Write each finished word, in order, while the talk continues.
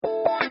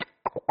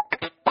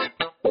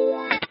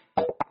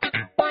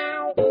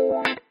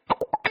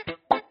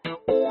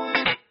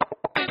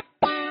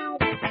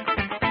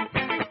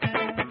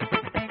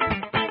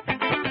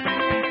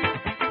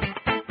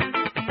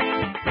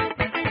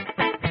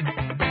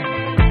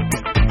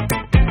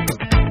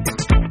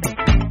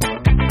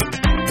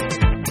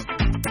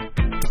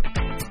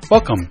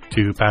Welcome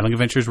to Paddling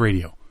Adventures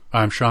Radio.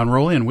 I'm Sean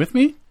Rowley, and with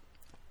me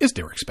is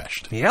Derek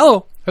Specht.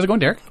 Hello. How's it going,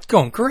 Derek? It's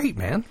going great,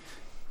 man.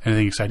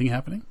 Anything exciting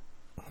happening?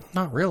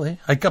 Not really.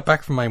 I got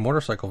back from my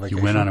motorcycle vacation.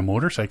 You went on a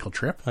motorcycle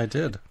trip? I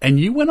did.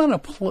 And you went on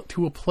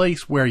to a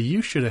place where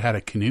you should have had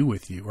a canoe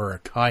with you, or a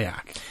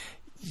kayak.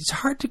 It's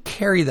hard to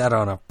carry that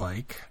on a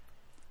bike.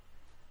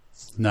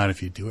 Not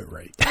if you do it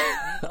right.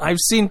 I've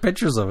seen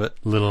pictures of it.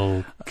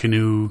 Little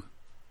canoe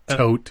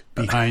tote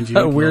behind you.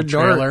 A weird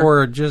trailer.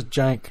 or just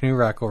giant canoe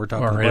rack over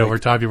top of the right bike. over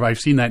top of your. I've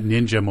seen that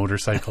ninja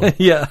motorcycle.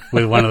 Yeah.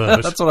 With one of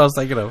those. That's what I was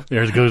thinking of.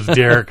 There goes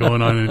Derek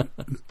going on.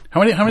 How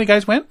many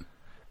guys went?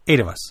 8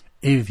 of us.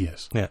 8 of you.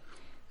 Yeah.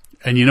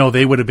 And you know,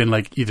 they would have been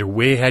like either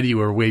way ahead of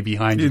you or way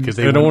behind you because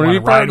they don't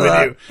wouldn't want want to to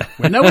ride with you.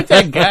 We're not with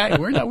that guy.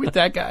 We're not with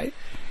that guy.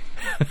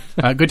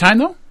 Good time,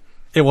 though?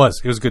 It was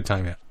a good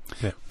time,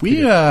 yeah.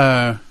 We,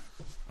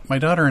 my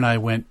daughter and I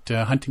went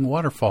hunting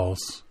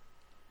waterfalls.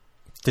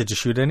 Did you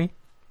shoot any?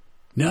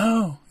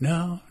 No.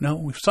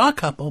 We saw a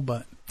couple,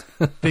 but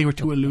they were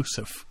too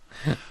elusive.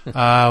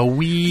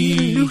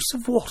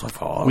 Elusive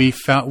waterfall. We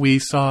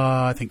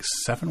saw, I think,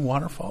 7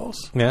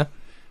 waterfalls. Yeah.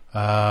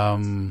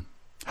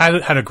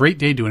 Had a great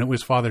day doing it. It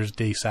was Father's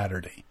Day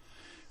Saturday.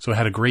 So I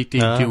had a great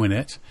day doing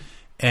it.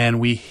 And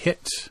we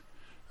hit,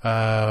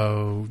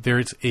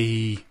 there's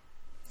a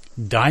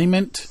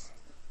Diamond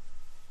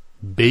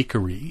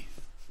Bakery.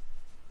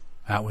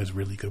 That was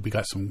really good. We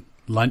got some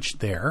lunch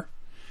there.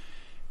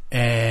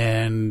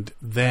 And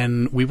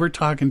then we were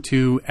talking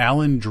to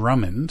Alan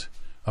Drummond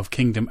of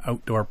Kingdom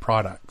Outdoor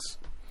Products.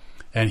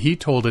 And he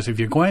told us if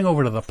you're going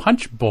over to the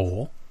Punch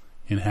Bowl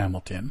in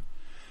Hamilton,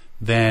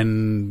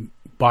 then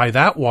by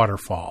that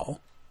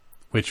waterfall,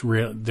 which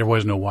there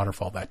was no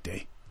waterfall that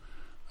day,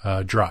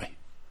 dry.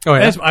 Oh,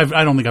 yeah?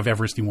 I don't think I've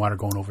ever seen water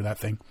going over that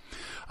thing.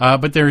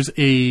 But there's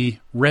a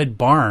Red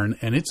Barn,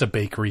 and it's a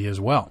bakery as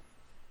well.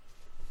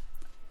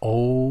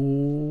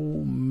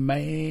 Oh,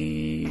 man.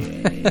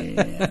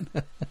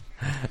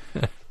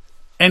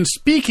 And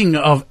speaking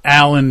of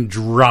Alan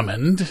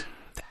Drummond.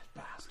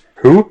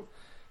 Who?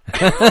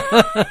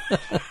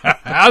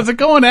 How's it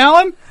going,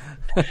 Alan?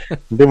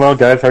 Doing well,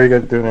 guys. How are you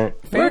guys doing it?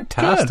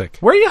 Fantastic.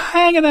 Where are you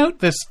hanging out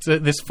this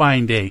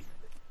fine day?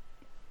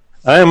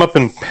 I am up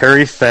in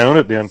Parry Sound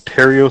at the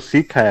Ontario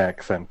Sea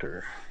Kayak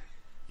Centre.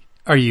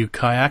 Are you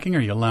kayaking or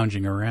are you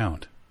lounging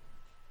around?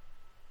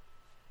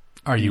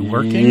 Are you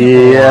working?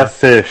 Yeah,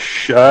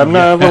 fish. A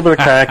little bit of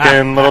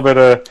kayaking, a little bit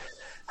of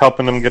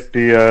helping them get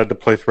the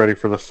place ready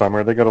for the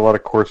summer. They got a lot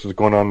of courses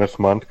going on this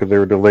month because they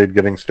were delayed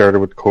getting started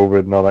with COVID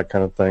and all that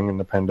kind of thing in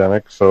the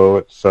pandemic. So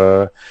it's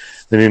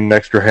they need an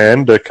extra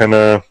hand to kind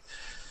of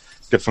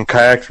get some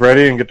kayaks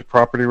ready and get the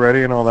property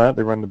ready and all that.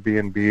 They run the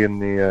B&B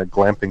and the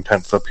glamping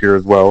tents up here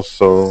as well.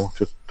 So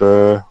just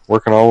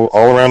working all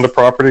around the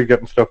property,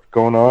 getting stuff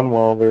going on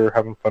while they're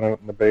having fun out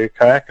in the bay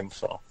kayaking.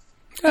 So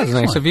That's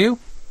nice of you.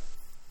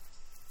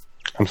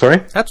 I'm sorry?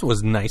 That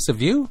was nice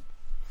of you.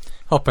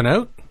 Helping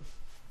out.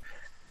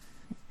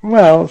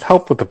 Well, it's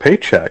help with the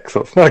paycheck,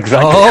 so it's not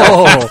exactly.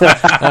 Oh,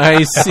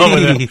 I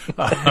see.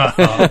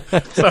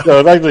 So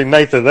it's actually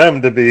nice of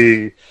them to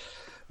be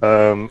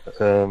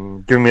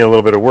giving me a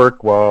little bit of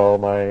work while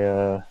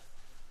my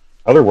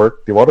other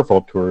work, the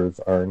waterfall tours,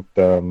 aren't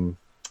going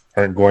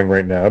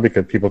right now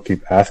because people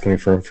keep asking me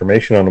for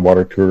information on the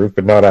water tours,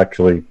 but not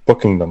actually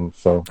booking them.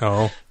 So,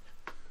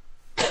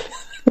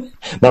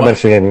 not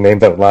mentioning any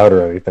names out loud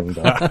or anything.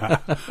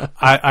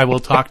 I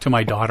will talk to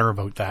my daughter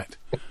about that.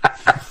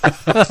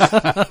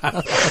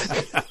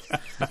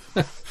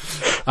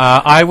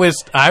 I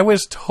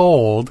was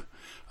told,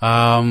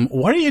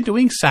 what are you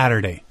doing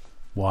Saturday?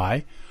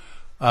 Why?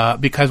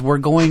 Because we're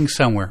going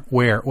somewhere.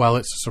 Where? Well,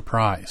 it's a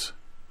surprise.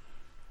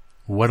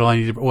 What do I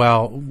need to...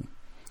 Well,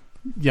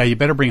 yeah, you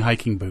better bring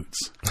hiking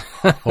boots.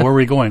 Well, where are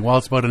we going? Well,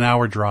 it's about an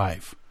hour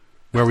drive.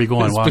 Where are we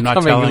going? It's well, I'm not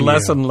telling becoming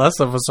less you. and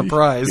less of a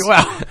surprise.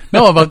 Well,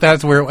 no, about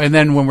that's where... And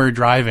then when we're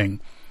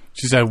driving,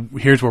 she said,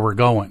 here's where we're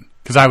going.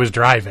 Because I was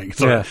driving.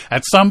 So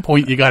at some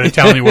point, you got to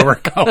tell me where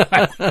we're going.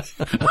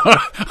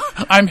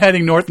 I'm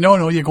heading north.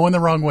 No, you're going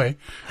the wrong way.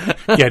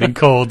 Getting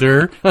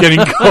colder.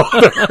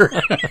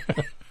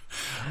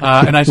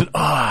 And I said,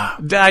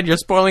 Dad, you're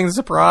spoiling the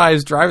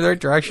surprise. Drive the right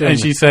direction. And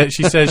she says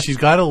she's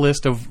got a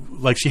list of,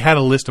 she had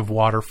a list of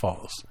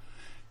waterfalls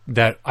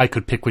that I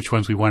could pick which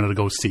ones we wanted to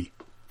go see.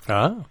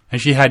 Oh.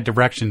 And she had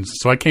directions.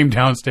 So I came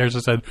downstairs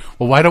and said,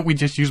 well, why don't we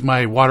just use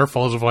my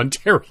Waterfalls of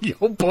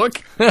Ontario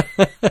book?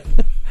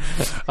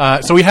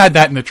 So we had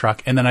that in the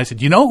truck. And then I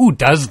said, you know who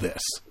does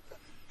this?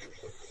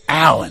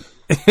 Alan.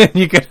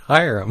 You could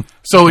hire him.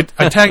 So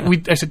I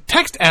said,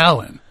 text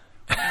Alan.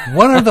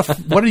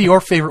 What are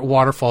your favorite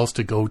waterfalls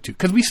to go to?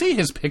 Because we see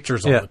his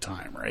pictures all the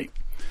time, right?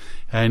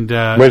 And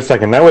wait a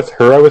second, that was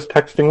her I was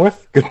texting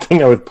with? Good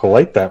thing I was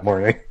polite that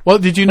morning. Well,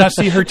 did you not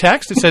see her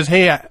text? It says,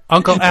 "Hey,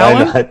 Uncle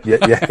Alan."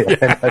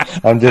 Yeah.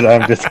 I'm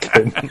just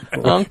kidding.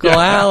 Uncle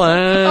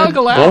Alan.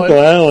 Uncle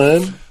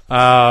Alan.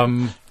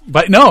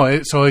 But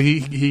no, so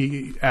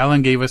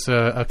Alan gave us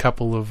a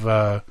couple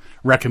of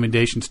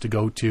recommendations to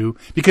go to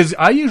because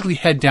I usually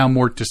head down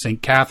more to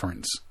St.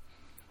 Catharines.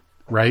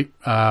 right?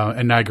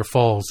 And Niagara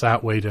Falls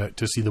that way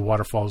to see the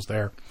waterfalls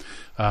there.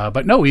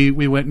 But no,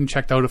 we went and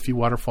checked out a few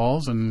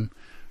waterfalls, and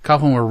a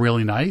couple of them were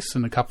really nice,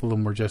 and a couple of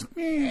them were just,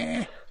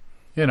 it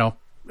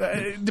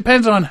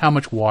depends on how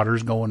much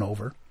water's going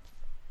over,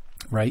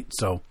 right?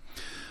 So,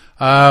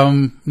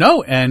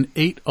 no, and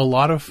ate a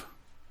lot of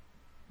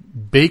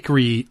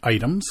bakery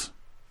items.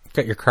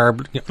 Got your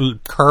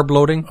carb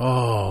loading?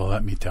 Oh,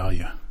 let me tell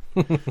you.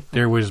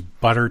 There was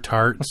butter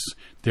tarts.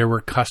 There were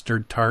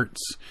custard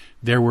tarts.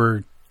 There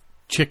were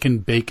chicken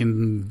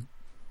bacon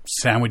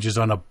sandwiches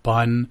on a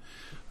bun.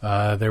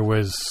 There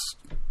was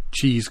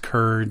cheese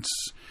curds.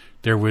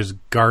 There was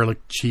garlic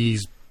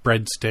cheese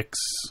breadsticks.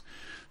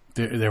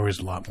 There was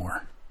a lot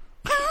more.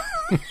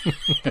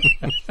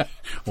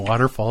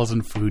 Waterfalls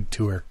and food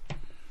tour.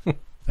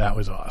 That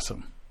was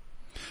awesome.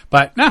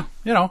 But no,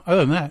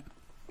 other than that.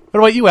 What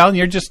about you, Alan?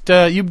 You're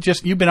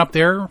you've been up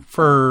there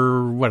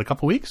for what, a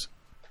couple weeks?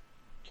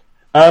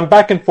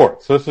 Back and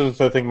forth. So this is,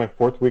 I think, my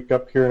 4th week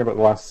up here in about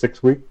the last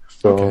 6 weeks.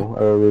 So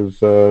okay. I was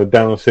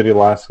down in the city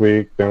last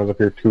week. Then I was up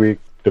here 2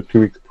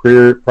 weeks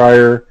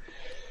prior,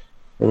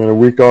 and then a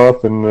week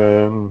off. And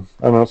then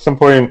I don't know, at some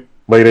point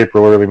late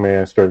April, early May,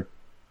 I started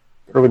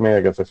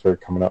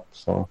coming up.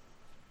 So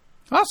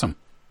awesome.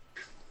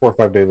 4 or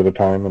 5 days at a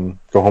time, and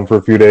go home for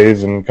a few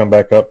days and come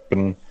back up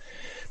and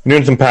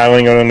doing some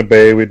paddling out on the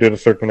bay. We did a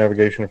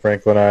circumnavigation of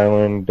Franklin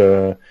Island.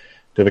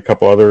 Did a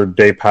couple other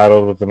day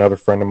paddles with another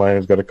friend of mine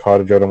who's got a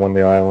cottage out on one of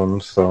the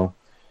islands. So,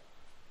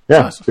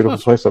 yeah, awesome. Beautiful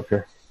place up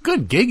here.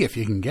 Good gig if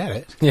you can get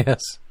it.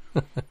 Yes.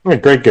 Yeah,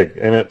 great gig.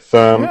 And it's,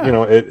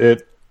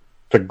 it's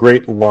a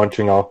great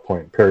launching off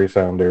point, Perry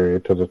Sound area,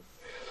 to the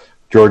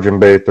Georgian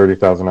Bay,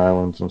 30,000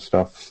 islands and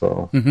stuff.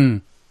 So,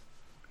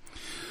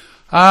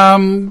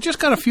 just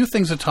got a few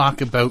things to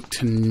talk about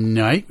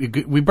tonight.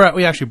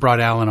 We actually brought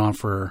Alan on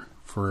for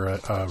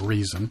a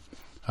reason,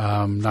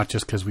 not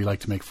just because we like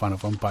to make fun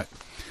of him, but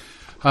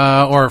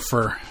or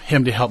for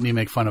him to help me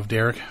make fun of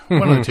Derek.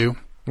 One of the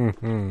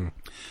two.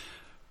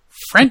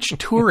 French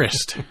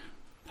tourist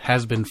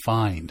has been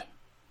fined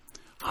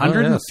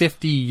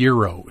 150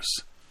 euros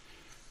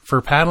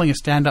for paddling a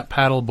stand-up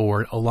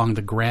paddleboard along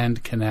the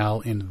Grand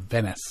Canal in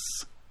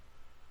Venice.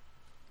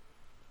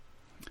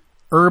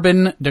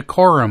 Urban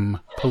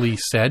Decorum,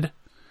 police said,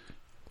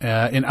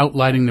 in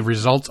outlining the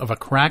results of a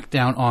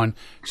crackdown on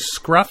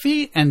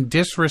scruffy and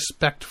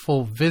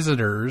disrespectful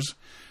visitors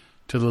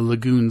to the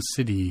lagoon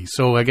city.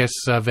 So I guess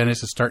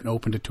Venice is starting to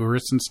open to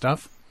tourists and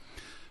stuff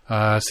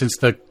since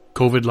the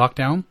COVID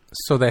lockdown.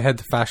 So they had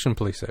the fashion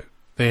police out.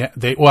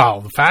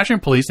 The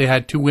fashion police, they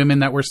had 2 women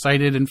that were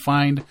cited and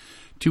fined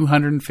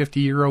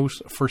 250 euros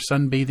for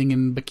sunbathing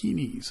in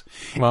bikinis.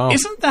 Wow.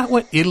 Isn't that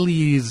what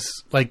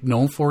Italy's like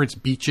known for? Its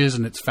beaches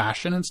and its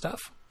fashion and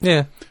stuff?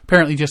 Yeah.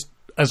 Apparently just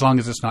as long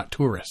as it's not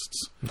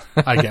tourists,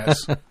 I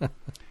guess.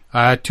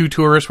 2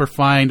 tourists were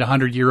fined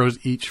 100 euros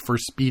each for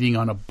speeding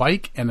on a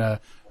bike and a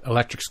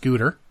electric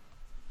scooter.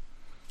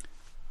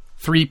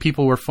 3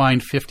 people were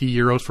fined 50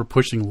 euros for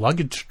pushing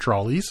luggage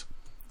trolleys.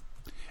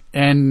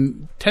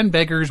 And 10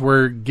 beggars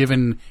were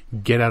given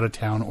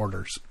get-out-of-town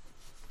orders.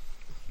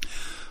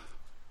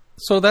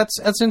 So that's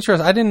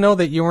interesting. I didn't know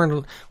that you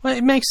weren't... Well,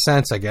 it makes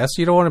sense, I guess.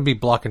 You don't want to be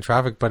blocking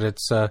traffic, but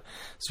it's... so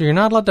you're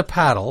not allowed to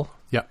paddle.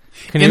 Yeah.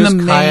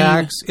 Canoes,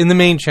 kayaks, in the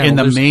main channel.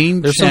 There's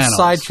channels. Some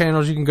side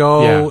channels you can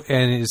go,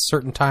 and it's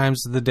certain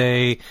times of the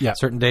day,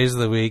 certain days of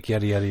the week,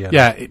 yada, yada, yada.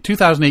 Yeah,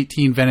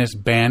 2018, Venice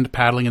banned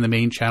paddling in the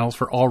main channels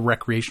for all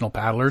recreational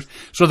paddlers.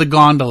 So the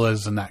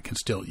gondolas and that can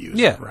still use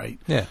it, right?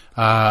 Yeah.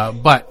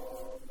 But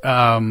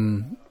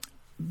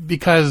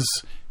because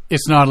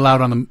it's not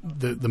allowed on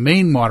the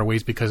main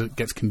waterways because it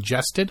gets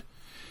congested.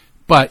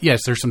 But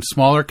yes, there's some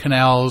smaller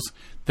canals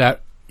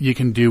that you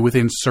can do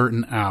within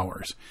certain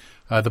hours.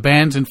 The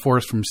ban's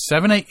enforced from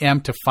 7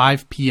 a.m. to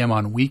 5 p.m.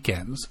 on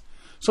weekends.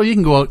 So you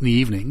can go out in the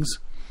evenings.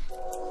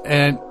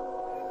 And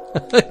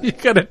you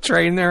got a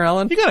train there,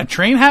 Alan? You got a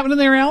train happening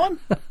there, Alan?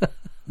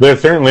 There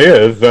certainly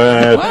is.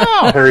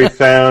 Wow. Perry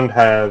Sound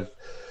has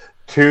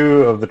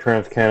 2 of the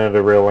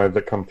Trans-Canada rail lines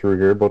that come through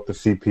here, both the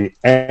CP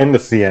and the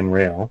CN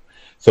rail.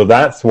 So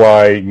that's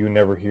why you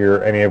never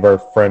hear any of our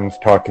friends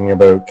talking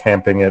about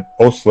camping at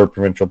Osler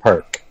Provincial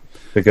Park.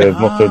 Because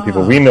most of the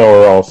people we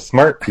know are all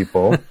smart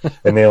people,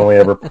 and they only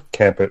ever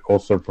camp at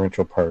Osler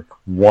Provincial Park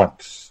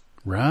once.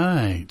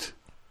 Right.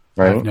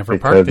 Right? Never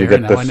parked there. You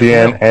get the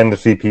CN and the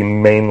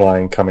CP main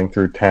line coming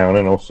through town,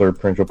 and Osler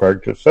Provincial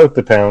Park just south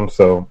of town.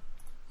 So,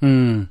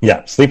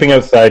 yeah, sleeping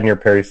outside near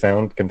Perry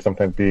Sound can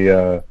sometimes be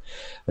an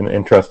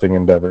interesting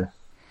endeavor.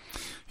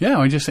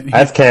 Yeah, we just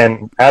as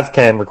can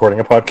recording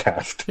a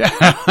podcast. Yeah,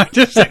 I'm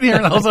just sitting here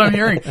and that's what I'm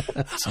hearing.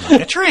 That sounds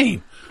like a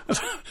train.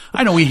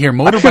 I know we hear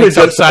motorbikes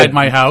outside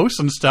my house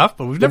and stuff,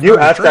 but we've never heard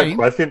a train.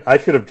 You asked that question, I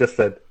should have just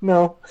said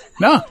no.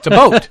 No, it's a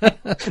boat.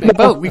 It's a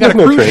boat. We got a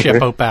cruise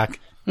ship out back.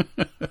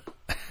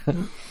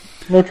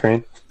 No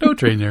train. No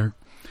train there.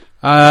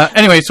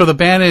 Anyway, so the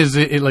ban is,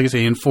 like I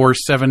say,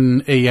 enforced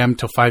 7 a.m.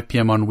 till 5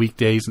 p.m. on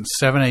weekdays and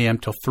 7 a.m.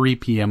 till 3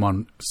 p.m.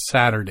 on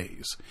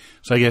Saturdays.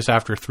 So I guess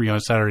after 3 on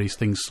Saturdays,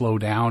 things slow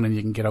down and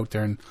you can get out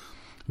there and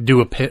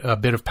do a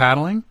bit of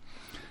paddling.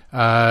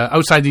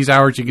 Outside these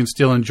hours, you can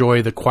still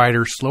enjoy the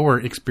quieter, slower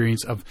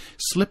experience of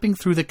slipping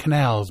through the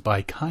canals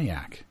by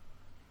kayak.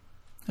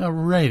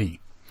 Alrighty.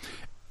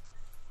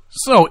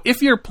 So,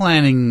 if you're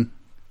planning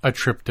a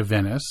trip to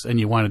Venice and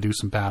you want to do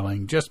some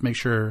paddling, just make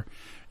sure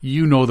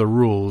you know the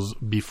rules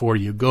before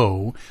you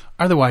go.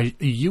 Otherwise,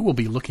 you will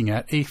be looking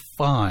at a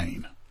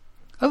fine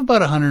of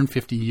about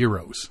 150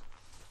 euros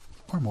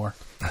or more.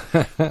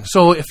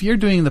 So, if you're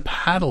doing the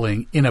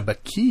paddling in a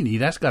bikini,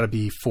 that's got to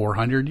be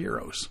 400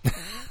 euros.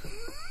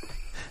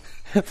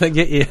 They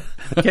get you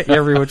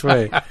every which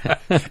way.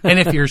 And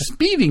if you're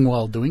speeding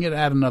while doing it,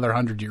 add another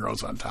 100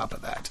 euros on top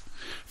of that.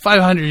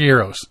 500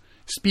 euros.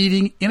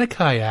 Speeding in a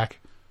kayak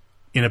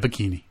in a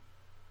bikini.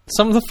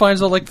 Some of the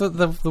fines, though, like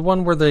the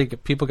one where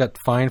people got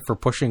fined for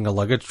pushing a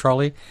luggage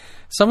trolley,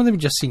 some of them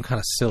just seem kind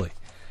of silly.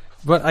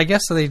 But I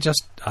guess they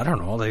just, I don't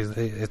know,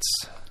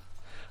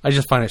 I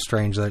just find it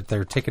strange that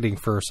they're ticketing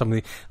for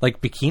something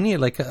like bikini.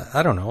 Like,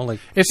 I don't know. Like,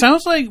 it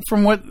sounds like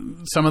from what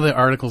some of the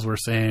articles were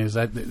saying is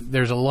that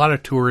there's a lot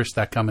of tourists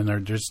that come in there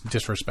just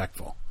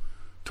disrespectful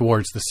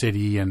towards the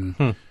city and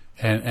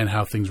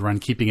how things run,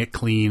 keeping it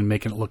clean,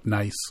 making it look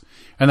nice.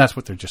 And that's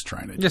what they're just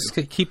trying to do. Just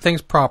keep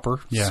things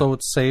proper so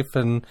it's safe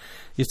and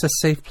it's a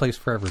safe place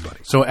for everybody.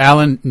 So,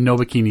 Alan, no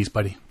bikinis,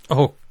 buddy.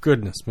 Oh,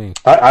 goodness me.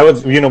 I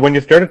was, when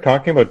you started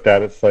talking about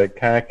that, it's like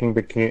kayaking,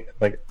 bikini,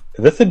 like,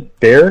 is this a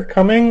dare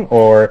coming?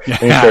 Or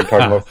when you started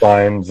talking about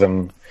fines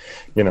and,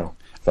 so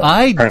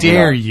I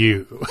dare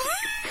you.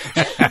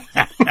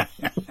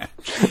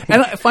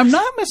 And if I'm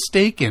not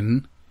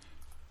mistaken,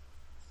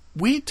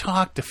 we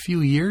talked a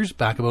few years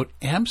back about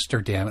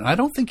Amsterdam, and I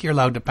don't think you're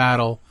allowed to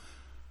paddle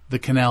the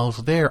canals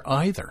there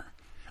either,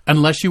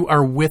 unless you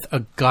are with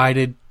a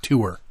guided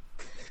tour.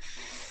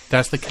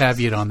 That's the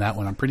caveat on that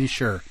one, I'm pretty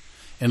sure.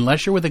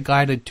 Unless you're with a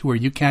guided tour,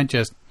 you can't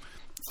just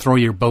throw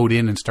your boat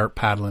in and start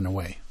paddling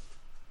away.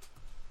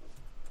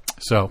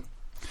 So,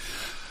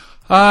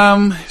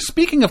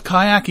 speaking of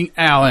kayaking,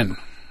 Alan.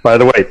 By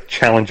the way,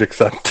 challenge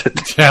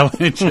accepted.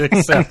 Challenge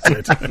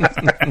accepted.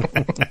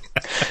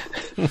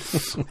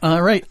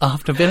 All right,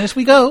 off to Venice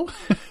we go.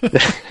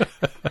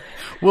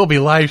 We'll be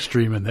live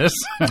streaming this.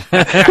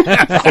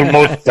 Oh,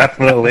 most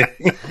definitely.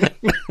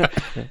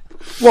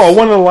 Well,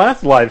 one of the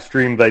last live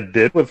streams I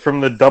did was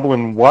from the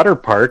Dublin Water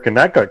Park, and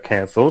that got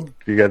canceled.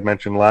 You guys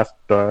mentioned last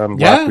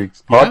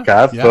week's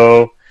podcast,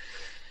 so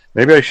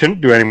maybe I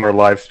shouldn't do any more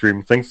live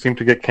streams. Things seem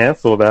to get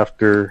canceled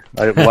after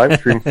I live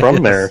stream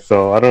from there,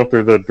 so I don't know if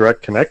there's a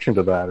direct connection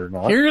to that or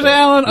not. Here's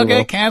Alan.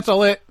 Okay,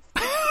 cancel it.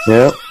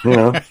 Yeah,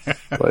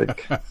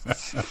 like,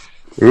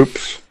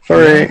 oops,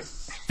 sorry.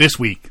 This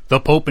week, the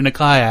Pope in a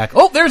kayak.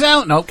 Oh, there's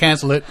Alan. No,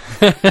 cancel it.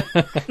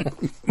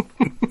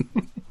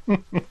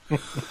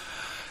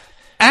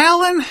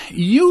 Alan,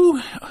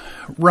 you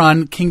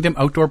run Kingdom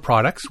Outdoor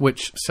Products,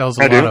 which sells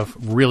a lot of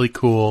really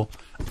cool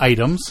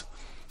items.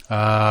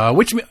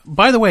 Which,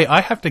 by the way,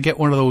 I have to get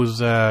one of those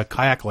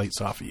kayak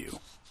lights off of you.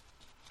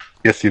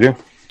 Yes, you do.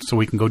 So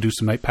we can go do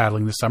some night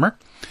paddling this summer.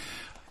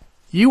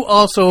 You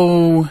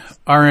also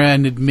are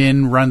an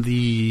admin, run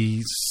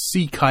the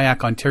Sea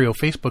Kayak Ontario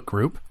Facebook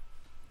group.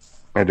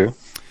 I do.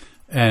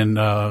 And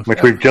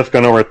which we've just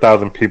gone over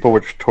 1,000 people,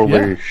 which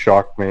totally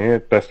shocked me.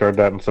 I started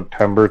that in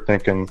September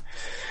thinking...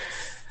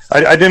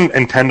 I didn't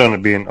intend on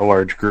it being a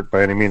large group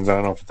by any means. I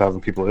don't know if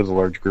 1,000 people is a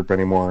large group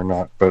anymore or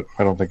not, but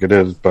I don't think it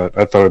is. But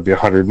I thought it'd be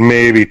 100,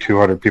 maybe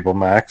 200 people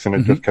max, and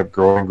it just kept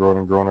growing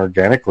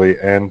organically.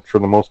 And for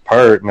the most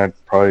part, and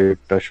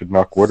I should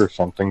knock wood or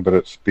something, but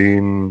it's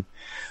been,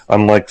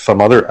 unlike some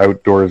other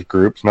outdoors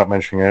groups, not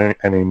mentioning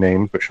any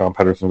names, but Sean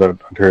Pedersen's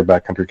out Ontario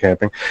Backcountry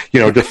Camping,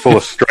 just full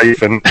of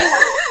strife and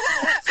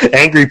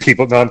angry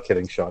people. No, I'm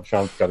kidding, Sean.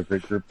 Sean's got a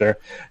great group there.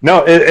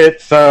 No,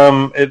 it's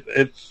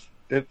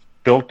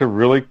built a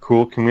really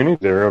cool community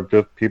there of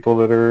just people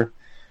that are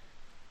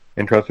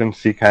interested in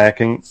sea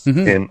kayaking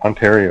in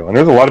Ontario. And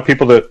there's a lot of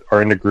people that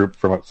are in the group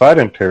from outside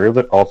Ontario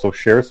that also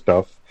share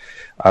stuff,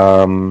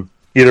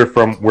 either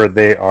from where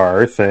they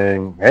are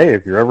saying, hey,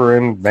 if you're ever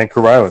in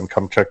Vancouver Island,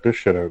 come check this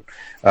shit out.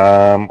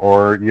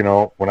 Or,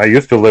 when I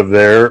used to live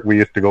there, we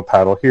used to go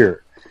paddle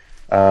here.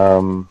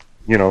 So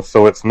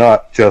it's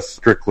not just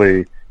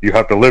strictly you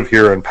have to live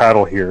here and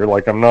paddle here.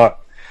 Like, I'm not,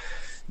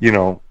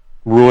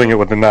 ruling it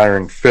with an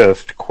iron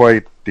fist,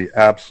 quite the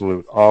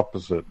absolute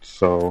opposite.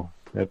 So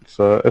it's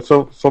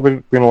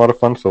been a lot of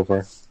fun so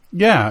far.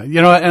 Yeah,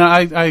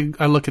 and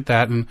I look at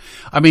that, and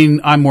I mean,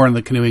 I'm more in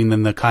the canoeing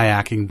than the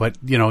kayaking, but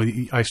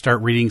I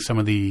start reading some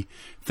of the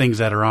things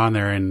that are on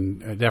there,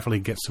 and I definitely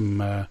get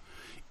some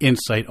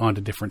insight onto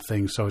different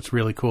things. So it's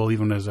really cool,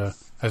 even as a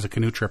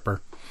canoe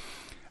tripper.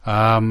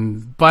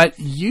 But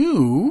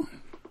you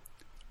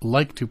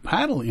like to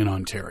paddle in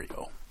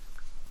Ontario.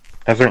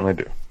 I certainly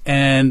do.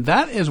 And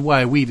that is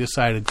why we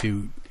decided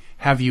to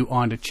have you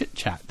on to Chit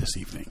Chat this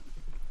evening.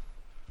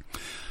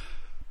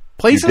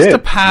 Places to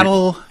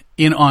paddle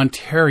in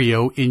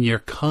Ontario in your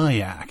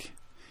kayak.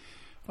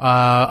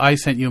 I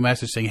sent you a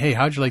message saying, hey,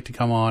 how'd you like to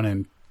come on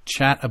and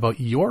chat about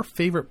your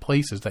favorite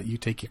places that you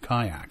take your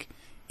kayak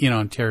in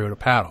Ontario to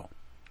paddle?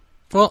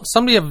 Well,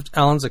 somebody of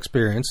Alan's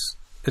experience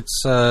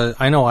it's.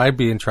 I know I'd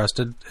be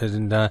interested,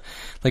 and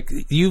like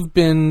you've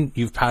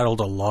paddled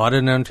a lot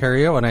in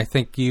Ontario, and I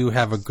think you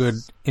have a good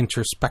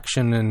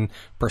introspection and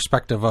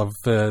perspective of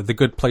the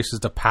good places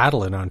to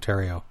paddle in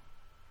Ontario.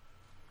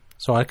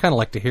 So I'd kind of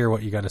like to hear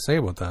what you got to say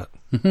about that.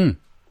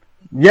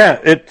 Mm-hmm. Yeah,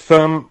 it's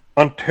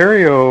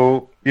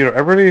Ontario.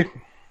 Everybody.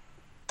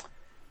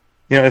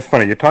 It's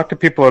funny. You talk to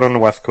people out on the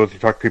West Coast, you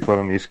talk to people out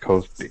on the East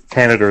Coast,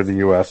 Canada or the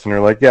U.S., and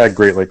they're like, yeah,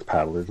 Great Lakes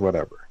paddlers,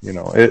 whatever.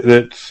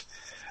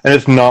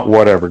 It's not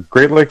whatever.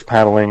 Great Lakes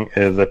paddling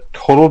is a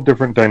total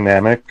different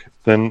dynamic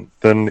than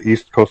the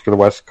East Coast or the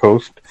West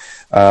Coast.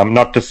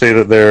 Not to say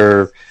that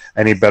they're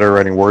any better or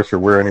any worse, or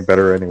we're any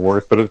better or any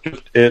worse, but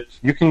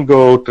you can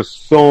go to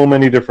so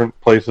many different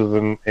places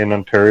in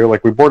Ontario.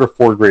 Like, we border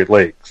 4 Great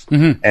Lakes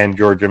and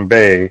Georgian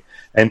Bay,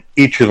 and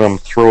each of them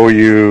throw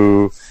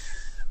you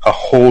a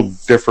whole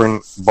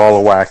different ball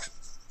of wax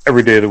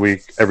every day of the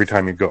week, every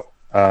time you go.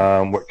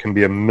 What can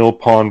be a mill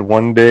pond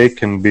one day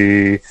can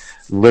be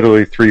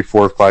literally 3,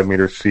 4, 5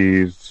 meter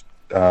seas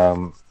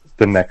the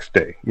next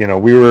day.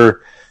 We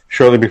were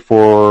shortly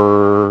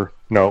before,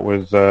 no, it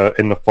was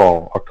in the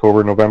fall,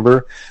 October,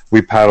 November,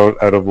 we paddled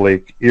out of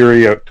Lake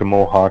Erie out to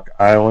Mohawk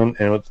Island,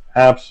 and it was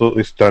an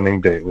absolutely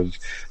stunning day.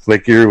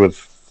 Lake Erie was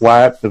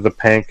flat as a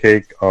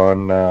pancake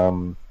on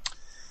the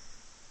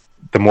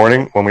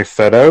morning when we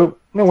set out.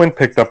 The wind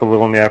picked up a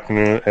little in the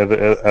afternoon,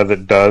 as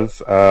it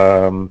does.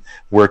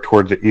 We're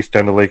towards the east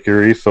end of Lake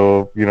Erie,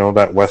 so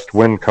that west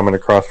wind coming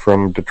across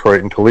from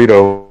Detroit and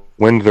Toledo,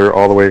 winds are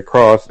all the way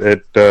across.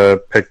 It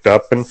picked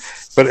up,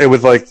 but it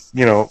was like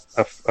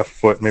a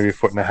foot, maybe a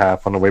foot and a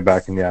half on the way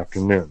back in the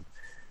afternoon.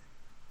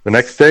 The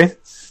next day,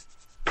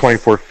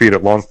 24 feet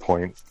at Long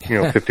Point,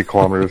 50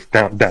 kilometers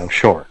down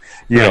shore.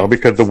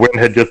 Because the wind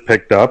had just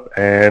picked up,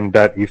 and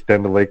that east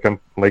end of Lake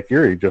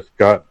Erie just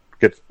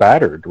gets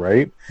battered,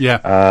 right?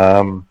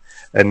 Yeah.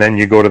 And then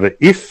you go to the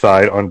east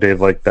side on days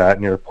like that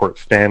near Port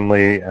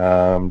Stanley,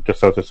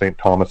 just south of St.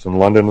 Thomas in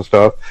London and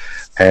stuff.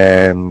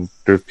 And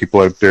there's people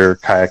out there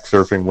kayak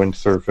surfing, wind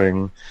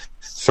surfing,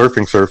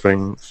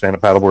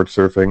 stand-up paddleboard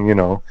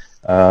surfing,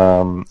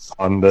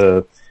 on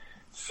the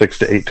 6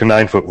 to 8 to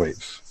 9 foot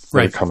waves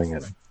that are coming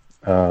in.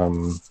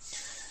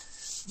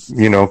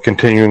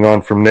 Continuing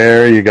on from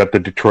there, you got the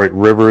Detroit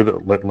River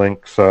that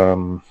links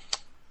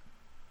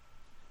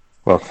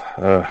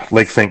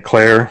Lake St.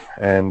 Clair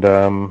and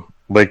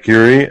Lake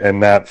Erie,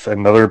 and that's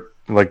another,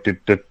 like,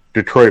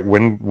 Detroit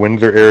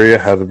Windsor area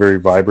has a very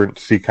vibrant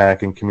sea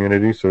kayaking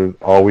community, so there's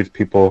always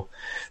people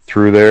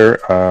through there.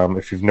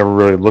 If you've never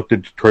really looked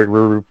at Detroit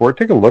River before,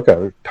 take a look at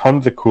it.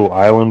 Tons of cool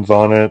islands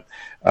on it.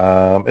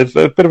 It's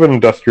a bit of an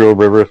industrial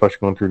river, especially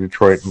going through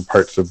Detroit and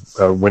parts of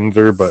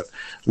Windsor, but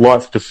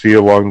lots to see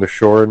along the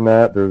shore in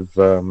that. There's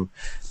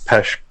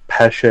Peche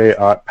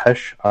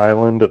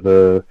Island at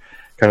the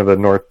kind of the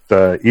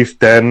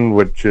northeast end,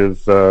 which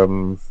is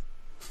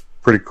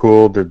pretty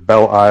cool. There's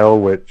Belle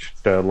Isle, which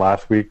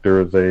last week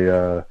there was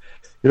either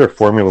a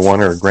Formula One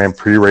or a Grand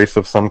Prix race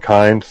of some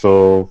kind.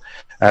 So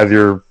as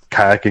you're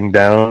kayaking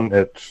down,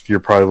 you're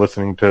probably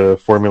listening to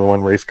Formula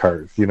One race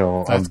cars,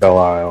 on Belle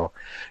Isle.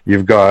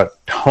 You've got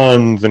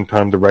tons and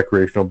tons of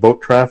recreational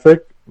boat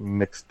traffic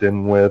mixed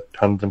in with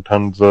tons and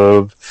tons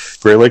of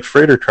Great Lakes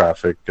freighter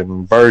traffic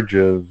and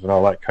barges and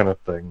all that kind of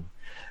thing.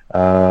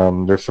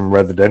 There's some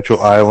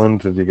residential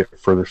islands as you get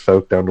further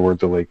south down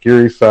towards the Lake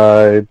Erie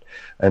side,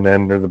 and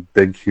then there's a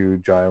big,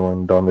 huge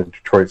island on the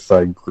Detroit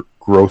side,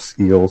 Grosse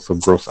Ile, so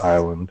Grosse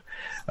Island.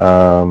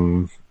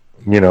 And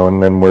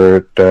then where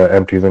it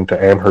empties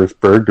into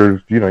Amherstburg,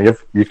 there's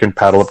you can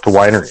paddle up to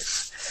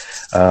wineries.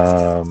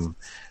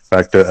 In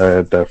fact,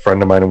 a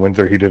friend of mine in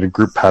Windsor, he did a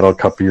group paddle a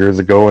couple years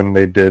ago, and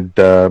they did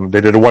a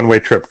one-way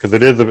trip, because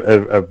it is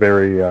a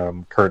very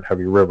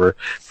current-heavy river.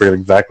 I forget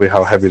exactly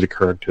how heavy the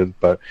current is,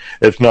 but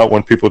it's not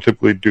one people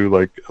typically do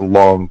like a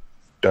long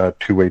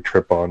two-way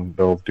trip on.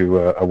 They'll do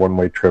a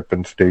one-way trip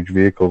in stage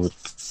vehicles at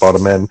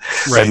bottom end,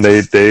 and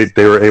they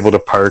were able to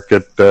park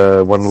at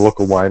one of the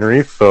local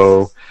wineries.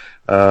 So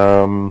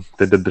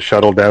they did the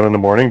shuttle down in the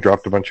morning,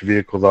 dropped a bunch of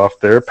vehicles off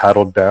there,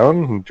 paddled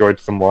down, enjoyed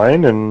some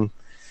wine, and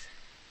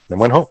then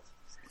went home.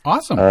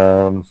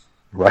 Awesome.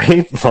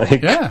 Right?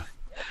 Like, yeah.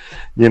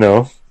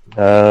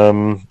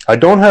 I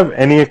don't have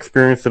any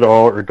experience at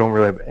all, or don't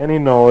really have any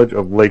knowledge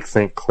of Lake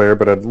St. Clair,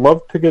 but I'd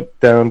love to get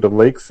down to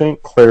Lake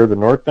St. Clair, the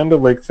north end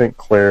of Lake St.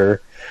 Clair,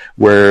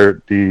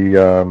 where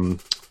the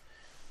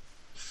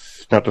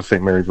not the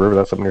St. Mary's River,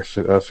 that's up near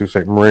Sault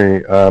Ste. Marie,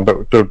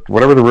 but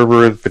whatever the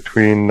river is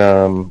between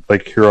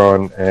Lake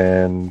Huron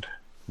and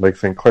Lake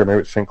St. Clair,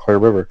 maybe it's St. Clair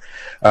River.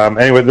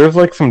 Anyway, there's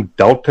like some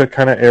delta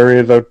kind of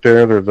areas out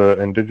there. There's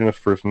a Indigenous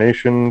First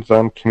Nations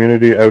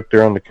community out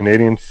there on the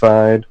Canadian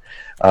side.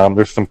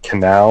 There's some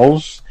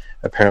canals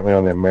apparently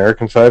on the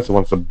American side, so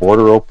once the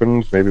border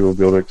opens, maybe we'll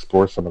be able to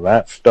explore some of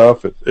that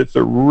stuff. It's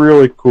a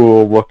really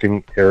cool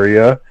looking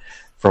area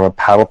from a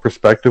paddle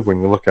perspective when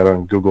you look at it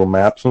on Google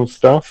Maps and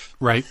stuff.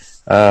 Right.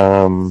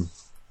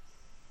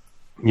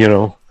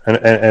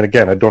 and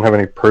again, I don't have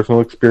any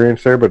personal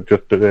experience there, but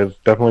just it's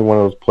definitely one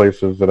of those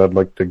places that I'd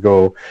like to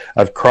go.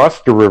 I've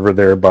crossed the river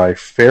there by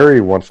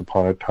ferry once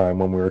upon a time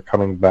when we were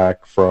coming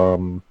back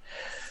from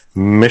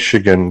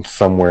Michigan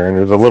somewhere, and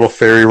there's a little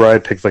ferry ride.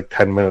 It takes like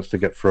 10 minutes to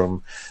get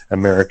from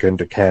America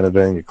into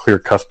Canada, and you clear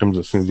customs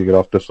as soon as you get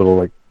off this little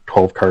like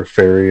 12-car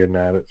ferry, and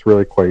that it's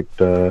really quite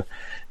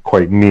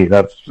neat.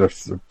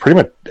 That's pretty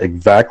much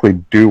exactly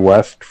due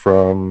west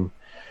from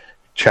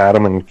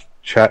Chatham and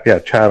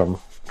Chatham,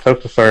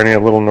 south of Sarnia, a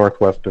little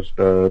northwest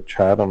of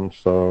Chatham.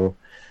 So,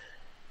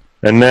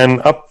 and then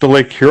up the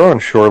Lake Huron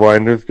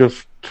shoreline, there's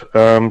just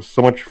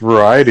so much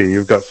variety.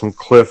 You've got some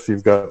cliffs,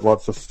 you've got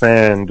lots of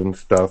sand and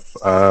stuff,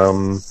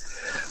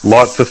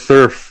 lots of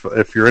surf.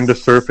 If you're into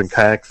surfing,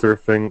 kayak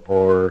surfing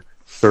or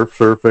surf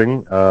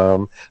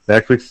surfing, they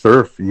actually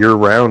surf year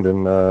round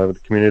in the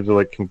communities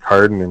like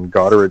Kincardine and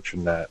Goderich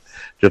and that.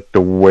 Just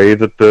the way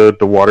that the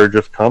water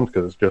just comes,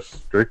 because it's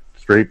just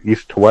straight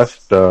east to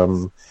west,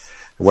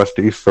 west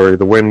to east. Sorry,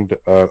 the wind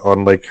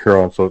on Lake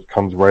Huron, so it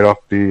comes right off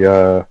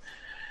the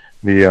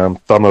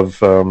thumb of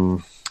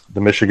the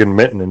Michigan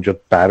Mitten and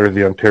just batters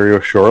the Ontario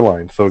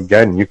shoreline. So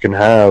again, you can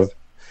have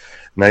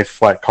nice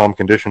flat calm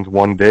conditions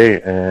one day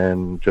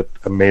and just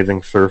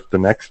amazing surf the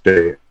next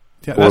day.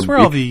 Yeah, that's where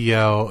all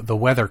the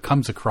weather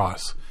comes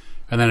across,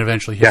 and then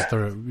eventually hits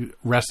the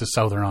rest of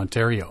southern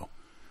Ontario.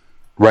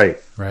 Right.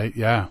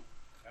 Yeah.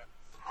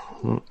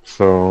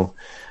 So,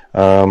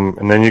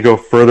 and then you go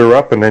further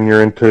up, and then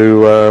you're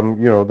into,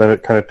 then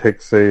it kind of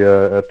takes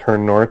a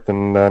turn north,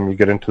 and you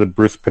get into the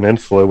Bruce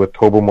Peninsula with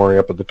Tobermory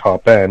up at the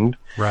top end.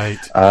 Right.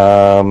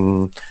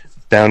 Down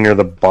near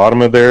the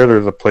bottom of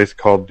there's a place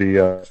called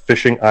the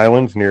Fishing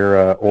Islands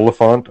near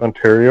Oliphant,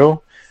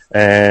 Ontario.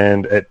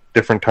 And at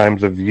different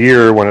times of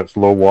year, when it's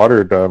low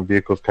water,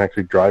 vehicles can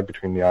actually drive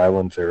between the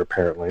islands there.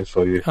 Apparently,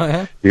 so you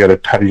got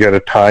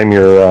to time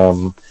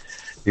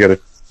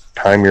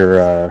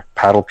your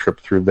paddle trip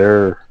through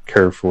there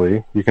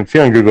carefully. You can see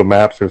on Google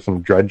Maps there's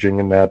some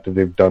dredging and that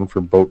they've done for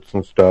boats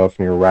and stuff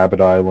near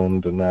Rabbit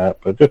Island and that.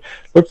 But it just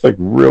looks like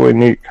really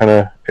neat kind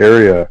of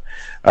area.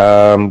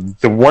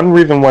 The one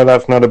reason why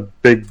that's not a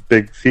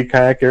big sea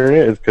kayak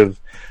area is because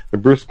the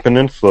Bruce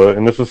Peninsula,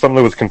 and this is something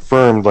that was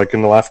confirmed like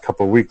in the last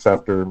couple of weeks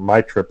after my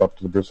trip up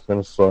to the Bruce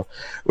Peninsula,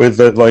 was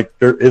that like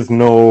there is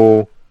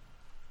no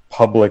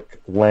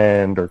public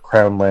land or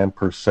crown land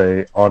per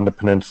se on the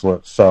peninsula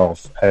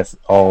itself. It's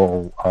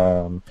all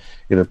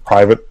either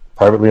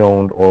privately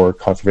owned or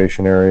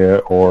conservation area,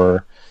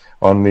 or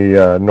on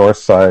the north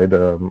side,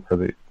 or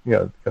the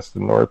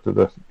north or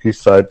the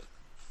east side,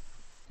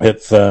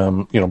 it's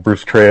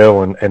Bruce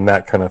Trail and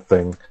that kind of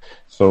thing.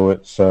 So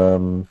it's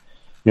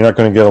you're not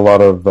going to get a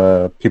lot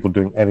of people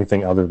doing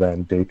anything other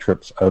than day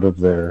trips out of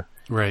there.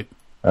 Right.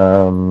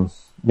 Then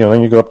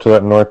you go up to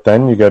that north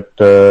end, you get,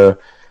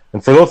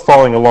 and for those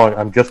following along,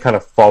 I'm just kind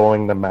of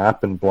following the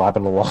map and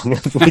blabbing along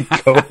as we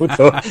go.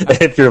 So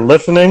if you're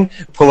listening,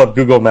 pull up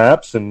Google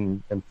Maps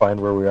and find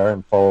where we are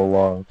and follow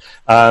along.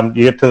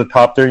 You get to the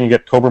top there and you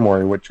get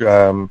Tobermory, which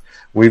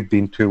we've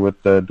been to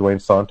with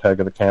Dwayne Sontag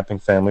of the Camping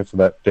Family for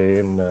that day,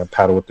 and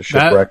paddle with the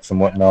shipwrecks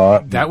and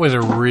whatnot. That was a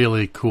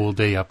really cool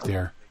day up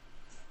there.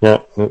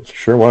 Yeah, it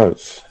sure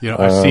was.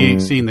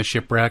 Seeing the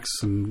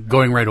shipwrecks and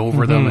going right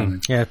over them,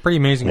 and pretty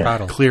amazing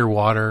paddle. Clear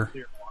water.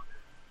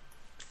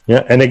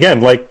 Yeah, and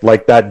again, like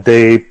that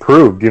day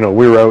proved, we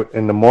were out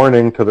in the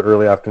morning to the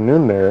early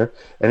afternoon there,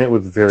 and it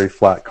was very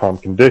flat, calm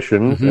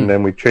conditions, and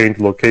then we changed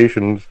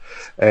locations,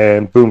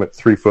 and boom, it's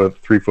 2 to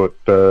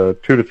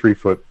 3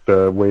 foot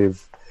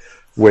waves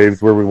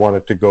where we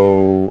wanted to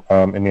go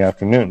in the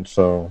afternoon.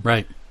 So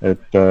right.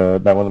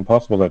 That wasn't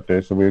possible that day,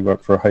 so we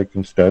went for a hike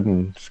instead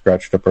and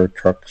scratched up our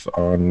trucks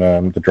on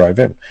the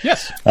drive-in.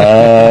 Yes.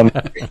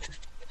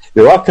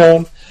 You're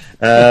welcome.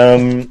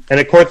 And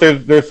of course,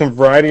 there's some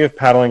variety of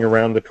paddling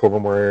around the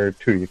Tobermory area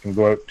too. You can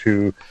go out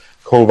to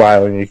Cove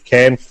Island. You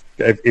can,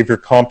 if you're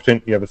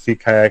competent, you have a sea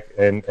kayak,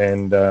 and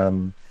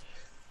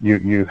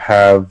you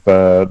have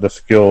the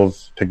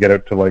skills to get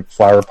out to like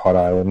Flower Pot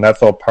Island.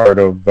 That's all part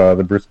of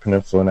the Bruce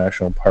Peninsula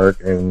National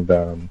Park and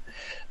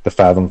the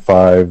Fathom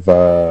 5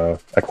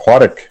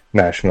 Aquatic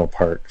National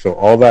Park. So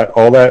all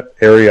that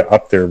area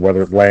up there,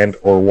 whether land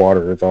or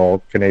water, is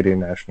all Canadian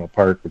National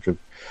Park, which is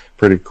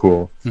pretty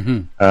cool.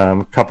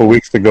 A couple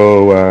weeks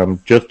ago,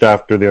 just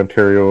after the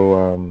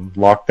Ontario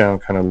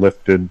lockdown kind of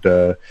lifted,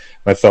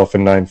 myself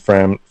and 9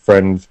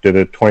 friends did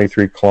a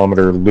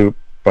 23-kilometer loop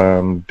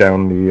down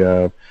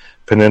the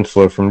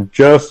peninsula from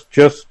just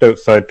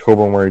outside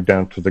Tobermory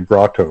down to the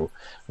Grotto,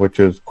 which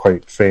is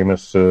quite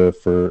famous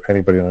for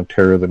anybody in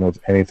Ontario that knows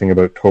anything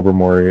about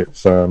Tobermory.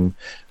 It's a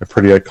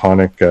pretty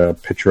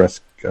iconic,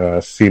 picturesque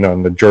scene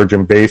on the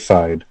Georgian Bay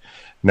side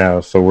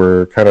now. So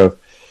we're kind of,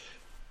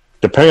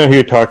 depending on who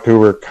you talk to,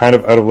 we're kind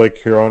of out of Lake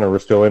Huron, or we're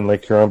still in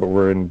Lake Huron, but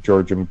we're in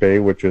Georgian Bay,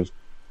 which is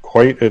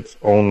quite its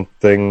own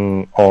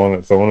thing all on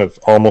its own. It's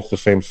almost the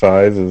same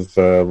size as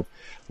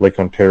Lake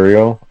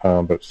Ontario,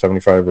 but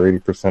 75 or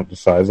 80% the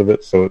size of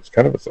it. So it's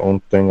kind of its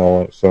own thing all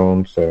on its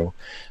own. So,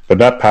 but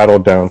that paddle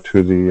down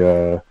to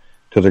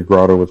the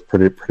grotto was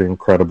pretty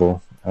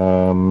incredible.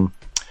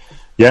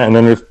 Yeah, and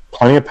then there's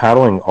plenty of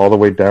paddling all the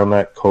way down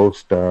that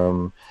coast.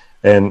 And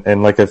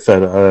like I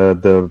said,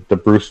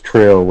 the Bruce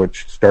Trail,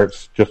 which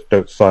starts just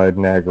outside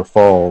Niagara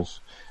Falls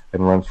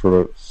and runs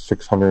for about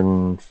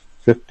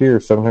 650 or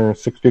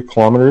 760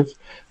 kilometers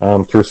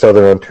through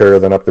southern Ontario,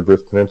 then up the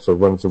Bruce Peninsula,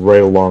 runs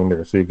right along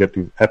there. So you get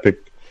these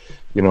epic,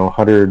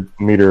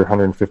 100-meter,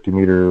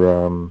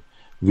 150-meter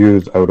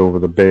views out over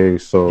the bay.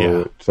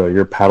 So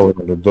you're paddling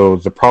into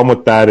those. The problem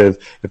with that is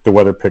if the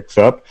weather picks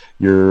up,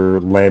 your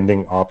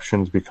landing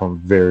options become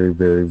very,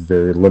 very,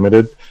 very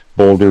limited.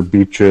 Boulder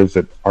beaches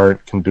that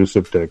aren't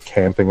conducive to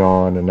camping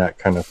on and that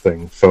kind of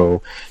thing.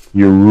 So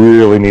you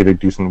really need a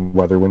decent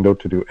weather window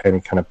to do any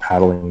kind of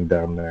paddling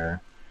down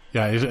there.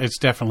 Yeah, it's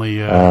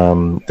definitely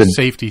a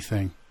safety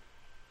thing.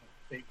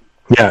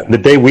 Yeah, the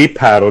day we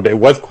paddled, it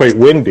was quite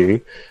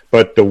windy,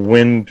 but the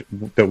wind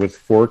that was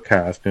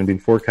forecast and been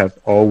forecast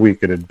all week,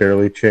 it had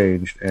barely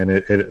changed, and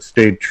it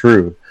stayed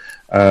true.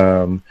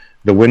 The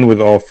wind was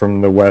all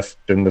from the west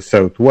and the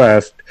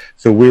southwest,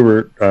 so we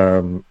were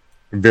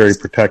very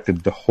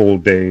protected the whole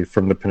day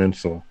from the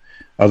peninsula.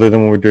 Other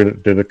than when we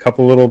did a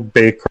couple little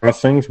bay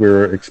crossings, we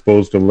were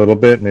exposed a little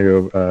bit,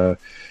 maybe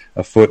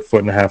a foot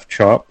and a half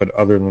chop. But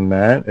other than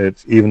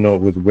that, even though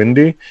it was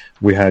windy,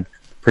 we had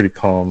pretty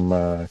calm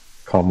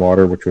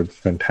water, which was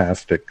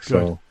fantastic.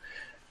 So,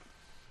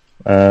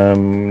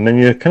 then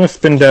you kind of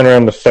spin down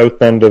around the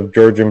south end of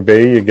Georgian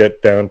Bay. You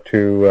get down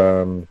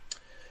to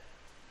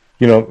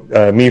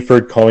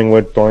Meaford,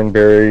 Collingwood,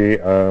 Thornbury,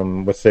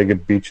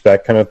 Wasaga Beach,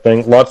 that kind of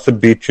thing. Lots of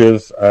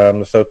beaches.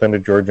 The south end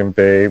of Georgian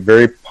Bay,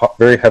 very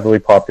very heavily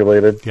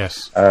populated.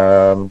 Yes.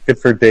 Good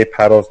for day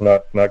paddles,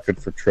 not good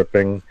for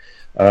tripping.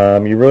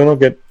 You really don't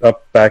get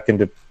back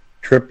into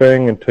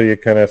tripping until you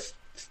kind of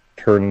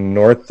turn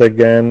north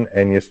again,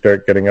 and you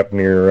start getting up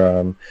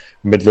near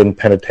Midland,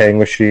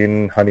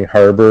 Penetanguishene, Honey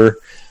Harbor,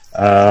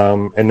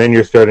 and then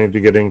you're starting to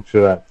get into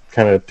that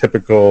kind of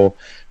typical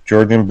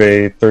Georgian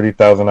Bay,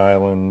 30,000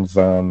 islands,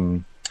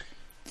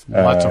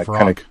 lots of rock.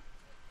 Kind of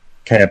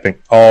camping,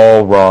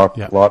 all rock,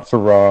 lots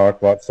of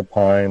rock, lots of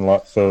pine,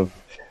 lots of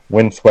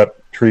windswept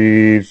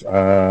trees.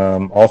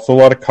 Also a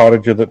lot of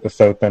cottages at the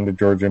south end of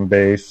Georgian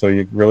Bay, so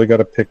you really got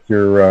to pick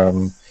your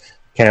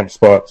camp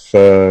spots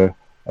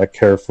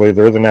carefully.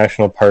 There is a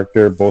national park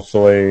there,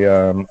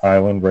 Beausoleil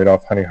Island, right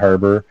off Honey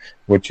Harbor,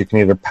 which you can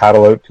either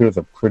paddle out to. It's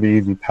a pretty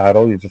easy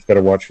paddle. You just got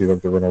to watch you don't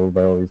get run over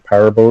by all these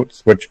power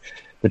boats, which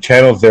the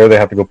channels there, they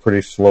have to go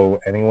pretty slow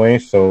anyway,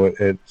 so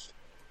it's,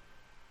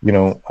 you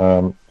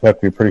have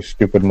to be a pretty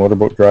stupid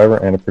motorboat driver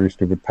and a pretty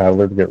stupid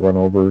paddler to get run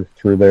over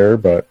through there,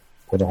 but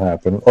it'll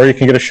happen. Or you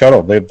can get a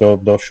shuttle.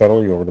 They'll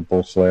shuttle you over to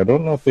Beausoleil. I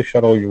don't know if they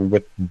shuttle you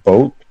with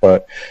boat,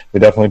 but they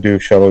definitely do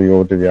shuttle you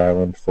over to the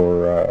island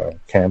for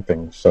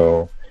camping.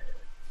 So,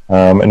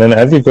 and then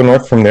as you go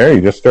north from there,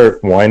 you just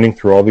start winding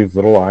through all these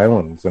little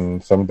islands,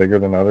 and some bigger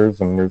than others,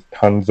 and there's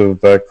tons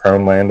of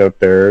crown land out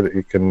there that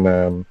you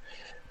can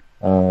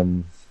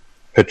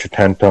pitch a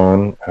tent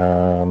on.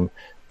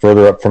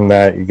 Further up from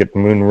that, you get the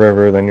Moon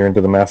River, then you're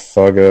into the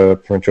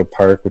Massasauga Provincial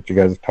Park, which you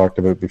guys have talked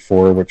about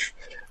before, which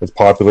is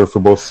popular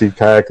for both sea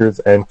kayakers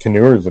and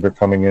canoers that are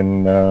coming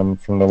in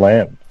from the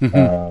land.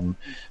 Mm-hmm.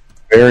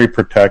 Very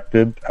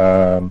protected,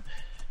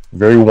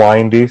 very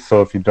windy,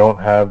 so if you don't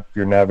have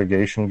your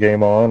navigation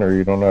game on or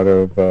you don't know how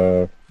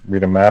to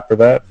read a map or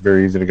that,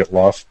 very easy to get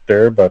lost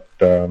there, but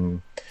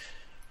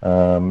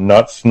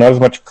not as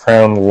much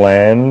crown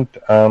land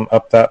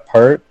up that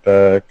part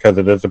because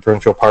it is a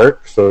provincial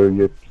park, so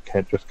you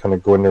can't just kind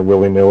of go in there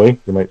willy-nilly.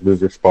 You might lose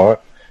your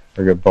spot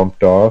or get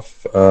bumped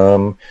off.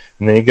 And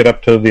then you get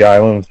up to the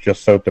islands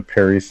just south of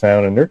Parry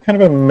Sound, and they're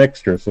kind of a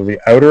mixture. So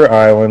the outer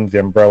islands, the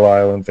Umbrella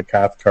Islands, the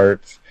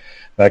Cathcarts,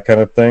 that kind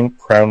of thing,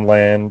 crown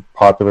land,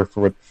 popular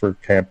for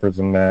campers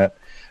and that.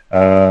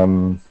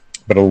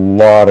 But a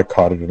lot of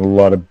cottages, a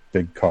lot of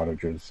big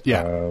cottages.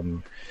 Yeah.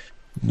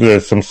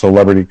 There's some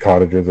celebrity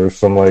cottages. There's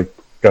some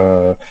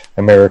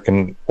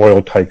American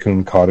oil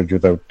tycoon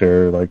cottages out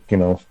there,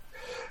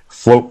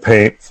 float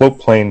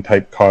plane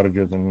type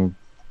cottages, and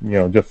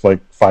just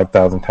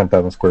 5,000,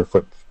 10,000 square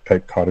foot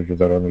type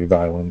cottages out on these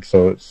islands.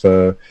 So it's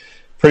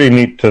pretty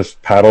neat to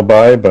paddle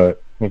by,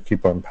 but you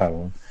keep on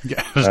paddling.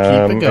 Yeah, just keep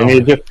it going. And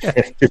you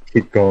just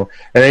keep going.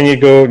 And then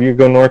you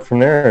go north from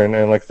there,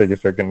 and like I said, you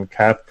start getting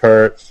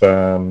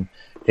Cathcarts.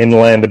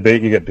 Inland a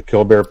bit, you get the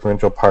Killbear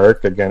Provincial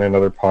Park, again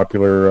another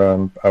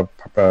popular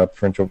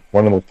provincial,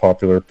 one of the most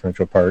popular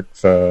provincial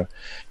parks.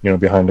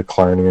 Behind the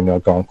Killarney and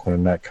Algonquin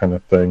and that kind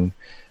of thing.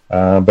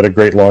 But a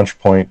great launch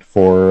point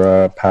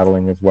for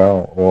paddling as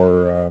well.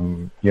 Or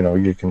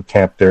you can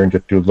camp there and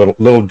just do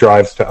little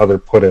drives to other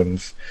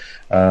put-ins,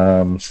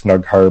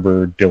 Snug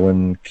Harbor,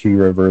 Dillon, Key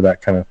River,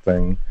 that kind of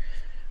thing.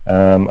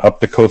 Up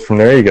the coast from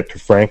there, you get to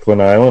Franklin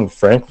Island.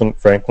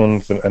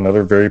 Franklin's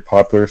another very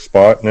popular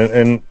spot,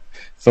 and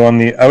so on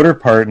the outer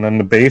part and on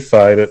the bay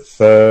side, it's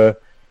tons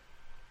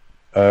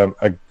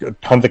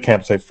of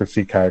campsites for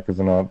sea kayakers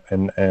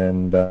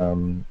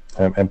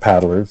and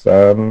paddlers.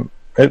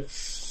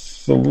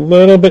 It's a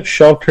little bit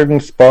sheltered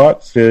in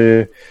spots.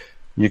 You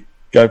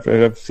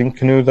I've seen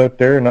canoes out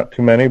there, not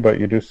too many, but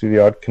you do see the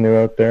odd canoe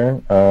out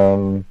there.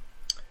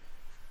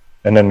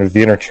 And then there's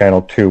the Inner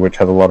Channel too, which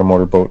has a lot of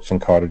motorboats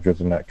and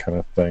cottages and that kind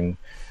of thing.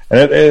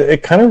 And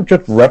it kind of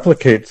just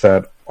replicates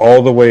that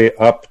all the way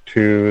up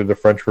to the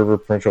French River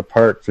Provincial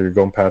Park. So you're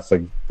going past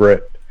like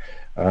Britt,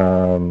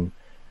 and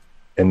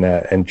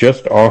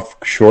just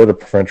offshore the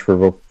French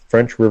River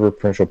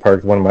Provincial Park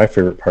is one of my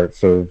favorite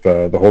parts of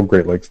the whole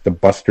Great Lakes, the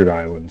Bustard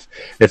Islands.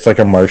 It's like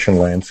a Martian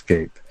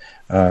landscape.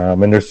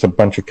 And there's a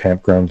bunch of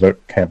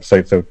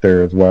campsites out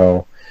there as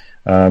well.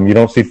 You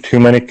don't see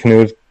too many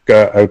canoes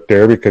out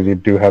there because you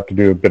do have to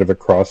do a bit of a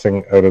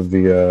crossing out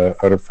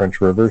of French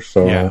River.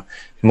 So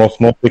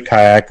mostly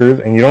kayakers,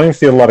 and you don't even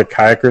see a lot of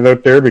kayakers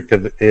out there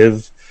because it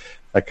is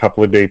a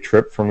couple of day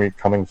trip from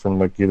coming from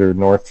like either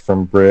north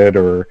from Britt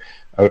or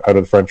out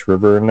of the French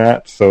River and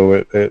that.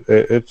 So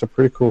it's a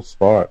pretty cool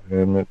spot,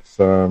 and it's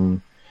they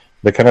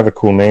kind of have a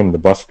cool name, the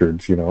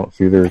Bustards.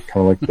 It's either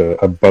kind of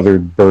like a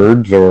buzzard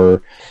birds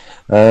or.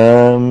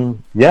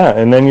 And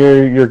then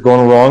you're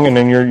going along, and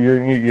then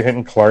you're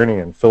hitting Killarney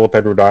and Philip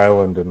Edward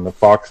Island and the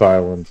Fox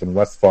Islands and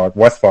West Fox.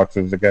 West Fox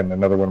is again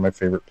another one of my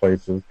favorite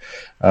places.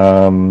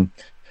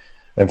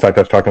 In fact,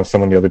 I was talking to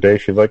someone the other day.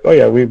 She's like, "Oh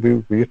yeah, we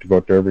used to go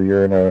out there every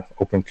year in a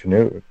open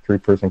canoe,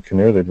 3-person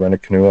canoe. They'd rent a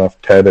canoe off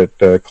Ted at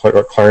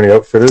Killarney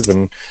Outfitters,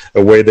 and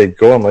away they'd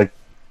go." I'm like,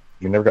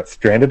 "You never got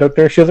stranded out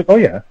there?" She was like, "Oh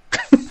yeah."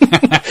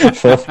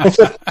 So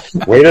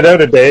waited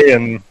out a day,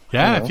 and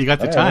if you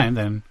got the time,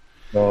 then.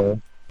 No.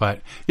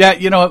 But I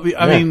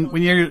mean,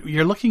 when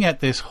you're looking at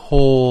this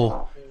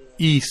whole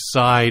east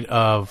side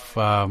of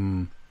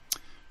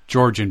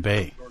Georgian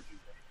Bay,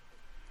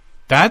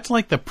 that's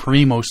like the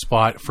primo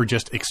spot for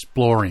just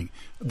exploring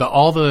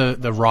all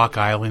the rock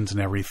islands and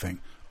everything,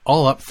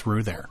 all up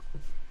through there.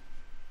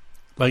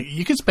 Like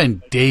you could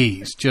spend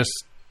days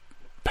just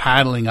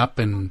paddling up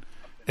and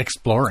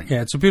exploring.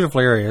 Yeah, it's a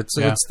beautiful area. It's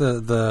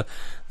the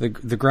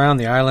ground,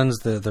 the islands,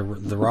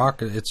 the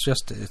rock.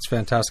 It's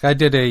fantastic. I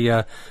did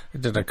a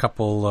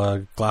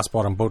couple glass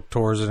bottom boat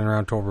tours in and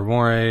around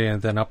Tobermory,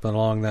 and then up and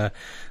along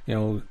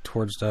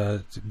towards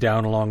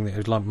down along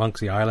amongst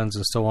the islands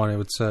and so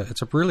on. It's a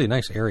really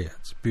nice area.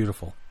 It's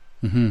beautiful.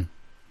 Mm-hmm.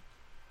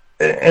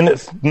 And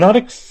it's not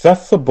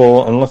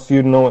accessible unless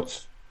you know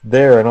it's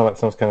there. I know that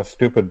sounds kind of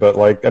stupid, but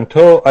like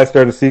until I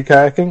started sea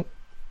kayaking,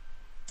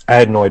 I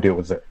had no idea it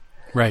was there.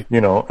 Right.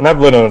 And I've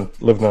lived in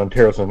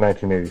Ontario since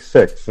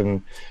 1986,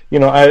 and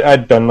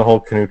I'd done the whole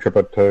canoe trip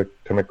up to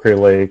McCrae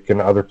Lake and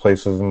other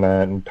places and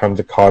that, and tons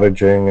of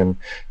cottaging, and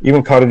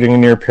even cottaging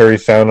near Parry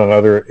Sound on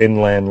other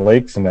inland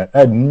lakes and that. I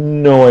had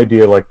no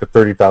idea like the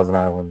 30,000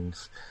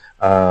 Islands.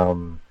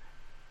 And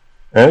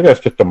I think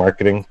that's just a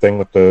marketing thing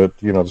with the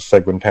the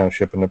Seguin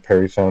Township and the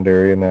Parry Sound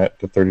area and that,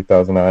 the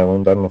 30,000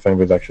 Island. I don't know if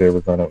anybody's actually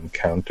ever gone out and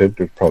counted.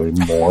 There's probably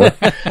more.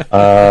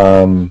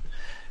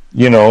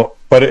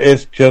 But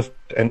it's just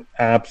an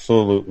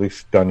absolutely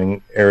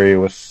stunning area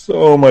with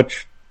so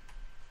much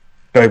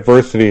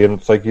diversity, and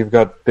it's like you've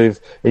got these,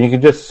 and you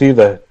can just see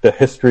the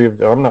history of.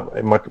 I'm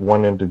not much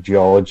one into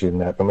geology and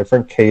that, but my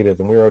friend Kate is,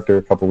 and we were out there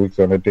a couple of weeks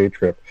on a day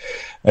trip,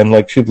 and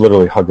like she's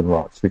literally hugging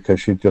rocks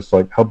because she's just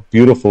like, how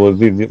beautiful is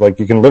these? Like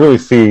you can literally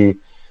see,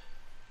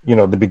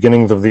 the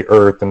beginnings of the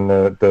earth and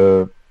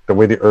the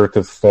way the earth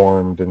is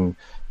formed, and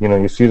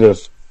you see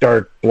this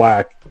dark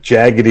black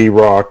jaggedy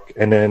rock,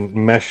 and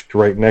then meshed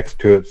right next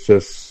to it's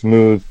this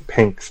smooth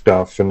pink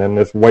stuff, and then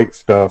this white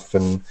stuff,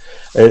 and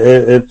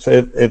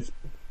it's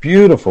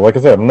beautiful. Like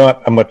I said, I'm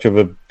not much of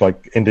a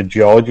into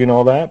geology and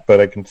all that, but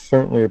I can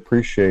certainly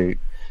appreciate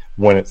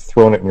when it's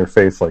thrown in your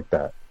face like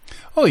that.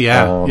 Oh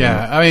yeah,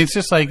 yeah. I mean, it's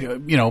just like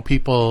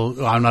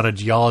people. I'm not a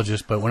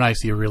geologist, but when I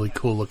see a really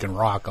cool looking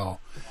rock, I'll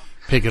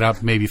pick it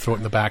up, maybe throw it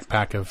in the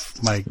backpack of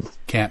my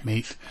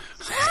campmate.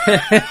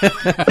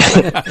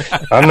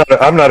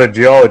 I'm not a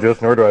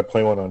geologist, nor do I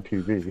play one on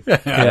TV.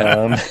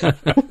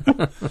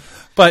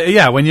 But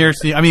yeah, when you're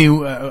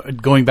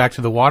going back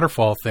to the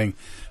waterfall thing,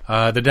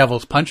 the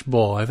Devil's Punch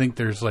Bowl, I think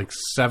there's like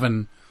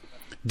 7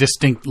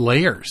 distinct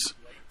layers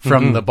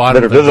from the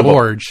bottom of the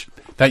gorge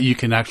that you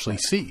can actually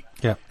see.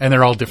 Yeah. And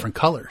they're all different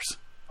colors.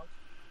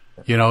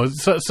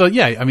 So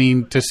yeah, I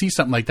mean, to see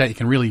something like that, you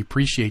can really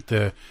appreciate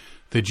the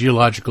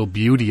geological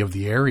beauty of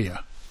the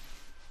area,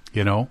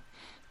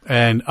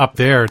 and up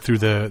there through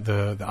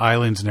the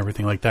islands and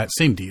everything like that,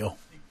 same deal.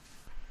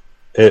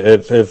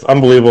 It's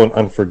unbelievable and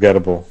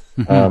unforgettable.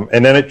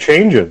 And then it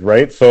changes,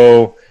 right?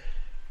 So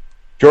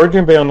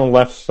Georgian Bay on the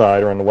left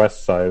side, or on the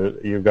west side,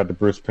 you've got the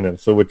Bruce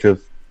Peninsula, which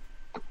is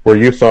where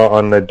you saw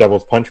on the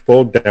Devil's Punch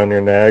Bowl down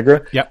near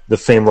Niagara. Yep. The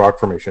same rock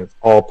formation. It's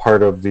all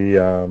part of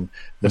the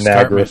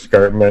Niagara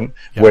Escarpment,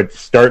 Yep. which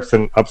starts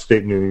in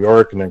upstate New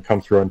York and then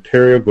comes through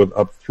Ontario, goes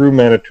up through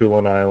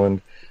Manitoulin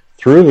Island,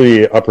 through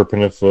the Upper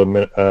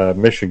Peninsula,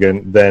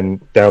 Michigan,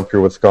 then down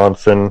through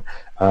Wisconsin.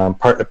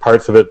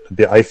 Parts of it,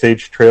 the Ice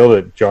Age Trail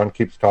that John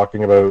keeps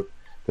talking about,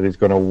 that he's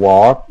going to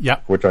walk,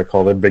 Yep. which I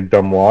call the Big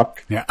Dumb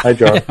Walk. Yeah. Hi,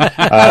 John.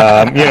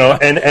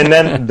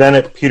 And then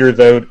it peters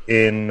out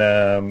in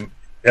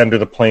under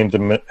the plains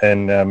in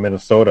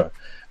Minnesota.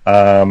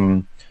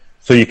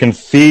 So you can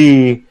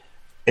see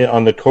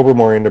on the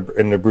Tobermory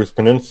in the Bruce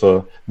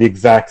Peninsula, the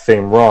exact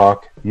same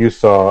rock you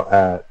saw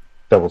at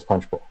Devil's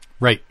Punch Bowl.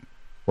 Right.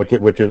 Which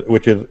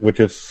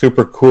is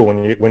super cool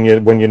when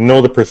you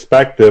know the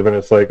perspective, and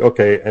it's like,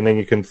 okay, and then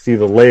you can see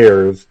the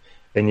layers,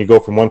 and you go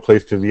from one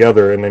place to the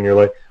other, and then you're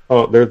like,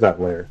 oh, there's that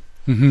layer.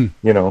 Mm-hmm.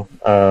 You know,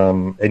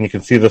 and you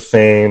can see the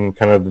same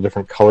kind of the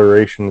different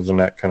colorations and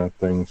that kind of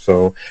thing.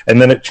 So,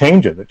 and then it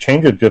changes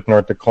just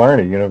north of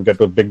Killarney. You know, you've got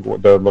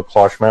the La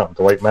Cloche Mountains,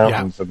 the White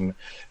Mountains,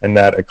 and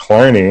that at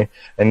Killarney,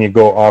 and you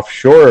go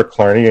offshore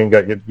Killarney and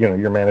got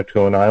your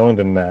Manitoulin Island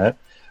and that,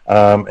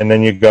 and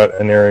then you've got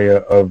an area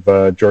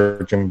of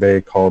Georgian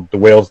Bay called the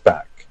Whales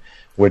Back,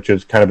 which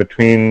is kind of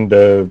between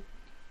the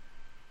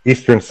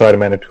eastern side of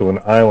Manitoulin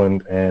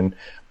Island and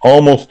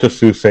almost to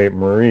Sault Ste.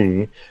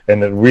 Marie,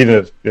 and the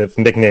reason it's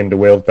nicknamed the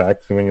Whales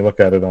Back, so when you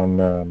look at it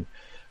on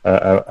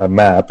a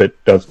map,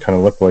 it does kind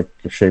of look like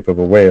the shape of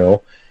a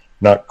whale.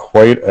 Not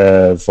quite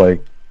as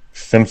like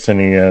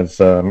Simpson-y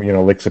as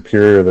Lake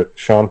Superior that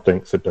Sean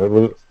thinks it does.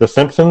 Was it The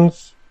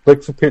Simpsons,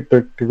 Lake Superior,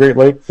 the Great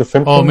Lakes, The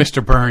Simpsons? Oh,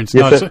 Mr. Burns.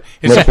 No, Yes,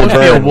 it's supposed to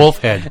be a wolf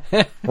head.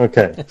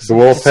 Okay, the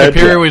wolf head.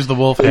 Superior was the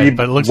wolf head,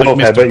 but it looks like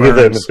Mr.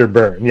 Burns. Mr.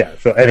 Burns, yeah.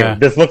 So anyway,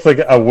 This looks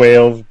like a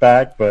whale's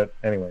back, but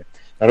anyway,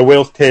 not a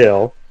whale's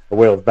tail. A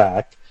whale's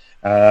back.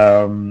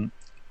 And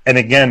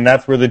again,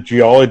 that's where the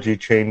geology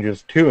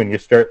changes too, and you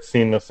start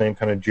seeing the same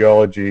kind of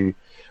geology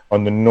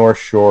on the north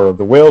shore of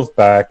the Whales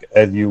Back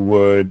as you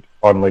would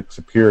on Lake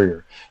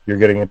Superior. You're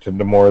getting into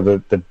the more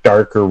the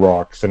darker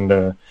rocks and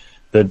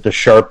the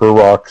sharper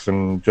rocks,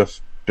 and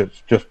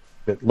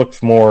it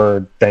looks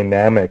more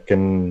dynamic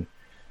and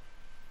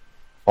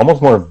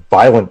almost more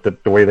violent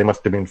the way they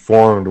must have been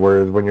formed,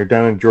 whereas when you're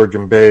down in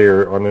Georgian Bay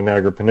or on the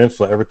Niagara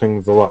Peninsula,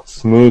 everything's a lot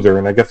smoother,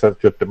 and I guess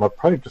that's just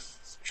probably just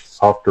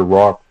softer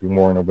rock,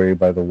 worn away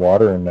by the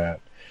water and that.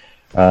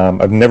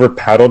 I've never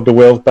paddled the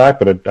Whales Back,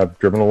 but I've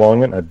driven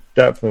along it. I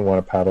definitely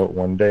want to paddle it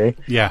one day.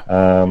 Yeah.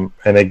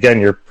 And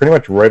again, you're pretty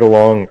much right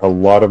along a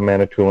lot of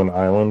Manitoulin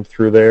Island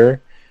through there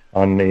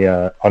on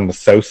the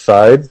south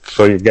side.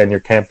 So again, your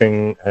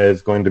camping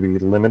is going to be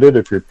limited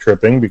if you're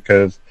tripping,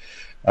 because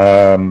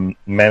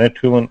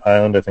Manitoulin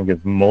Island, I think,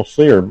 is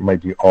mostly or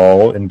might be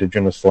all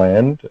Indigenous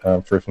land,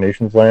 First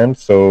Nations land.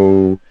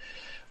 So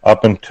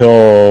up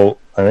until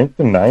I think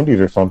the 90s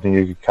or something,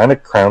 you could kind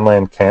of crown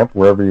land camp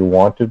wherever you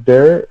wanted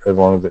there, as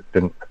long as it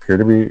didn't appear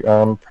to be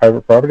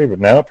private property. But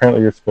now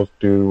apparently you're supposed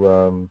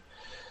to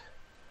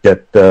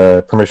get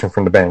permission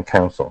from the band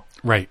council.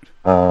 Right.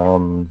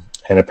 And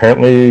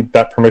apparently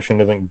that permission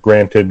isn't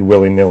granted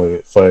willy-nilly.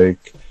 It's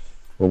like,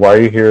 well, why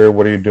are you here?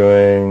 What are you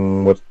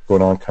doing? What's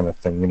going on? Kind of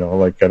thing. You know,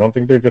 like, I don't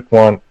think they just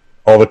want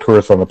all the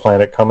tourists on the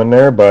planet coming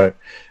there, but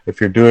if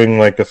you're doing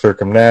like a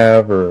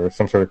circumnav or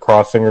some sort of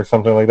crossing or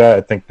something like that,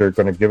 I think they're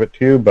going to give it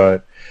to you.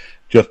 But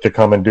just to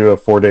come and do a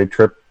 4-day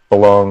trip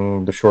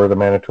along the shore of the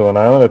Manitoulin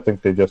Island, I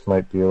think they just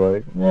might be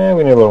like, we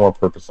need a little more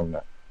purpose than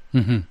that.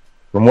 Mm-hmm.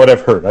 From what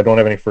I've heard, I don't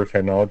have any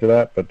first-hand knowledge of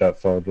that, but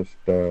that's all just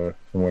from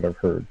what I've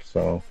heard.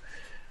 So,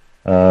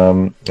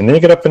 and then you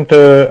get up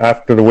into,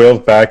 after the Whales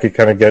Back, you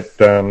kind of get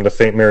the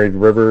St. Mary's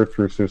River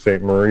through Sault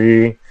Ste.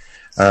 Marie.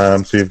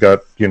 So you've got,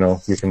 you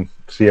can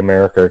see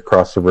America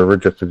across the river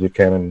just as you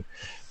can in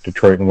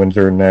Detroit and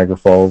Windsor and Niagara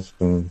Falls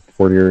and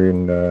Fort Erie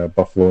and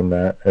Buffalo and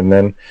that. And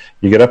then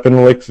you get up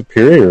into Lake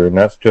Superior, and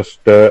that's just,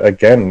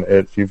 again,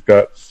 you've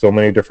got so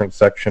many different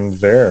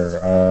sections there.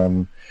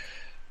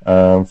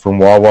 From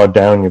Wawa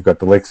down, you've got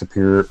the Lake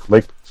Superior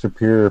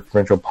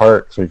Provincial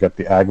Park, so you've got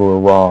the Agua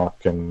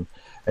Rock and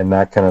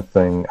that kind of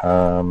thing.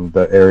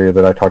 The area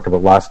that I talked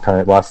about last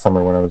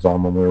summer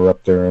when we were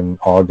up there in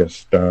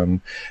August.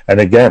 And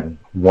again,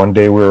 one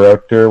day we were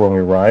out there when we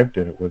arrived,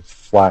 and it was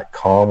flat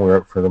calm. We were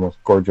out for the most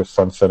gorgeous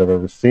sunset I've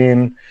ever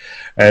seen.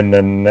 And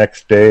then the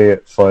next day,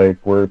 it's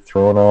like we're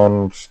throwing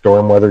on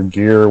storm weather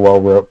gear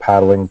while we're out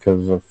paddling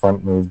because the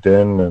front moved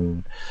in,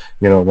 and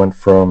it went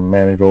from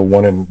manageable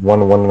 1 and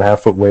 1.5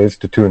 foot waves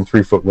to 2 and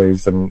 3 foot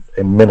waves in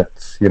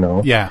minutes.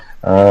 Yeah.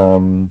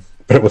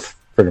 But it was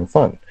friggin'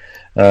 fun.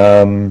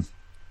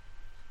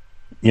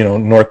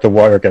 North of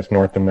Wawa, I guess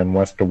north and then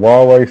west of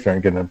Wawa, you're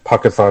starting to get into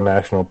Puckasaw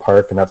National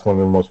Park, and that's one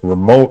of the most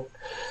remote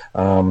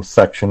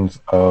sections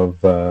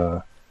of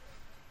the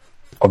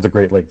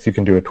Great Lakes. You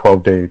can do a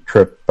 12-day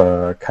trip,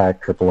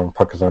 kayak trip along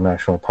Puckasaw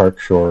National Park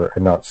shore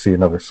and not see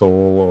another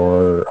soul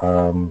or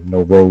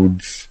no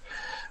roads,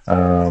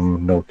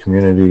 no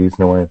communities,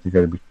 no anything. You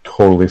got to be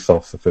totally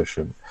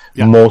self-sufficient.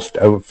 Yeah. Most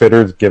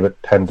outfitters give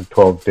it 10 to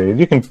 12 days.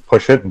 You can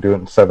push it and do it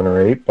in 7 or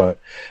 8, but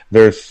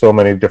there's so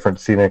many different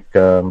scenic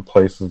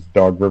places.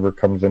 Dog River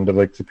comes into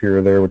Lake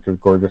Superior there, which is a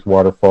gorgeous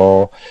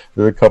waterfall.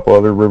 There's a couple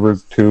other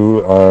rivers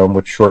too,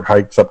 with short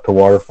hikes up to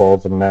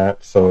waterfalls and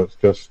that. So it's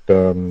just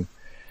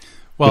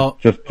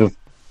just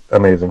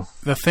amazing.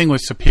 The thing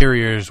with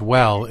Superior as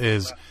well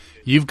is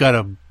you've got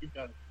to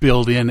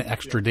build in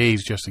extra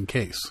days just in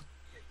case.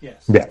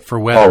 Yes. Yeah. For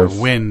weather,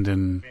 wind,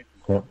 and...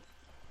 Yeah.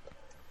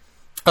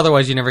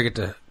 Otherwise, you never get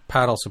to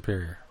paddle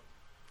Superior.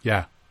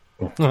 Yeah.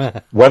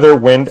 Weather,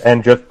 wind,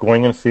 and just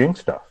going and seeing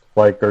stuff,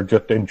 or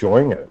just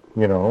enjoying it.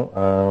 You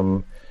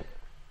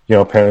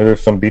apparently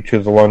there's some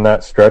beaches along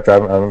that stretch. I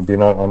haven't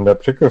been on that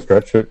particular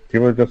stretch.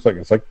 People are just like,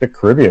 it's like the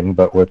Caribbean,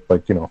 but with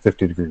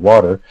 50-degree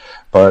water.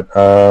 But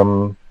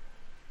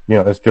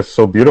it's just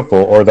so beautiful.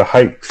 Or the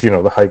hikes,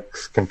 the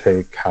hikes can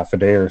take half a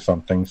day or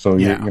something. So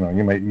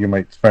you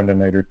might spend a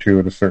night or two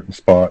at a certain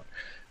spot.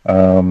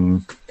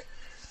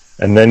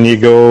 And then you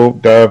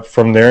go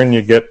from there and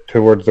you get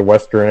towards the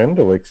western end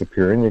of Lake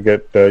Superior, and you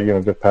get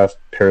just past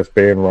Terrace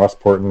Bay and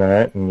Rossport and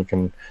that, and you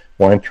can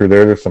wind through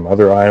there. There's some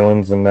other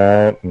islands in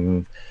that,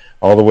 and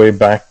all the way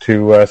back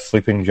to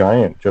Sleeping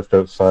Giant, just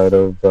outside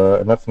of,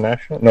 and that's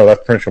that's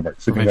Provincial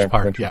Park. Sleeping Giant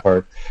Provincial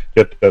Park,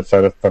 just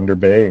outside of Thunder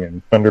Bay,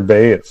 and Thunder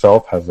Bay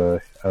itself has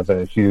a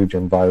huge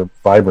and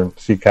vibrant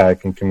sea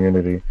kayaking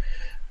community.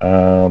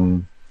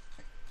 And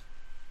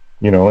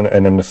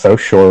then the South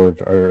Shore,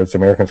 or as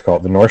Americans call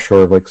it, the North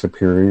Shore of Lake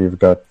Superior, you've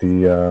got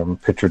the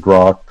Pictured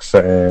Rocks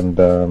and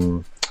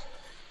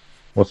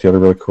what's the other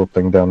really cool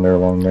thing down there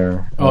along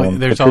there?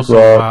 There's Pictured also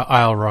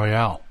Isle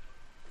Royale.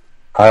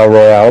 Isle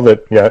Royale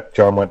that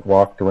John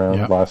walked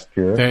around last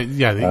year.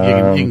 You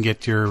can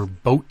get your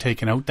boat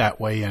taken out that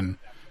way and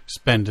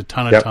spend a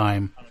ton of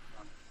time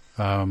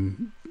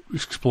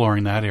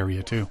exploring that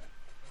area too.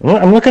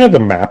 I'm looking at the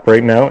map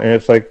right now, and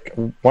it's like,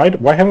 why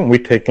haven't we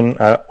taken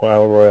Isle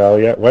Royale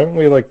yet? Why haven't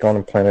we gone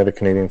and planted a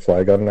Canadian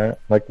flag on that?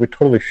 We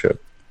totally should.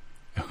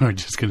 We're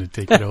just going to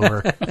take it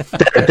over.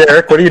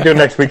 Derek, what are you doing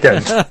next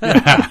weekend?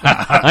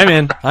 I'm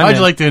in. How'd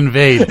you like to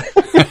invade?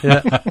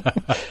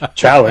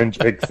 Challenge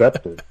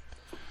accepted.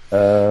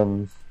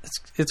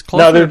 It's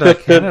closer to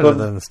Canada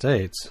than the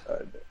States.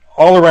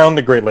 All around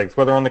the Great Lakes,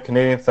 whether on the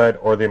Canadian side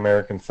or the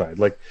American side.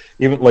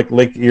 Even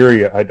Lake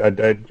Erie,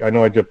 I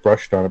know I just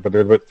brushed on it, but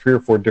there's about 3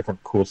 or 4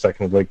 different cool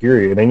sections of Lake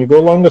Erie. And then you go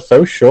along the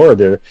South Shore,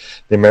 the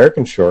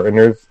American shore, and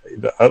there's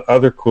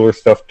other cooler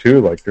stuff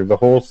too. There's a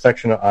whole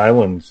section of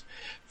islands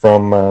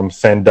from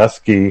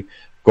Sandusky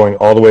going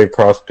all the way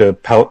across to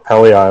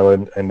Pelly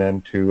Island and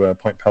then to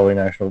Point Pelly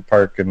National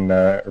Park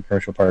or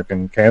Provincial Park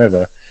in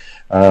Canada.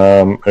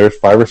 There's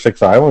 5 or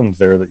 6 islands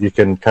there that you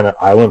can kind of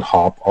island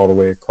hop all the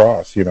way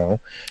across,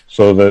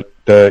 so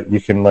that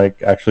you can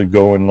actually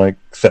go and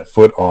set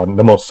foot on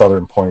the most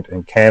southern point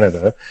in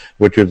Canada,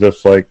 which is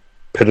this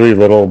piddly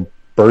little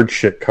bird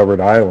shit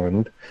covered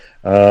island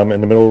in the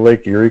middle of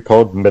Lake Erie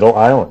called Middle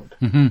Island.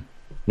 Mm-hmm.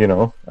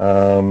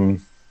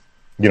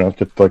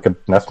 Just like a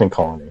nesting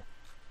colony.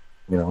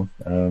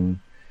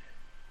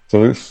 So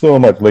there's so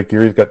much. Lake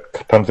Erie's got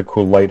tons of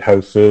cool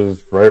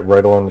lighthouses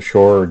right along the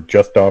shore or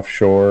just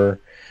offshore.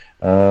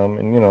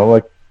 And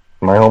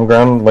my home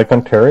ground, Lake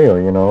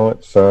Ontario,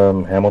 it's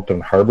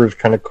Hamilton Harbor's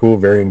kind of cool,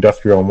 very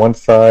industrial on one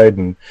side,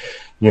 and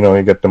you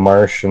got the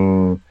marsh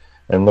and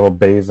little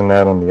bays and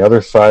that on the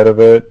other side of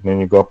it. And then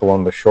you go up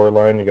along the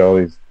shoreline, you got all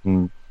these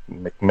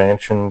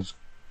McMansions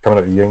coming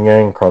out of Yin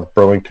Yang across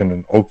Burlington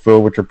and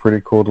Oakville, which are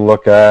pretty cool to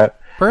look at.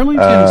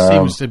 Burlington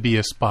seems to be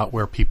a spot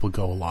where people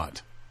go a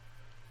lot.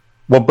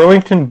 Well,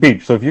 Burlington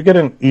Beach. So if you get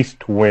an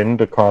east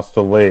wind across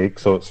the lake,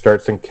 so it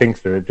starts in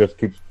Kingston, it just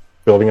keeps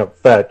building up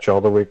fetch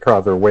all the way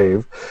across, or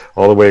wave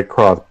all the way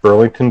across.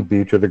 Burlington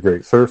Beach is a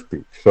great surf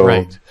beach.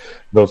 So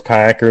those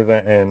kayakers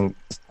and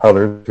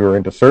others who are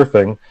into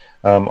surfing,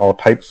 all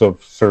types of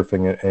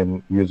surfing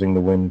and using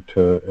the wind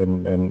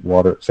and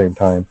water at the same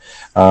time,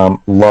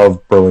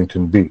 love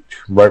Burlington Beach.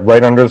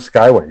 Right under the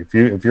Skyway. If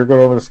you're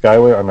going over the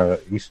Skyway on an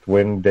east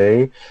wind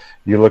day,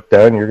 you look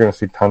down, you're going to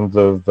see tons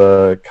of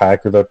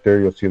kayakers out there.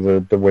 You'll see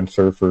the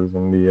windsurfers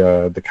and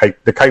the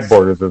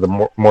kiteboarders are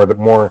the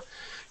more.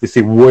 You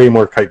see way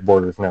more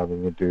kiteboarders now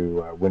than you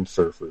do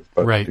windsurfers.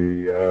 But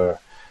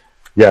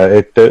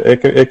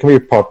it can be a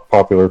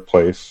popular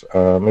place.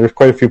 There's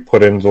quite a few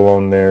put-ins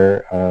along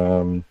there.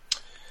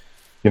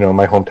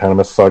 My hometown of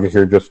Mississauga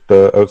here, just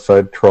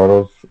outside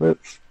Toronto,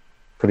 it's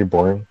pretty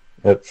boring.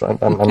 I'm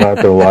not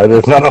going to lie.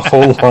 There's not a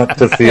whole lot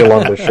to see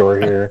along the shore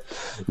here.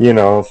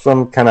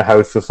 Some kind of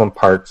houses, some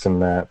parks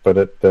and that, but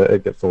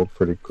it gets old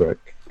pretty quick.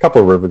 A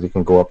couple of rivers, you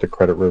can go up to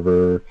Credit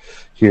River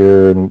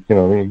here, and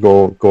you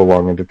go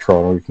along into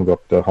Toronto. You can go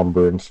up to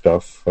Humber and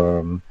stuff.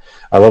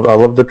 I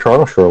love the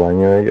Toronto shoreline.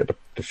 You get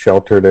the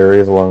sheltered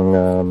areas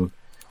along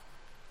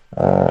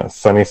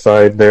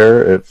Sunnyside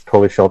there. It's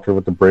totally sheltered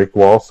with the break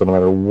wall, so no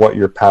matter what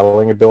your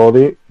paddling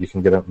ability, you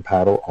can get out and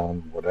paddle on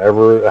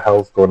whatever the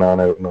hell's going on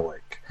out in the lake.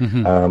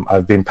 Mm-hmm.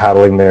 I've been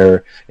paddling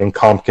there in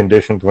calm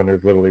conditions when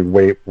there's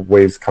literally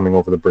waves coming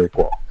over the break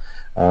wall.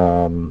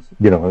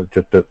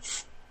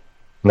 It's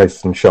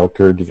nice and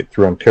sheltered. You get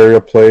through Ontario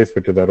Place,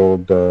 which is that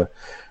old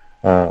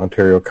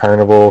Ontario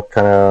Carnival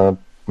kind of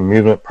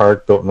amusement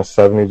park built in the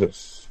 70s.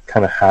 It's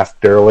kind of half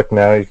derelict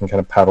now. You can kind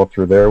of paddle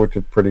through there, which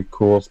is pretty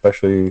cool,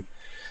 especially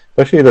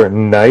either at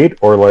night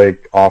or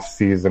off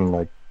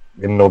season,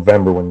 in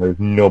November when there's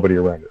nobody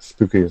around. It's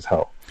spooky as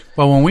hell.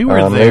 Well, when we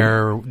were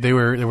there,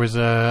 there was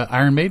a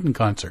Iron Maiden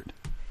concert.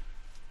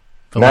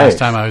 Last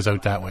time I was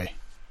out that way.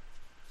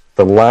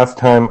 The last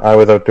time I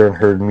was out there and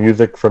heard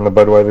music from the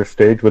Budweiser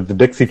stage was the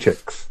Dixie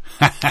Chicks.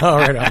 Oh,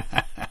 right on.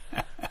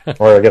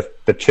 Or I guess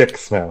the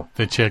Chicks now.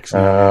 The Chicks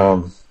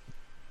now.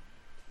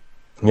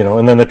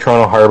 and then the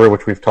Toronto Harbor,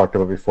 which we've talked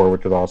about before,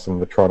 which is awesome.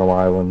 The Toronto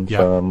Islands,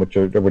 Yeah.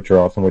 which are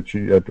awesome, which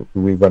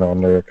we went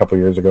on there a couple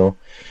of years ago.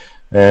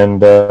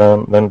 And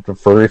then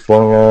further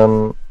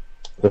flowing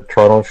the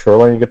Toronto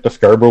shoreline, you get the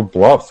Scarborough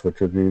Bluffs,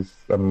 which are these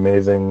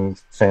amazing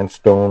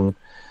sandstone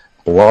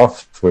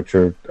bluffs, which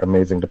are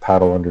amazing to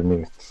paddle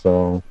underneath.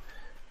 So,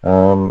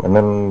 and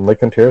then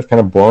Lake Ontario is kind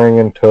of boring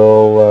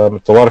until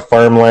it's a lot of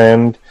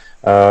farmland.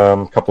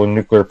 A couple of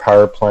nuclear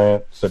power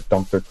plants that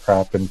dump their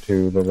crap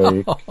into the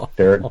lake.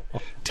 Derek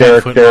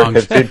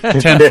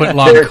 10-foot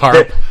long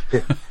carp.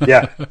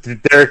 Yeah,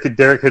 Derek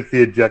hits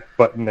the eject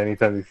button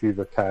anytime he sees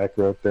a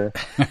kayaker out there.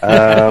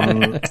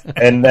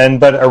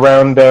 But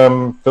around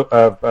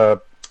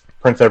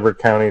Prince Edward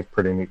County is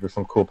pretty neat. There's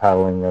some cool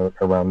paddling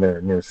around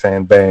there near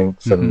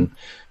Sandbanks and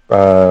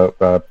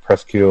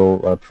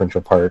Presqu'île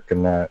Provincial Park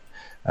and that.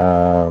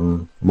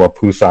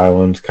 Wapoose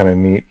Island's kind of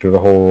neat. There's a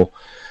whole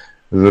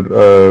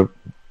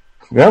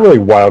not really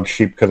wild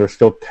sheep because they're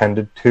still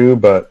tended to,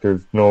 but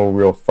there's no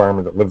real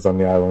farmer that lives on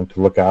the island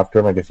to look after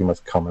them. I guess you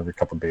must come every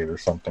couple of days or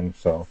something.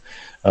 So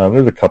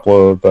there's a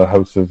couple of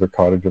houses or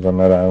cottages on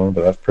that island,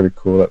 but that's pretty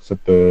cool. That's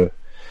at the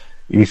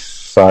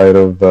east side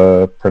of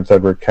Prince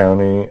Edward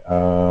County.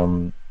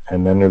 And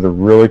then there's a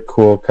really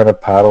cool kind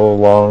of paddle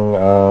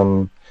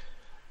along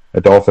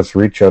Adolphus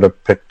Reach out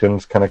of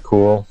Picton's kind of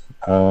cool.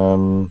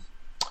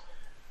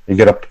 You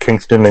get up to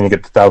Kingston, then you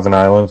get to Thousand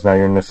Islands. Now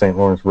you're in the St.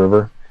 Lawrence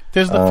River.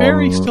 Does the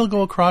ferry still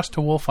go across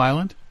to Wolfe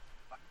Island?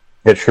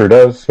 It sure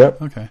does.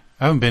 Yep. Okay,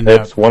 I haven't been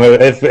there. It's one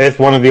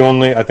of the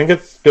only. I think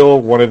it's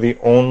still one of the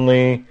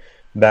only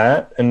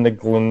that and the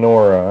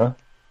Glenora.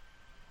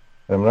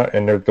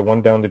 And there's the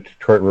one down the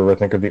Detroit River. I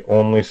think are the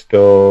only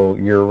still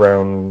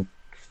year-round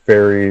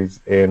ferries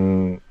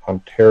in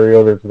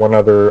Ontario. There's one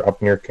other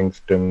up near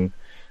Kingston,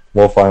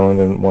 Wolfe Island,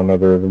 and one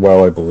other as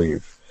well, I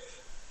believe.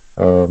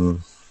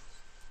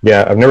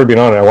 Yeah, I've never been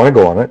on it. I want to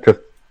go on it just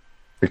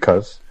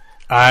because.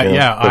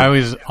 I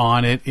was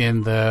on it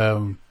in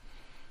the,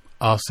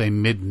 I'll say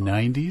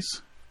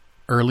mid-90s,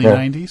 early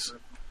 90s.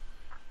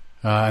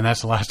 And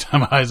that's the last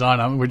time I was on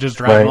it. We're just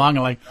driving along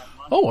and like,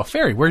 oh, a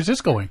ferry. Where's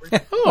this going?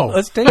 Oh,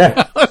 let's take it.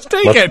 Let's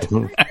take it.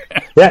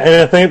 Yeah,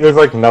 and I think there's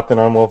like nothing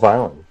on Wolfe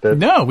Island.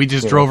 No, we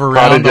just drove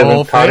around the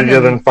whole thing.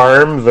 Cottages and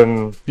farms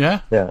and... Yeah.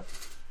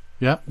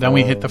 Then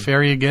we hit the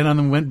ferry again and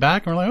then went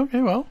back and we're like,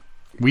 okay, well,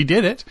 we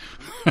did it.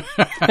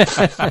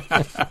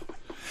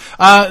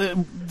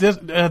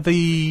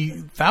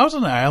 The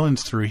Thousand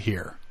Islands through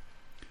here.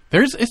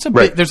 There's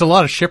a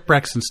lot of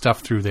shipwrecks and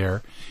stuff through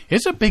there.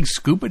 It's a big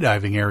scuba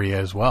diving area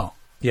as well.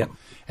 Yeah,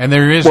 and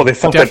there is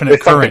definite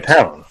current.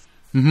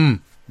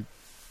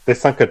 They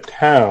sunk a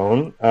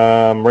town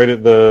right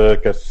at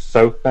the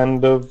south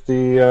end of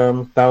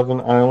the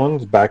Thousand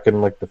Islands back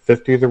in like the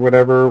 50s or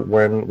whatever.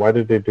 Why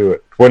did they do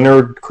it? When they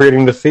were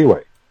creating the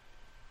Seaway.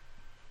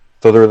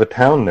 So there was a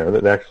town there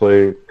that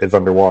actually is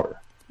underwater.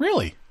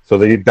 Really? So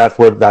that's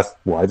why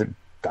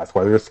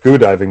there's scuba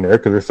diving there,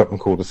 because there's something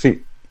cool to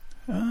see.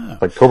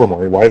 Like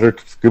Tobermory. Why is there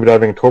scuba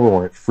diving in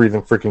Tobermory? It's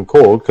freezing freaking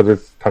cold because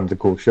there's tons of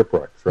cool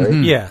shipwrecks, right?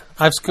 Mm-hmm. Yeah,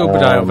 I've scuba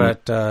dived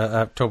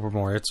at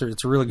Tobermory. It's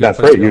a really good. That's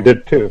place right. to You go.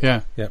 did too.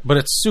 Yeah, but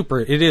it's super.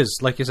 It is,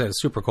 like you said,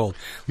 it's super cold.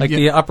 Like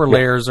the upper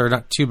layers are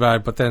not too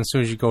bad, but then as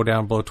soon as you go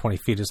down below 20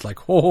 feet, it's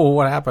like, oh,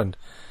 what happened?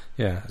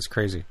 Yeah, it's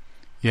crazy.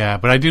 Yeah,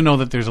 but I do know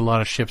that there's a lot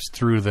of ships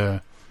through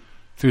the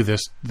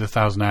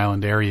Thousand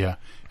Island area,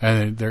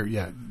 and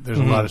there's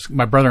a lot of.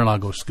 My brother-in-law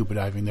goes scuba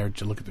diving there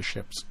to look at the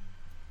ships,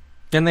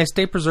 and they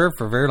stay preserved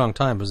for a very long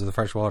time because of the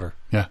fresh water.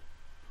 Yeah,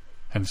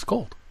 and it's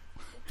cold.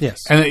 Yes,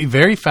 and a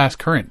very fast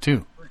current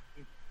too.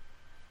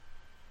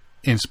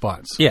 In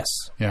spots. Yes.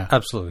 Yeah.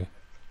 Absolutely.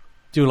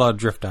 Do a lot of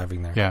drift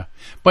diving there. Yeah,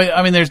 but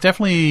I mean, there's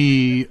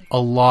definitely a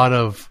lot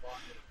of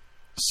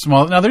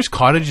small. Now, there's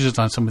cottages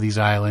on some of these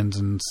islands,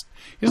 and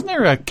isn't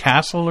there a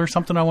castle or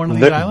something on one of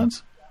these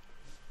islands?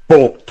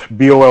 Bolt,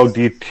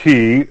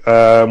 B-O-L-D-T,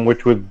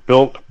 which was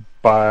built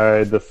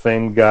by the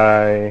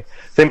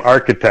same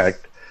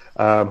architect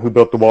who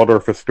built the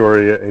Waldorf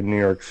Astoria in New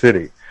York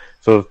City.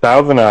 So the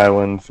Thousand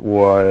Islands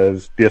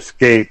was the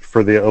escape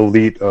for the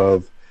elite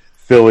of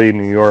Philly,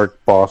 New York,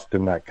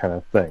 Boston, that kind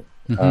of thing.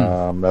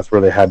 Mm-hmm. That's where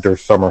they had their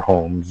summer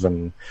homes,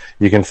 and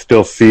you can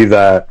still see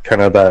that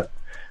kind of that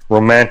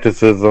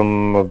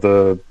romanticism of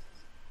the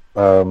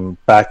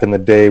back in the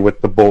day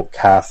with the Bolt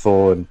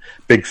Castle and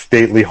big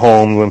stately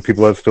homes when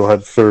people still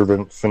had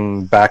servants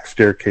and back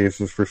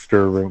staircases for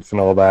servants and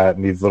all that,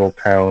 and these little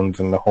towns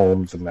and the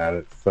homes and that.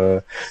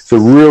 It's a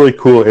really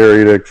cool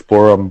area to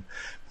explore on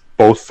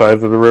both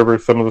sides of the river.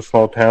 Some of the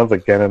small towns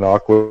like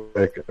Gananoque,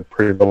 like a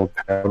pretty little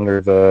town.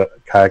 There's a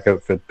kayak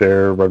outfit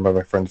there run by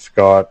my friend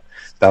Scott,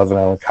 Thousand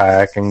Island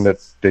Kayaking,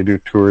 that they do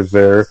tours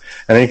there.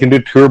 And then you can do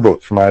tour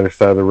boats from either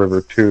side of the river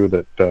too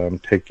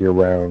that take you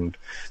around.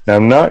 Now,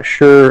 I'm not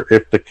sure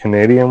if the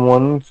Canadian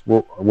ones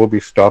will be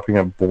stopping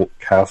at Bolt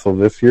Castle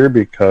this year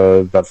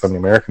because that's on the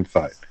American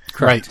side.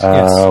 Correct.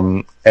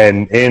 Yes.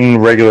 And in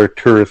regular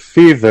tourist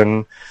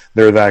season,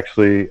 there's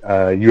actually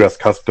U.S.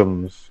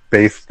 Customs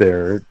based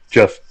there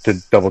just to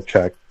double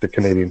check the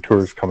Canadian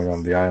tourists coming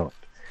on the island.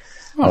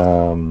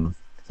 Oh.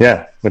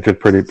 Yeah, which is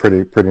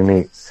pretty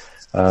neat.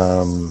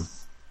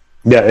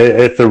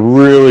 It's a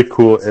really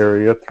cool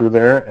area through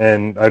there.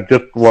 And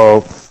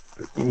while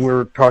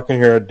we're talking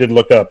here, I did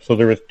look up. So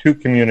there was 2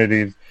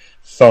 communities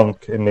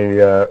sunk in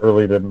the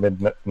early to mid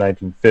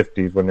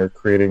 1950s when they're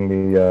creating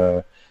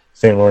the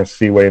St. Lawrence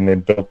Seaway, and they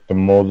built the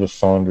Moses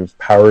Saunders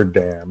Power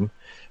Dam.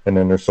 And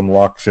then there's some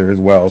locks there as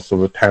well. So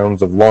the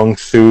towns of Long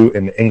Sault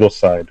and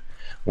Ingleside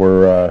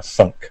were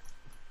sunk.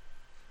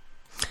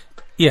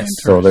 Yes.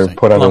 So they're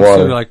put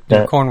underwater. Like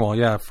near Cornwall,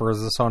 for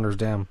the Saunders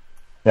Dam.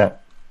 Yeah.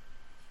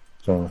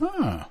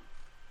 So.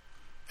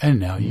 And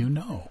now you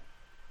know.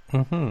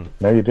 Mm-hmm.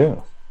 Now you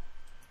do.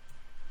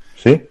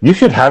 See? You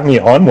should have me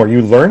on where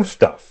you learn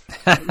stuff.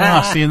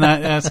 See, and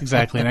that's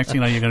exactly. Next thing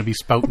you know, you're going to be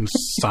spouting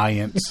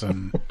science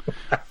and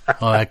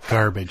all that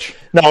garbage.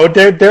 No,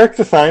 Derek's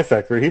the science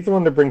expert. He's the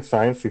one that brings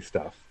sciencey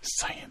stuff.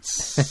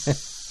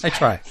 Science. I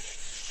try.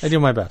 I do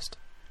my best.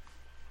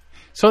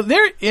 So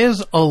there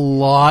is a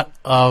lot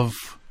of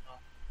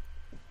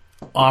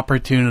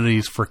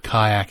opportunities for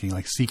kayaking,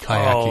 like sea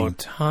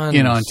kayaking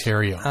in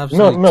Ontario.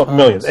 Absolutely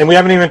millions. And we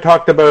haven't even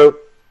talked about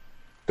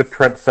the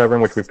Trent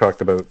Severn, which we've talked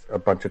about a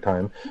bunch of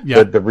times.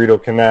 Yeah. The Rideau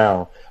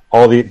Canal,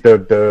 all the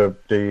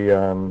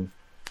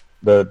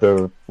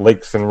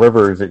lakes and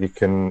rivers that you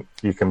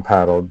can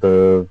paddle.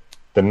 The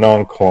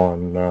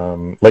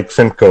Nonquan, Lake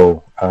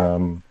Simcoe,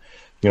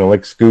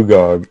 Lake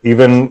Scugog.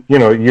 Even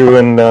you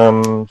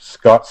and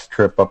Scott's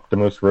trip up the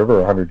Moose River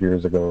 100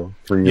 years ago,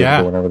 3 years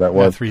ago, whenever that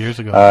was. 3 years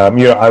ago.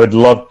 I would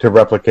love to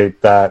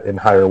replicate that in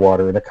higher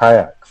water in a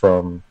kayak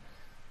from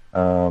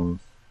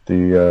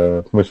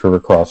the Moose River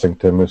crossing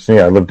to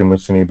Moosonee. I lived in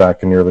Moosonee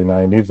back in the early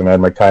 90s, and I had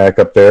my kayak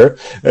up there.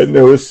 And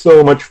it was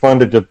so much fun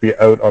to just be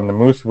out on the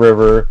Moose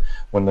River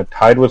when the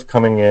tide was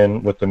coming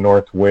in with the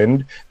north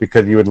wind,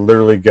 because you would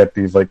literally get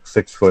these like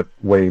 6-foot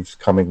waves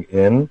coming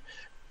in,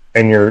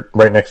 and you're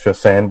right next to a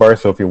sandbar.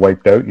 So if you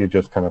wiped out, you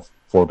just kind of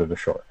floated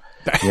ashore.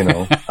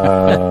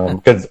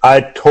 Because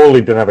I totally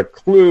didn't have a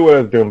clue what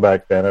I was doing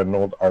back then. I had an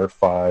old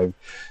R5,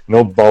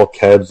 no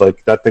bulkheads.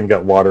 Like that thing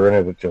got water in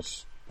it. It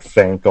just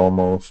sank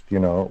almost, it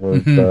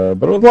was,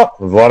 but it was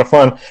a lot of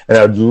fun, and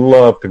I'd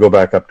love to go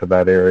back up to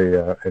that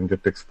area and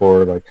just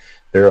explore like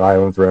their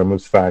islands around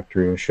Moose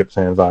Factory and Ship's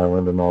Hands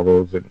Island and all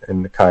those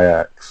in the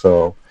kayak.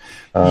 So,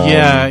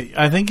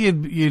 I think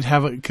you'd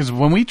have it, because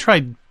when we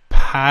tried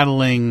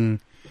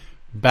paddling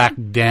back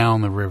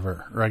down the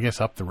river, or I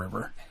guess up the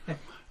river,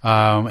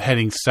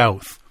 heading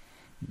south,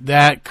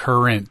 that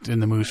current in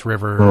the Moose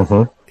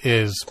River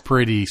is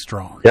pretty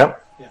strong.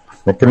 Yep,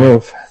 it can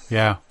move.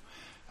 Yeah.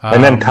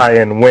 And then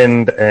tie in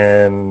wind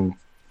and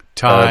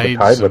tides the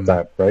tide with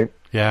that, right?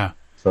 Yeah.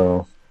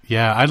 So.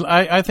 Yeah,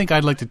 I think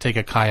I'd like to take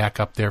a kayak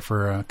up there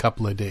for a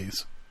couple of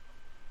days.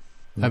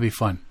 That'd be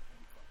fun.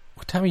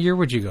 What time of year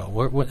would you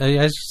go?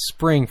 As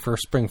spring for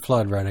spring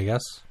flood, right? I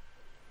guess.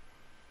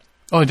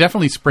 Oh,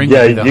 definitely spring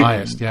would be the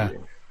highest. Yeah.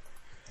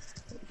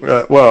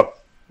 Well,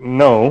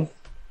 no.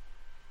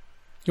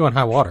 You want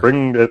high water?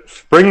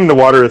 Spring, the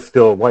water is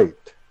still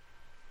white.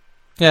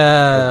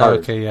 Yeah.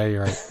 Okay. Yeah,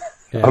 you're right.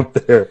 Yeah. Up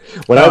there.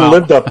 When I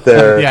lived up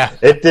there,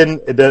 it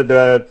didn't.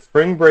 The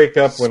spring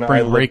breakup when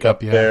I lived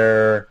up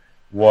there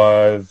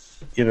was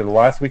either the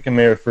last week of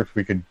May or the first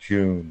week of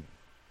June,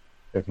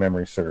 if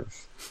memory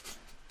serves.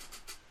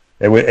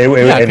 And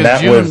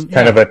that was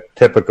kind of a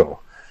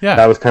typical. Yeah,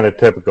 that was kind of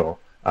typical.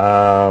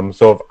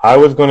 So if I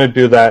was going to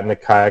do that in a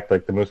kayak,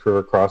 like the Moose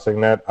River crossing,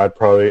 that I'd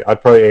probably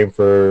aim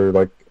for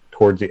like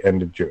towards the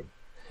end of June.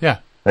 Yeah,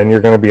 and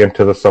you're going to be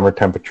into the summer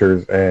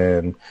temperatures,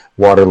 and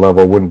water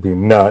level wouldn't be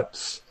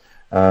nuts.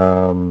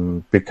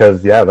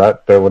 Because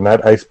when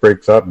that ice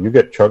breaks up, you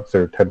get chunks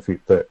that are 10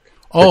 feet thick.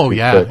 Oh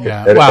yeah, thick.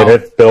 And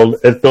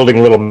it's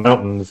building little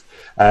mountains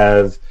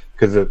because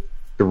the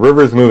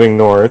river's moving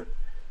north,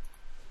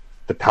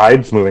 the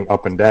tide's moving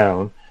up and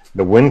down,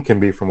 the wind can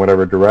be from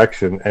whatever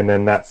direction, and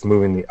then that's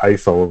moving the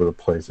ice all over the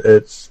place.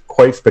 It's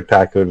quite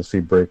spectacular to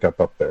see break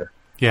up there.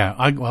 Yeah,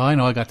 I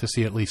know I got to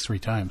see it at least 3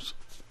 times.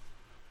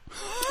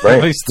 Right.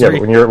 At least 3. Yeah,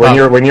 when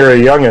you're a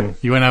youngin.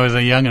 When I was a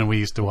youngin, we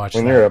used to watch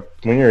when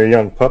you're a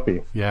young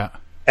puppy. Yeah.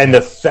 And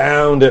the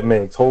sound it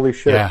makes, holy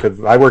shit!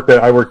 Because I worked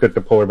at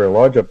the Polar Bear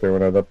Lodge up there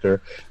when I was up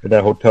there, and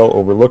that hotel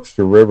overlooks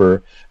the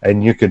river,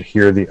 and you could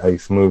hear the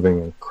ice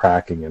moving and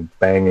cracking and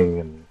banging,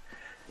 and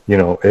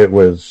it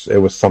was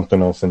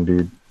something else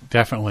indeed.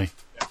 Definitely.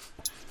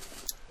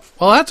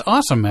 Well, that's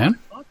awesome, man.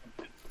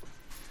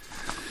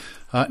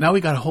 Now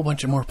we got a whole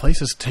bunch of more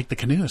places to take the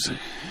canoes.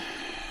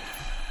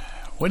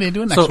 What are you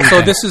doing next week?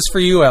 So this is for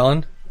you,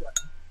 Alan.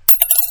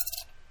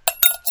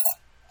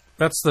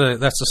 That's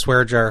the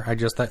swear jar.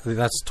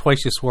 That's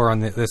twice you swore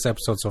on this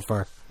episode so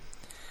far.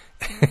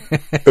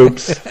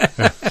 Oops.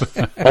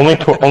 Only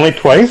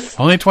twice?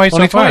 Only twice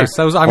so far.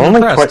 I'm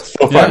impressed.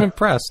 I'm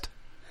impressed.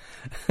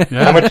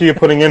 Yeah. How much are you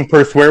putting in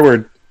per swear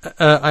word?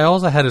 I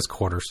also had his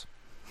quarters.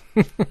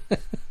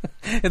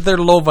 They're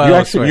low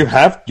value. You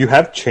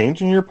have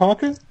change in your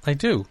pocket? I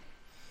do.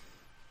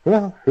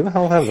 Who the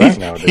hell has that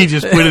nowadays? He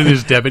just put in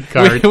his debit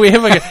card. We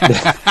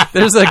have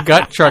there's a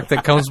gut truck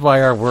that comes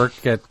by our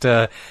work at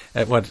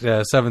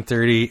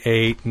 7:30,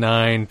 8,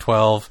 9,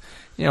 12.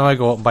 I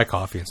go out and buy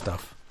coffee and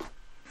stuff.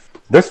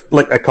 There's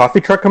like a coffee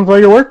truck comes by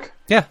your work?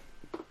 Yeah.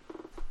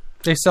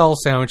 They sell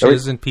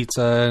sandwiches and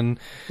pizza and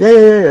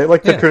Yeah.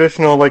 Like the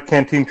traditional like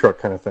canteen truck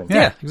kind of thing.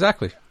 yeah,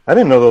 exactly. I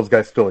didn't know those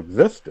guys still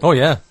existed. Oh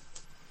yeah.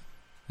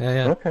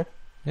 Yeah. Okay.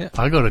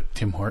 I go to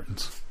Tim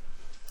Hortons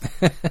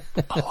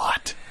a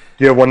lot.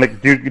 Do you have one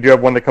that do you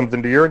have one that comes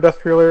into your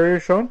industrial area,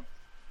 Sean?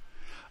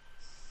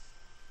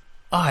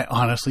 I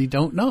honestly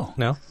don't know.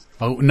 No.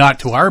 Oh, not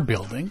to our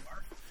building.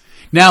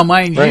 Now,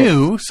 mind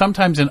you,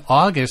 sometimes in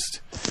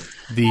August,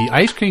 the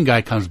ice cream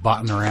guy comes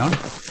botting around.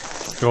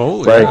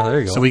 Oh, Right. yeah, there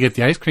you go. So we get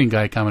the ice cream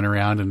guy coming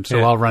around, and so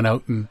Yeah. I'll run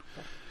out and,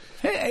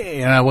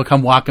 hey, and I will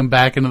come walking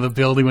back into the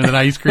building with an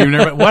ice cream. And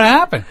everybody, what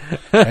happened?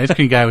 The ice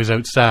cream guy was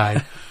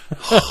outside.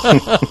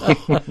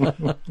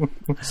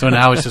 So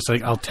now it's just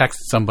like, I'll text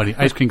somebody,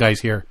 ice cream guy's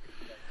here.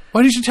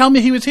 Why did you tell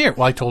me he was here?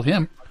 Well, I told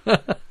him.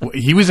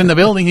 He was in the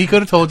building. He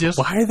could have told you.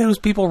 Why are those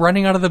people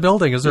running out of the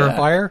building? Is there a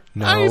fire?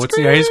 No, Ice it's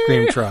the ice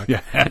cream truck. Yeah.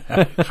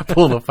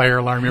 Pull the fire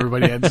alarm.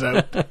 Everybody heads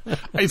out.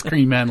 Ice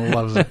cream man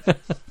loves it.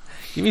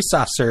 Give me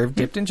soft serve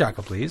dipped in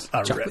chocolate, please.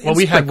 Chocolate Well, and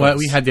we had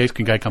sprinkles. the ice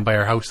cream guy come by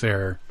our house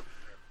there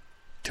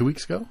 2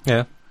 weeks ago.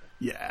 Yeah.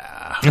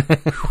 Yeah.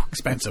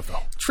 Expensive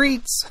though.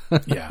 Treats.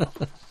 Yeah.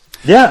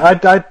 Yeah, I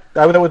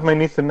was out with my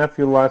niece and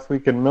nephew last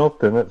week in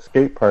Milton at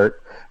skate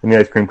park, and the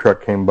ice cream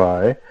truck came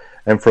by,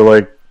 and for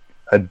like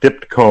a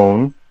dipped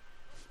cone,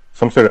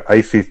 some sort of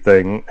icy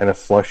thing, and a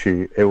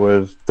slushie, it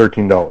was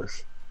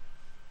 $13.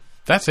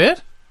 That's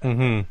it?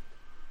 Mm-hmm.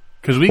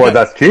 Because Boy,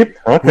 that's cheap.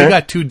 Okay. we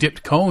got 2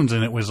 dipped cones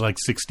and it was like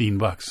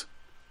 $16.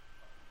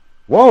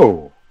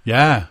 Whoa.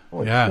 Yeah.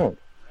 Holy Yeah. shit.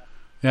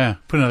 Yeah.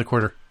 Put another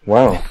quarter.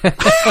 Wow.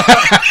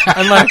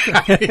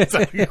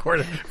 Exactly,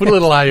 quarter. Put a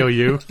little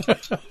IOU.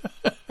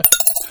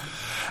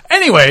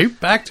 Anyway,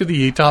 back to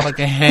the topic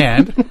at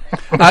hand.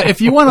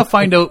 If you want to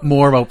find out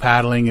more about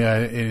paddling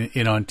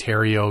in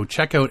Ontario,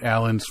 check out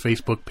Alan's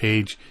Facebook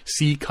page,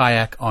 Sea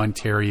Kayak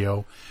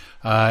Ontario.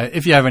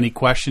 If you have any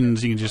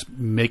questions, you can just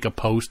make a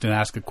post and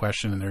ask a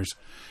question. And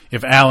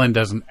if Alan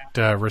doesn't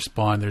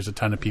respond, there's a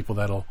ton of people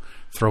that'll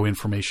throw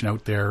information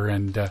out there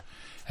and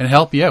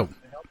help you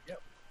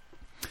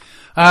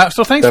out.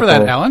 So thanks for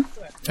that, Alan.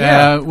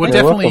 We'll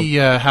definitely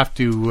have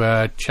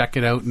to check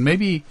it out, and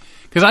maybe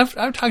because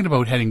I've talked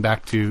about heading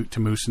back to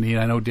Moosonee, and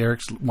I know Derek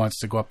wants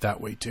to go up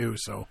that way too.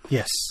 So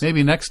Yes.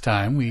 maybe next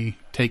time we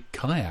take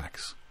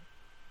kayaks.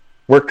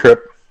 Work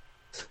trip.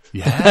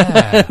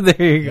 Yeah, There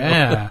you go.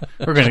 yeah.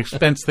 We're going to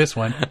expense this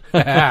one.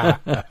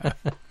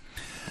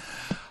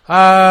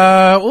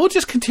 We'll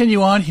just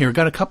continue on here.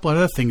 Got a couple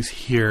other things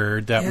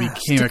here that we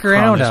came stick across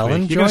around, this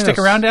Alan. week. You going to Join stick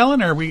us. around,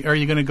 Alan, or are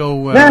you going to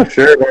go? Yeah,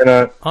 sure. Why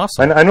not?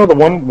 Awesome. I know the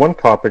one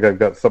topic I've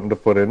got something to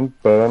put in,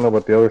 but I don't know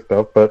about the other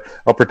stuff. But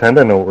I'll pretend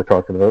I know what we're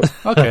talking about.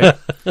 Okay.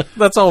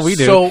 That's all we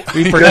do. So-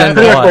 we That's pretend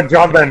a like lot. what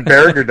John Van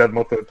Berger does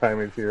most of the time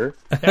he's here.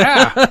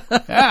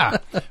 Yeah.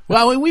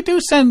 Well, we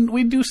do send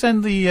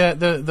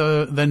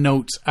the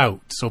notes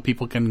out so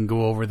people can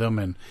go over them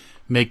and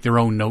make their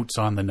own notes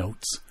on the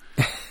notes.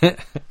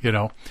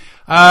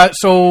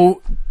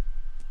 So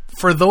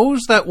for those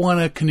that want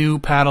to canoe,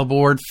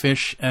 paddleboard,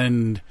 fish,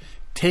 and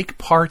take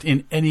part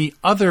in any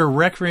other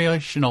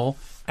recreational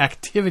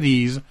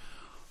activities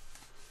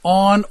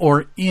on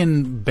or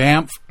in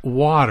Banff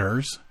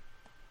waters,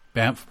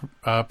 Banff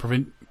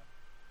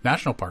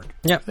National Park.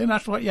 Yeah. The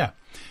National Park, yeah.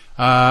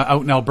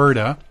 Out in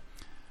Alberta,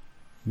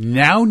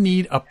 now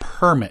need a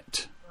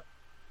permit.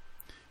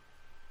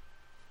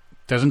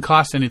 Doesn't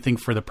cost anything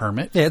for the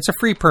permit. Yeah, it's a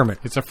free permit.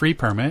 It's a free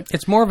permit.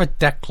 It's more of a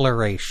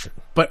declaration.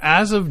 But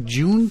as of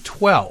June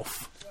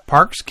 12th,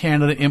 Parks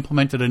Canada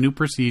implemented a new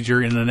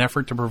procedure in an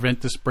effort to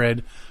prevent the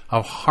spread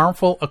of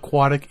harmful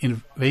aquatic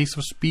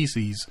invasive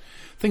species,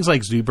 things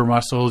like zebra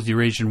mussels,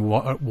 Eurasian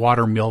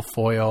water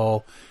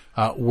milfoil,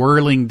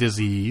 whirling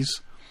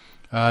disease.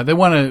 They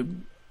want to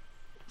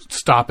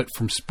stop it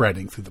from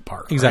spreading through the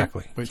park.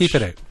 Exactly. Right? Which Keep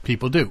it out.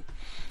 People do.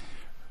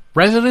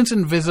 Residents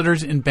and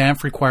visitors in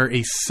Banff require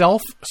a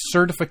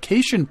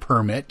self-certification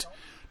permit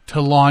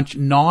to launch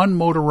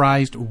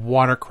non-motorized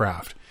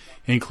watercraft,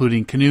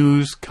 including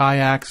canoes,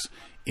 kayaks,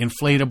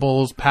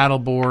 inflatables,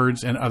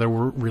 paddleboards, and other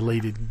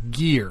related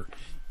gear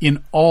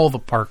in all the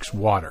park's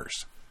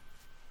waters.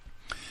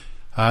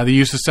 The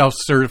use of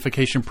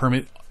self-certification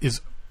permit is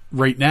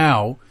right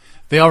now,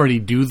 they already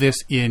do this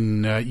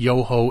in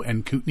Yoho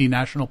and Kootenay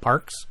National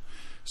Parks.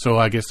 So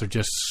I guess they're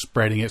just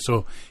spreading it.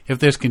 So if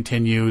this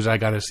continues, I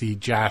got to see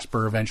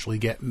Jasper eventually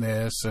getting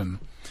this and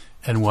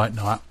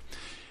whatnot.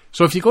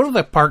 So if you go to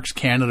the Parks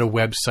Canada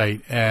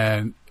website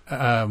and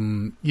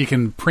you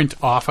can print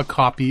off a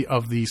copy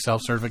of the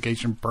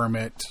self-certification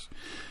permit.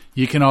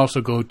 You can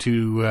also go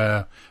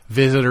to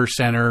visitor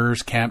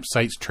centers,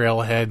 campsites,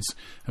 trailheads,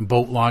 and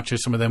boat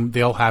launches. Some of them,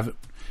 they'll have it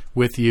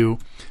with you.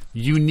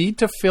 You need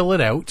to fill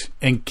it out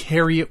and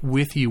carry it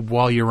with you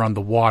while you're on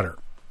the water.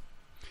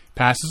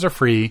 Passes are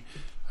free,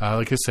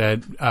 like I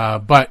said,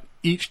 but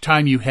each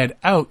time you head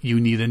out, you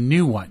need a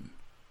new one.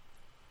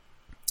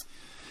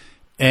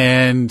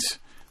 And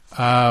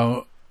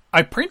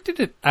I printed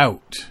it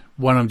out,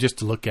 one of them, just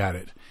to look at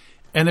it.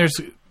 And there's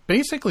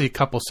basically a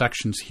couple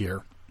sections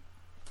here.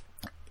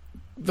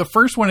 The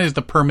first one is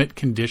the permit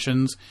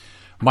conditions.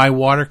 My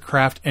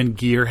watercraft and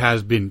gear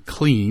has been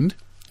cleaned,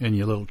 and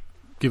you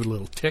give it a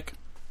little tick.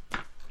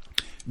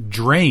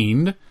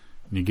 Drained,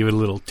 and you give it a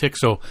little tick.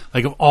 So,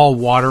 like all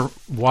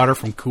water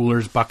from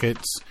coolers,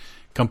 buckets,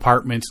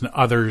 compartments, and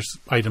others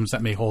items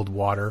that may hold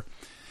water.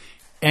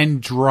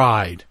 And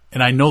dried.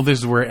 And I know this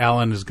is where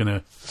Alan is going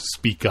to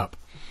speak up.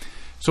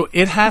 So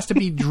it has to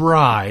be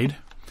dried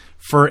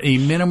for a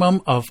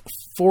minimum of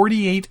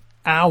 48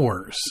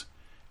 hours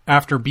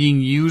after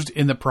being used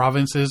in the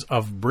provinces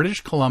of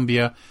British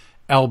Columbia,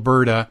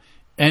 Alberta,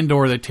 and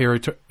or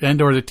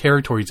the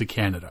territories of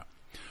Canada.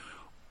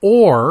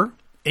 Or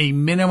a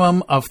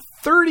minimum of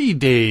 30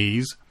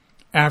 days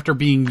after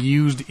being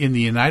used in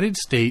the United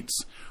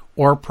States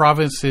or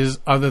provinces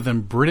other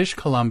than British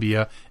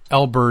Columbia,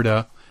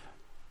 Alberta,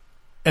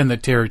 and the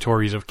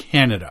territories of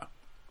Canada.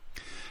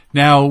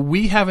 Now,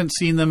 we haven't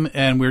seen them,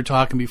 and we were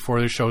talking before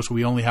the show, so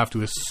we only have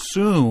to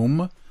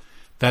assume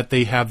that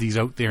they have these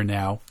out there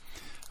now.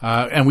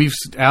 And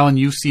Alan,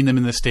 you've seen them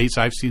in the States.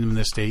 I've seen them in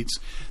the States.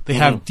 They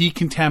have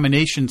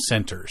decontamination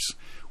centers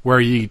where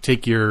you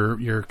take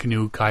your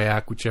canoe,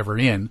 kayak, whichever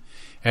in,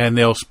 and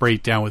they'll spray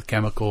it down with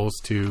chemicals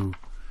to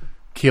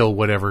kill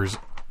whatever's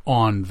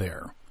on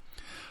there.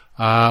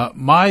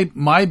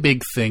 My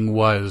big thing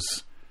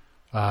was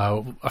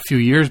a few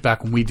years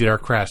back when we did our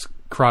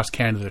cross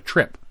Canada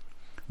trip.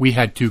 We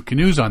had 2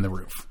 canoes on the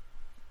roof.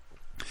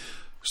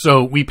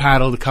 So we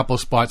paddled a couple of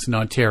spots in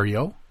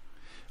Ontario,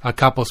 a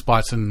couple of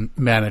spots in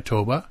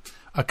Manitoba,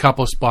 a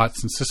couple of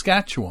spots in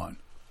Saskatchewan.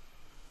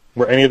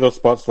 Were any of those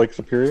spots Lake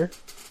Superior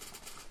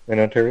in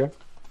Ontario?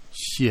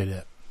 Shit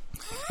it.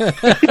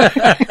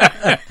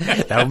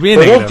 That would be a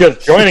For negative. those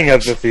just joining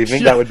us this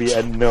evening, that would be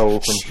a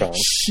no from Sean.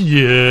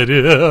 Shut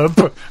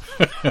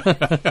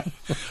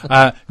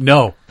up.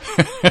 No.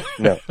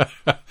 No.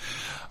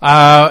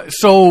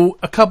 So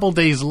a couple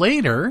days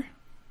later,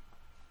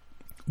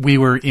 we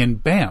were in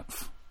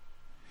Banff.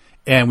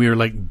 And we were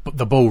like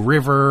the Bow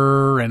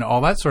River and all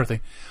that sort of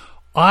thing.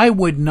 I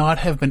would not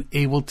have been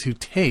able to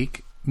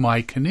take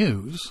my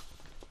canoes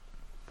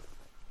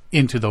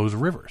into those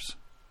rivers.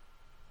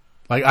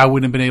 Like, I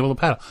wouldn't have been able to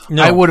paddle.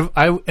 No. I would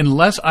have,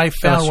 unless I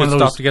found one of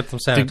those to get them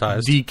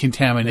sanitized.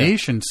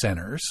 decontamination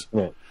centers.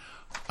 Yeah.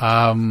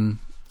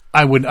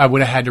 I would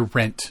have had to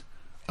rent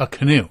a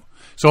canoe.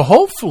 So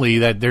hopefully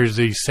that there's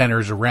these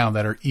centers around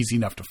that are easy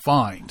enough to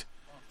find.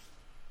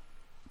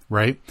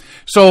 Right?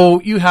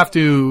 So you have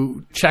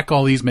to check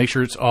all these, make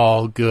sure it's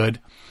all good.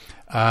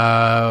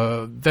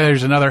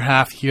 There's another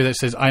half here that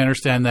says, I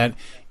understand that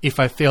if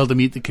I fail to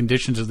meet the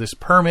conditions of this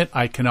permit,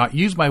 I cannot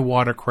use my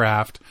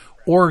watercraft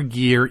or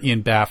gear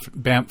in Banff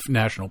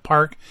National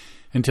Park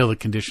until the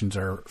conditions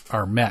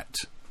are met.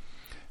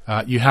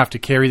 You have to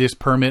carry this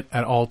permit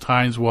at all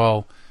times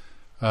while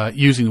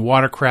using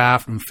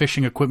watercraft and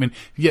fishing equipment.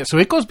 Yeah, so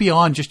it goes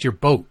beyond just your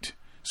boat.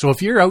 So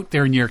if you're out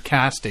there and you're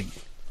casting,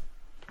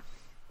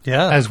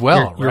 as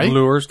well, your right? Your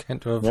lures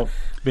can't have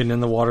been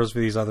in the waters for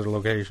these other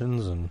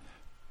locations, and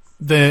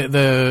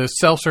the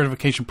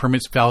self-certification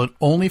permit's valid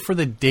only for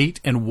the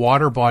date and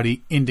water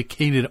body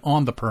indicated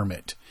on the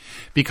permit,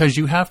 because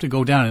you have to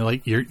go down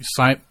and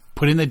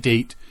put in the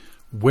date,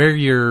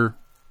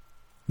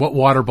 what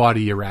water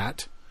body you're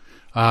at,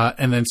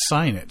 and then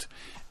sign it.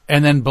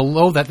 And then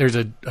below that, there's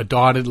a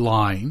dotted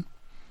line,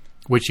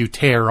 which you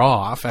tear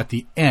off at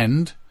the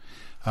end.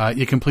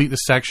 You complete the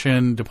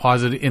section,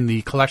 deposit it in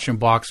the collection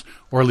box,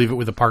 or leave it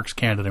with a Parks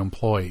Canada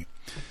employee.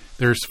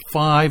 There's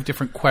 5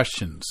 different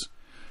questions.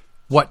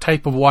 What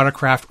type of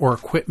watercraft or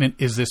equipment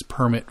is this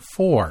permit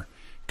for?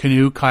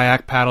 Canoe,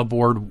 kayak,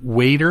 paddleboard,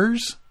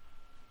 waders,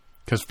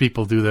 because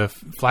people do the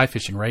fly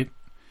fishing, right?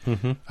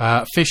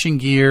 Mm-hmm. Fishing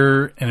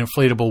gear, an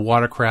inflatable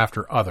watercraft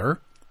or other.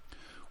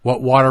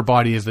 What water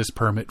body is this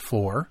permit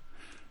for?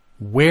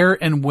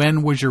 Where and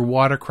when was your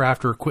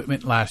watercraft or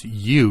equipment last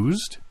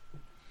used?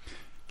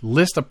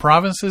 List the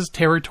provinces,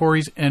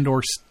 territories, and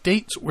or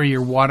states where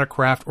your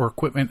watercraft or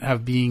equipment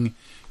have been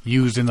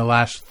used in the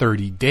last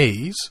 30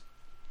 days.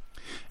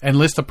 And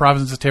list the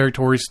provinces,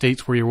 territories,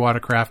 states where your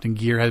watercraft and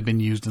gear have been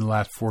used in the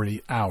last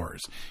 48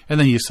 hours. And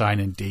then you sign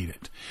and date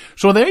it.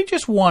 So they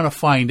just want to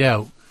find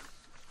out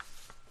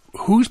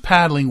who's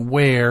paddling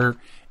where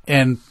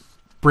and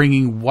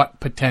bringing what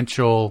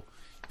potential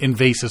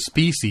invasive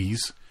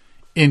species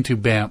into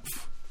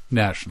Banff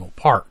National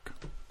Park.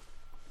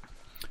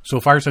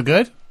 So far, so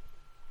good?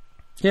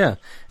 Yeah,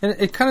 and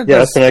it kind of does.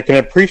 Yes, and I can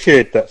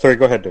appreciate that. Sorry,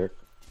 go ahead, Derek.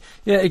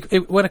 Yeah,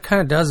 what it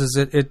kind of does is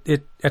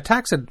it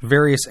attacks at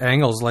various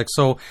angles. Like,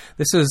 so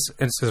this is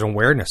an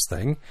awareness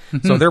thing.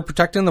 Mm-hmm. So they're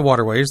protecting the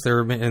waterways.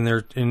 They're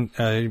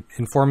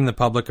informing the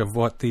public of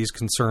what these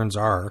concerns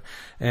are,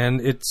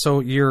 and it's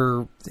a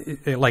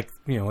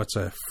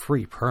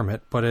free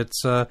permit, but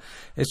it's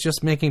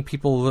just making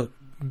people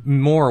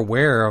more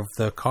aware of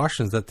the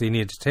cautions that they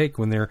need to take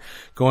when they're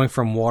going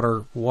from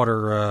water,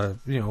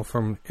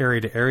 from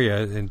area to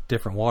area in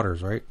different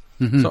waters, right?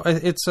 Mm-hmm. So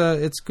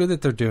it's good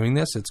that they're doing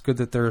this. It's good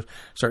that they're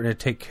starting to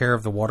take care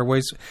of the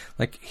waterways.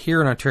 Like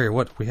here in Ontario,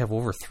 we have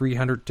over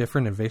 300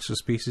 different invasive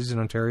species in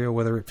Ontario,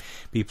 whether it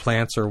be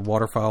plants or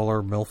waterfowl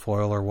or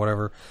milfoil or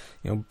whatever,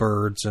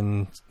 birds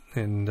and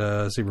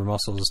zebra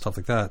mussels and stuff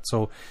like that.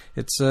 So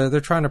it's they're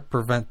trying to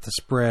prevent the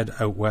spread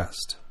out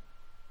west.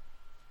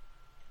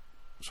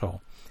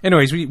 So,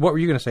 anyways, what were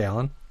you going to say,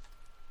 Alan?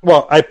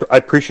 Well, I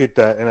appreciate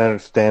that and I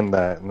understand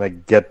that and I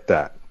get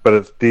that, but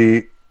it's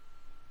the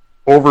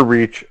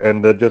overreach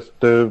and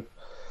the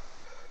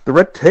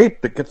red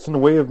tape that gets in the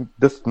way of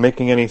this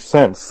making any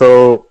sense.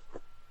 So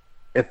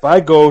if I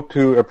go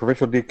to a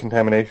provincial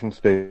decontamination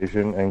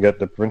station and get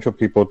the provincial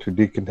people to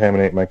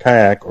decontaminate my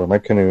kayak or my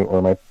canoe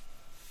or my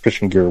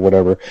fishing gear or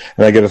whatever,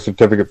 and I get a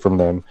certificate from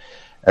them,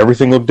 every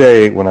single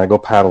day when I go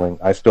paddling,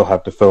 I still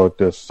have to fill out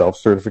this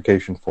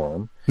self-certification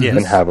form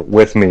and have it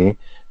with me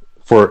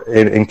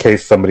in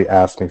case somebody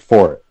asks me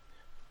for it.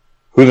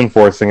 Who's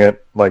enforcing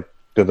it? Like,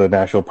 do the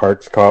national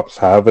parks cops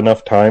have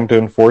enough time to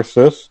enforce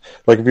this?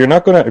 Like, if you're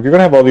gonna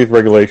have all these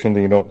regulations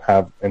and you don't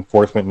have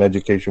enforcement and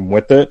education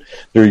with it,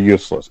 they're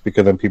useless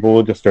because then people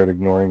will just start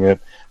ignoring it,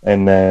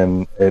 and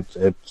then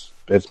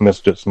it's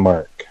missed its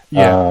mark.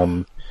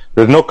 Yeah.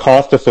 There's no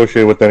cost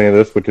associated with any of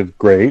this, which is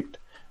great.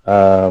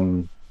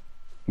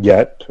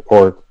 Yet,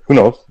 or who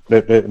knows?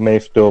 It may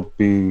still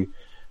be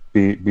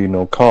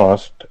no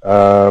cost.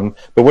 But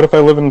what if I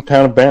live in the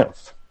town of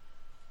Banff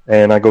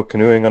and I go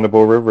canoeing on the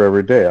Bow River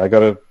every day? I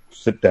gotta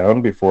sit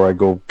down before I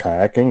go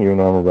kayaking, even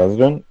though I'm a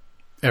resident.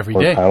 Every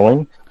or day.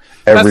 Paddling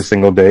every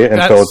single day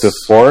until it's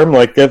this form.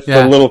 Like, it's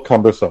a little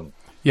cumbersome.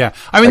 Yeah.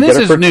 I mean, this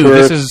is new.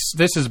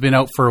 This has been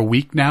out for a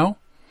week now.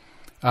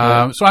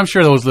 So I'm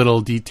sure those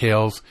little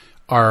details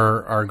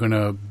are going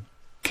to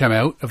come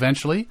out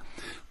eventually.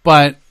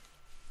 But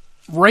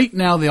right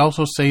now they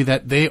also say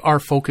that they are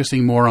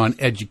focusing more on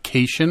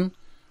education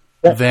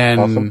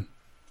than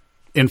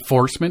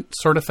enforcement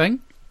sort of thing.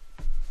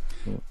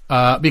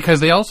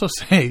 Because they also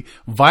say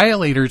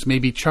violators may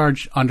be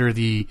charged under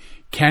the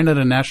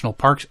Canada National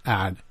Parks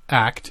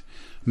Act,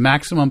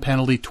 maximum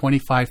penalty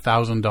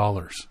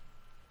 $25,000.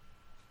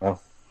 Wow.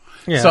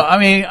 Yeah. So, I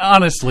mean,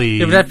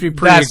 honestly, it would have to be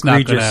pretty egregious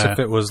not gonna, if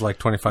it was like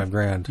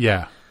 $25,000.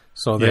 Yeah.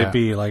 So they'd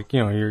be like,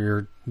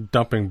 you're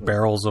dumping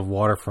barrels of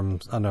water from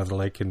another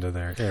lake into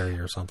their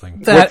area or something.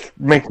 Which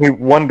makes me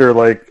wonder,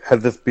 like,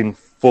 has this been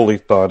fully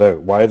thought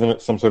out? Why isn't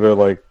it some sort of,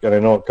 like, and I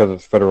know because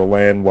it's federal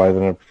land, why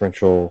isn't it a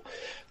provincial,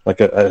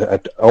 like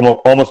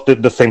almost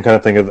the same kind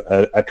of thing as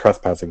a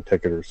trespassing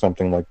ticket or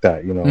something like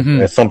that,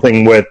 It's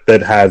something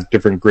that has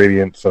different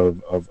gradients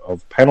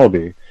of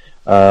penalty.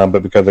 But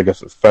because I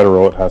guess it's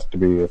federal, it has to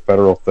be a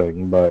federal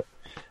thing. But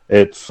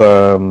it's,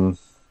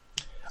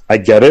 I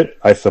get it.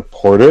 I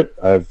support it.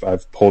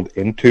 I've pulled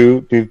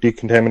into these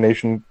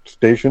decontamination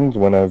stations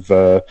when I've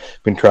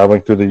been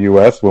traveling through the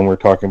U.S. When we're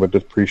talking about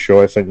this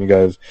pre-show, I sent you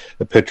guys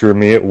a picture of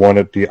me at one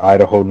at the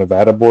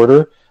Idaho-Nevada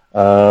border.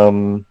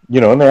 And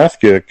they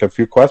ask you a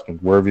few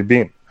questions. Where have you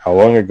been? How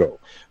long ago?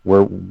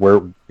 Where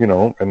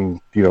and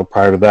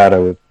prior to that, I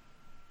was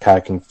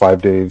kayaking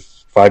 5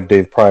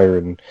 days prior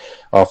and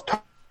off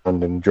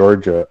Thailand in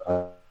Georgia.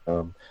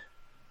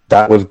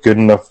 That was good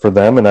enough for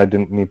them, and I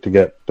didn't need to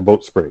get the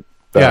boat sprayed.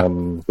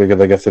 Because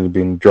I guess it had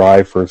been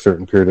dry for a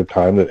certain period of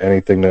time, that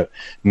anything that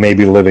may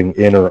be living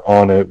in or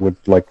on it would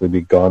likely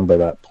be gone by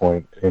that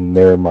point in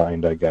their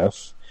mind, I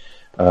guess.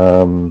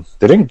 Did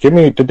they give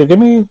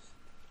me,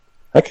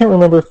 I can't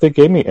remember if they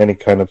gave me any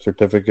kind of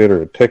certificate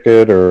or a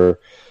ticket or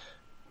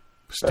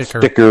a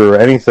sticker or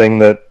anything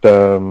that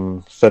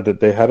said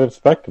that they had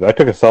inspected. I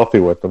took a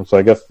selfie with them, so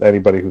I guess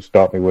anybody who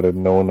stopped me would have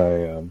known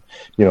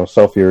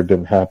selfie or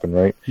didn't happen,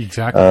 right?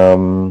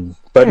 Exactly.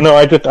 But no,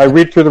 I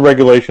read through the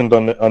regulations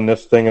on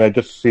this thing, and I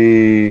just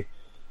see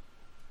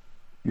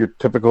your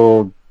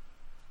typical,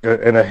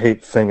 and I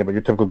hate saying it, but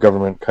your typical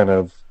government kind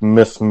of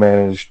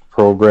mismanaged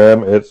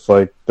program. It's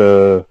like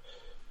the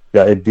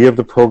idea of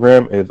the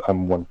program is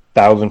I'm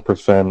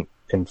 1,000%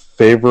 in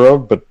favor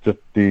of, but just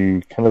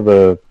the kind of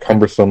the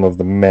cumbersome of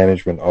the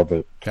management of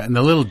it. Yeah, and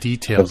the little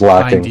details,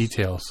 fine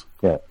details.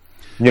 Yeah.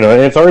 And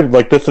it's already,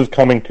 like, this is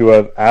coming to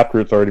us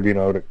after it's already been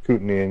out at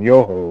Kootenay and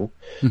Yoho.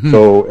 Mm-hmm.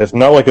 So it's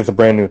not like it's a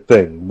brand new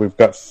thing. We've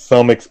got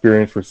some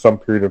experience for some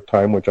period of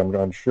time, which I'm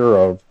unsure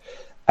of,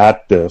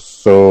 at this.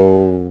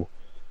 So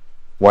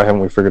why haven't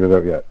we figured it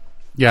out yet?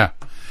 Yeah.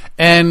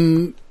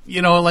 And,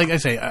 like I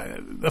say,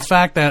 the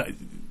fact that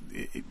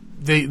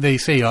they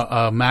say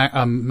a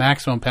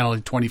maximum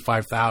penalty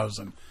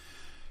 $25,000,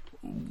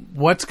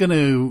 what's going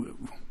to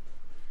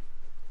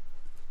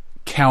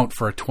count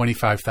for a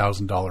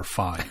 $25,000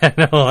 fine? I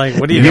know, like,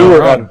 what do you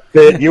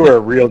You were a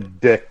real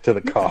dick to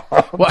the cop.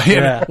 What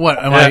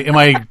am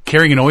I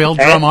carrying an oil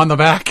drum on the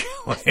back?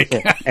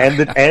 and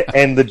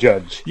the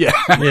judge. Yeah.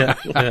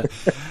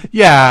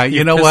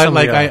 You know what?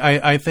 Like,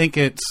 I think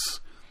it's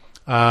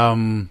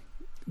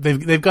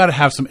they've got to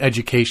have some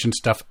education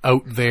stuff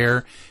out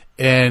there,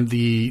 and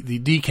the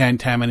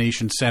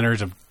decontamination centers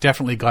have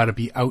definitely got to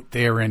be out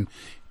there and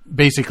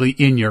basically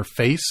in your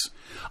face.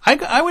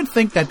 I would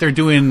think that they're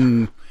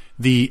doing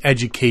the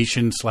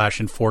education /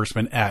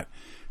 enforcement at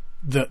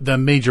the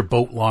major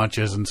boat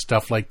launches and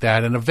stuff like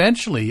that. And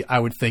eventually, I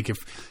would think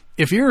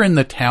if you're in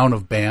the town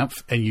of Banff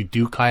and you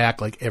do kayak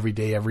like every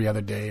day, every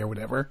other day or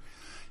whatever,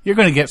 you're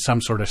going to get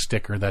some sort of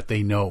sticker that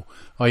they know.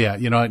 Oh yeah,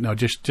 you know what? No,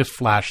 just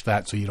flash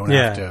that so you don't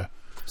have to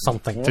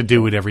something to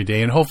do it every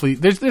day. And hopefully,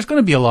 there's going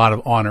to be a lot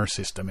of honor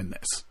system in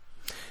this,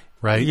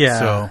 right? Yeah,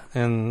 so,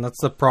 and that's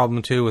the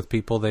problem too with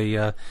people.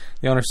 The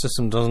honor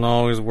system doesn't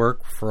always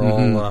work for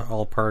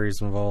all parties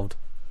involved.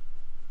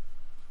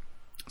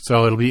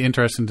 So it'll be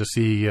interesting to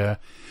see.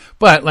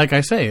 But like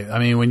I say, I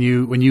mean, when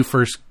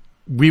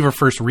we were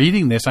first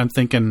reading this, I'm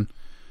thinking,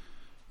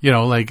 you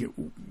know, like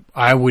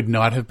I would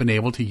not have been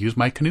able to use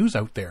my canoes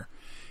out there,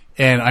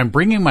 and I'm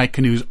bringing my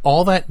canoes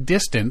all that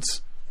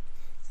distance.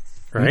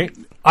 Right.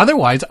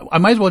 Otherwise, I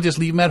might as well just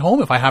leave them at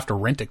home if I have to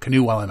rent a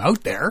canoe while I'm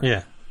out there.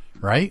 Yeah.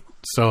 Right.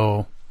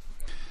 So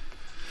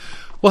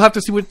we'll have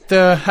to see what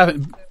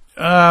happens.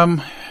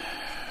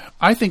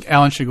 I think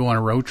Alan should go on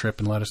a road trip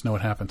and let us know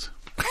what happens.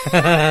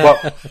 Well,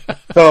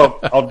 so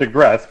I'll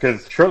digress,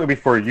 because shortly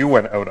before you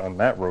went out on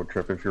that road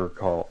trip, if you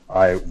recall,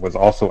 I was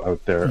also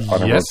out there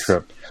on a road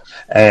trip.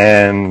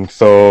 And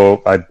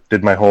so I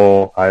did my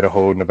whole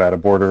Idaho-Nevada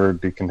border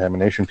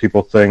decontamination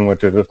people thing,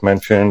 which I just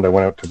mentioned. I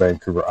went out to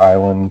Vancouver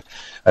Island.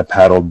 I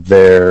paddled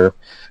there.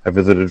 I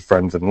visited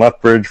friends in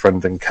Lethbridge,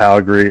 friends in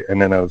Calgary,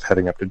 and then I was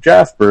heading up to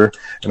Jasper,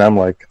 and I'm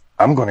like,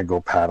 I'm going to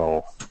go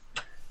paddle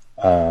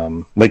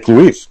Lake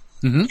Louise.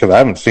 Because I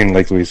haven't seen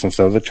Lake Louise since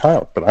I was a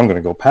child, but I'm going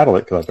to go paddle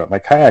it because I've got my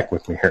kayak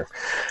with me here.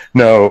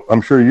 No,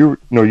 I'm sure you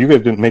guys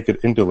didn't make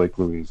it into Lake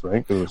Louise,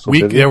 right? It was so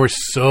busy. There were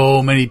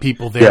so many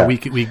people there. Yeah.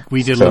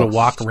 We did a little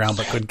walk around,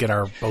 but couldn't get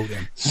our boat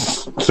in.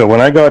 So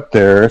when I got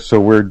there, so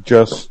we're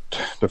just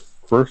the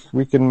first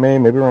week in May,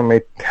 maybe around May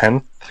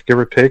 10th, give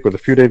or take, with a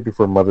few days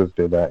before Mother's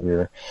Day that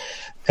year.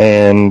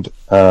 And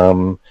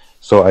so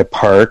I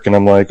park, and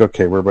I'm like,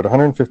 okay, we're about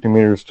 150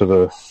 meters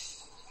to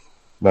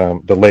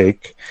the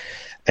lake.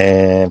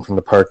 And from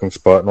the parking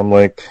spot, and I'm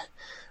like,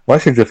 well, I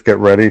should just get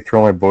ready,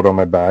 throw my boat on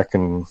my back,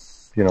 and,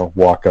 you know,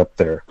 walk up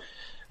there.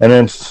 And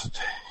then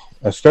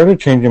I started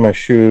changing my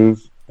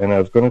shoes, and I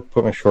was going to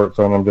put my shorts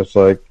on. I'm just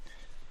like,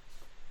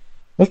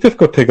 let's just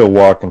go take a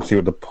walk and see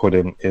what the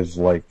put-in is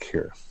like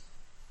here.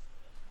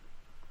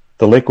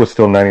 The lake was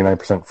still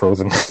 99%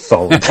 frozen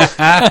solid.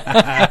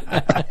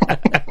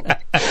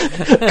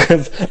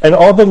 And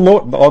all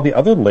the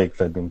other lakes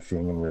I've been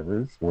seeing in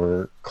rivers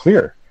were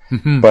clear.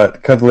 But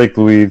because Lake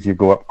Louise, you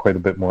go up quite a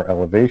bit more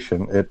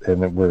elevation,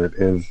 where it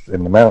is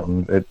in the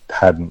mountains, it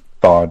hadn't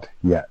thawed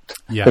yet.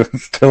 Yeah. It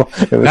was still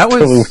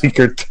a week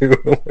or two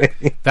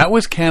away. That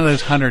was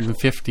Canada's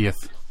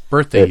 150th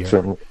birthday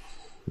year.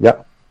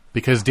 Yeah.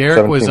 Because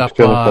Derek was up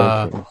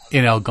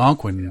in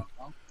Algonquin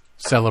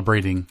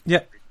celebrating.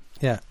 Yeah.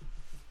 Yeah.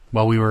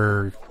 While we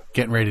were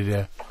getting ready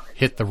to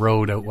hit the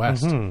road out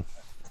west.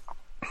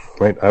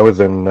 Right, I was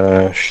in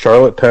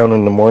Charlottetown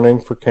in the morning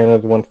for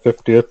Canada's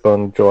 150th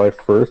on July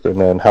 1st, and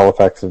then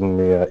Halifax in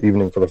the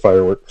evening for the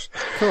fireworks.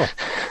 Cool.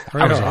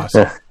 That was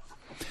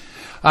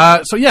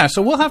awesome.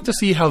 So we'll have to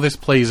see how this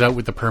plays out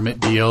with the permit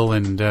deal,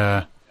 and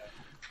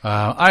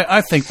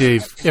I think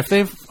if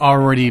they've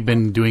already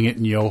been doing it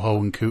in Yoho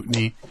and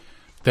Kootenay,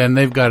 then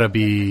they've got to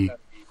be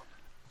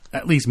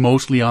at least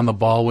mostly on the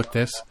ball with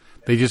this.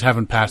 They just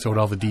haven't passed out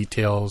all the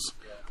details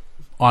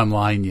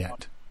online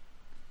yet.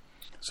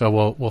 So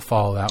we'll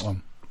follow that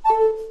one.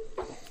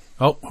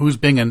 Oh, who's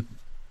binging?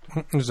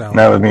 That was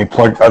me.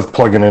 I was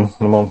plugging in.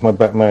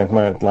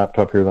 My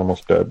laptop here is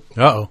almost dead.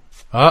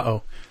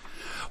 Uh-oh.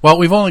 Well,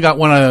 we've only got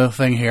one other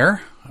thing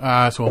here,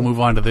 so we'll move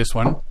on to this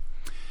one.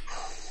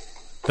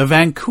 The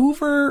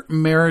Vancouver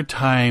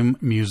Maritime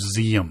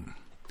Museum.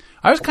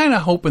 I was kind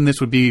of hoping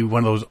this would be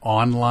one of those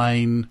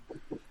online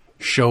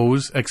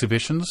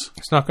exhibitions.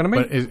 It's not going to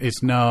be? But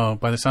it's no.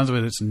 By the sounds of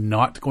it, it's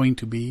not going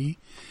to be.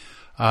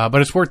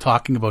 But it's worth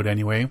talking about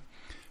anyway.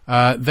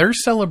 They're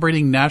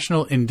celebrating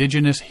National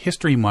Indigenous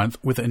History Month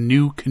with a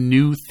new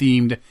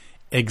canoe-themed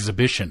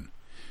exhibition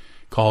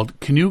called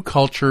Canoe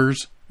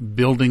Cultures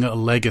Building a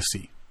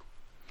Legacy.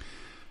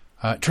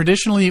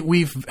 Traditionally,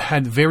 we've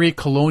had very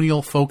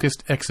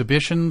colonial-focused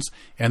exhibitions,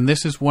 and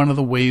this is one of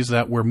the ways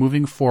that we're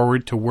moving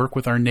forward to work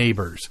with our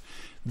neighbors,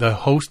 the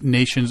host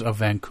nations of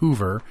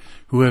Vancouver,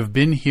 who have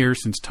been here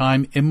since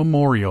time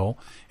immemorial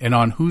and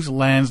on whose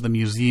lands the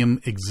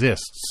museum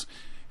exists,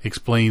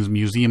 explains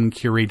museum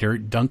curator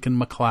Duncan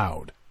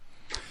MacLeod.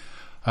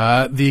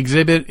 The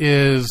exhibit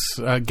is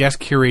guest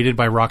curated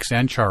by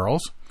Roxanne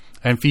Charles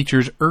and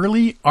features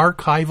early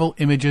archival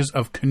images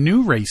of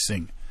canoe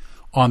racing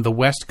on the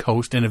West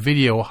Coast and a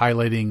video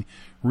highlighting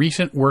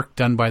recent work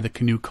done by the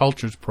Canoe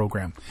Cultures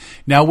program.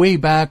 Now, way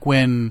back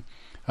when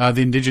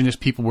the Indigenous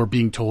people were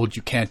being told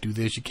you can't do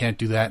this, you can't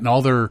do that, and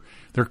all their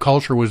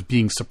culture was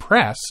being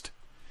suppressed,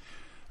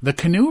 the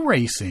canoe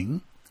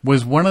racing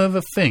was one of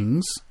the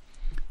things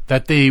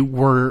that they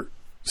were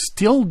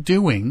still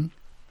doing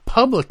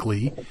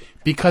publicly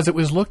because it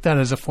was looked at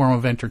as a form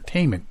of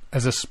entertainment,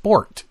 as a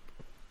sport.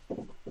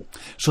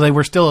 So they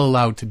were still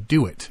allowed to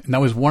do it. And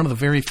that was one of the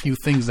very few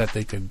things that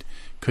they could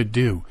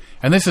do.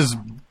 And this is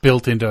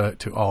built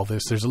into all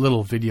this. There's a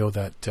little video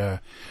that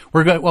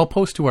I'll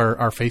post to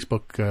our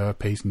Facebook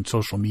page and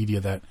social media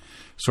that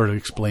sort of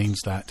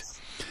explains that.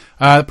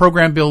 The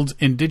program builds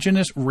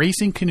indigenous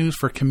racing canoes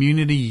for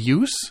community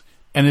use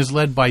and is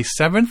led by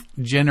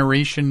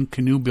 7th-generation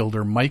canoe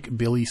builder Mike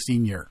Billy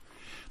Sr.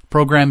 The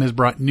program has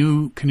brought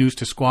new canoes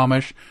to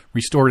Squamish,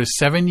 restored a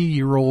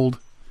 70-year-old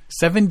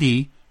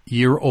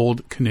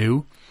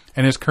canoe,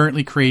 and is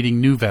currently creating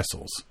new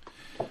vessels.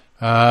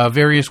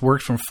 Various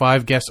works from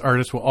 5 guest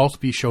artists will also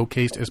be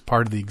showcased as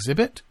part of the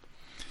exhibit.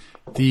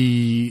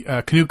 The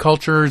Canoe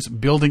Cultures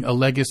Building a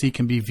Legacy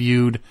can be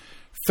viewed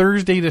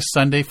Thursday to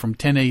Sunday from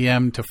 10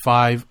 a.m. to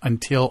 5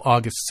 until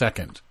August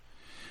 2nd.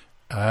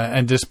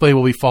 And display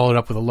will be followed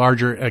up with a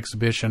larger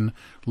exhibition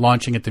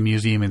launching at the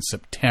museum in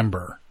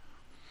September.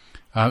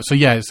 So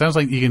yeah, it sounds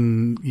like you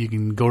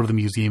can go to the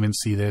museum and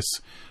see this.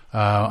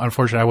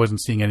 Unfortunately, I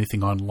wasn't seeing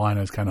anything online.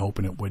 I was kind of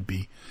hoping it would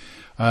be.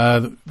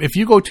 If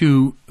you go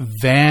to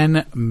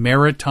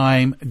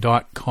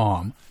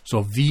vanmaritime.com,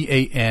 so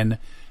VAN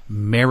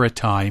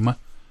Maritime,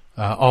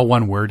 all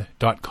one word,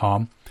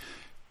 .com,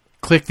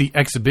 click the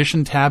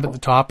exhibition tab at the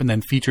top and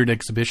then featured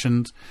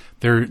exhibitions.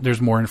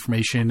 There's more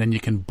information and you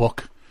can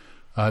book.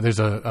 There's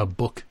a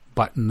book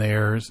button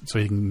there so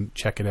you can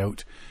check it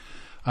out.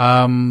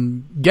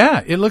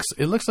 Yeah, it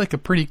looks like a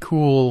pretty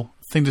cool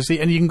thing to see,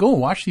 and you can go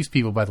and watch these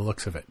people by the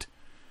looks of it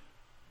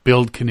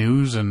build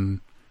canoes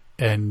and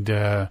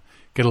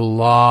get a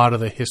lot of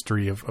the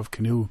history of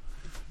canoe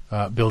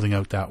building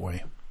out that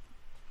way.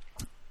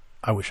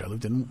 I wish I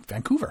lived in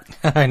Vancouver.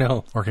 I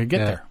know. Or could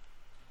get there.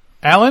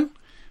 Alan,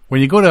 when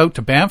you go out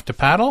to Banff to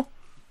paddle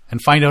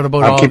and find out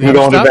about all the other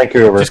going stuff, to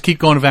Vancouver. Just keep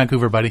going to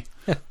Vancouver, buddy.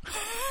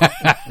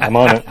 I'm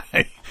on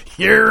it.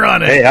 You're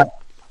on it. Hey,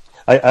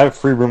 I have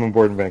free room and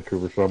board in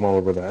Vancouver, so I'm all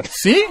over that.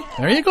 See?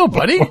 There you go,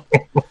 buddy.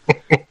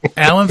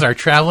 Alan's our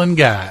traveling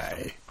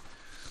guy.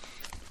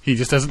 He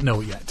just doesn't know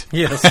yet.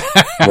 Yes.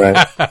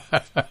 Right.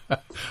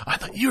 I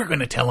thought you were going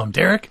to tell him,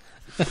 Derek.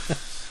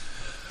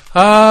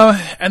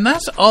 And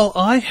that's all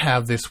I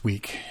have this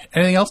week.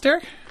 Anything else,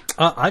 Derek?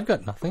 I've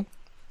got nothing.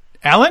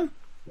 Alan?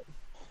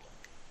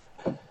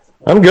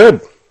 I'm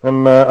good.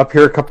 I'm up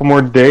here a couple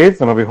more days,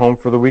 and I'll be home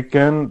for the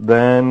weekend.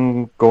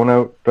 Then going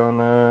out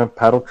on a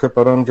paddle trip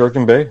out on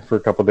Georgian Bay for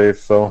a couple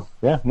days. So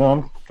yeah,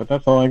 but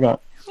that's all I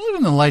got. You're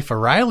living the life of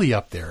Riley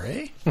up there,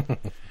 eh? A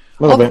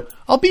little bit.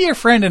 I'll be your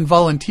friend and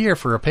volunteer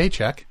for a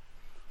paycheck.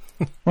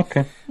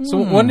 Okay.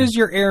 So when does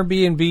your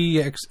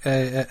Airbnb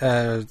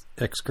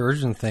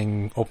excursion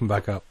thing open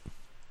back up?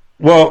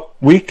 Well,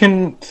 we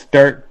can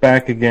start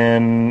back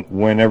again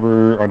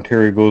whenever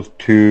Ontario goes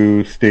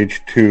to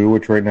stage 2,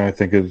 which right now I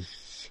think is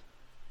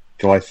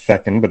July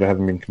 2nd, but it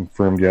hasn't been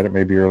confirmed yet. It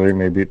may be earlier,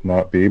 maybe it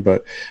not be.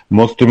 But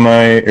most of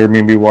my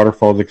Airbnb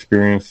Waterfalls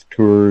experience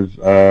tours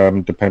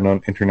depend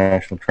on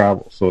international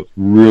travel. So it's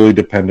really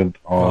dependent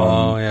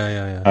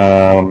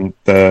on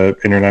the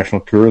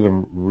international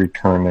tourism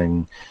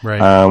returning.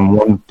 Right.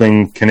 One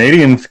thing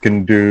Canadians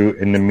can do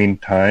in the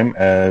meantime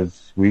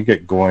as we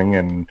get going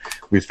and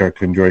we start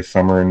to enjoy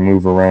summer and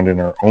move around in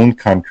our own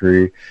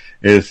country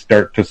is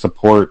start to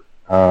support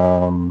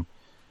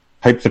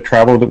types of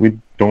travel that we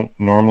don't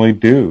normally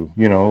do,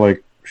 and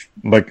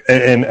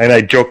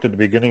I joked at the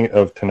beginning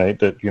of tonight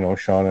that,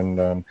 Sean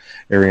and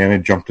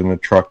Ariana jumped in the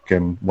truck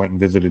and went and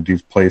visited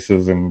these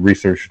places and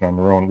researched on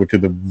their own, which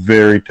is a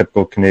very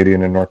typical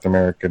Canadian and North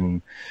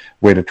American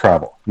way to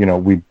travel.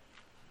 We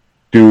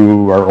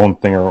do our own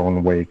thing, our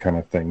own way kind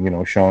of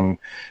thing. Sean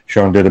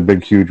did a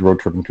big, huge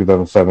road trip in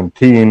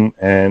 2017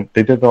 and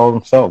they did it all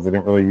themselves. They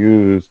didn't really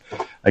use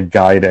a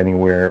guide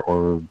anywhere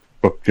or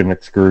booked an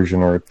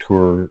excursion or a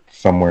tour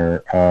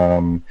somewhere.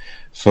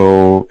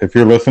 So if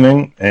you're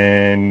listening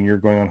and you're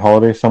going on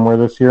holiday somewhere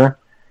this year,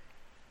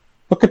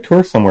 book a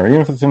tour somewhere,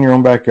 even if it's in your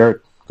own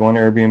backyard. Go on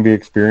Airbnb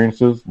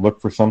experiences, look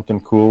for something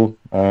cool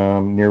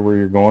near where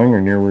you're going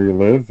or near where you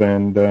live,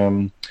 and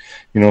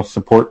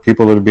support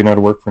people that have been out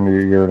of work for a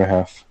year and a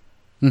half.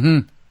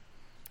 Mm-hmm.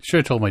 Should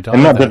have told my daughter.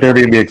 And not that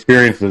Airbnb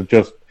experiences,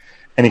 just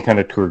any kind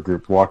of tour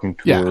group, walking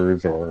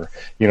tours, or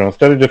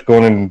instead of just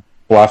going and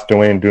blast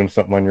away and doing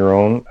something on your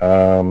own.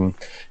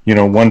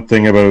 One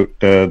thing about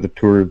the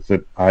tours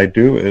that I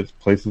do is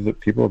places that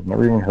people have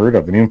never even heard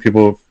of, and even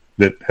people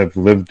that have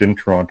lived in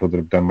Toronto that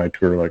have done my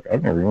tour, like,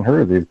 I've never even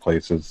heard of these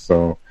places.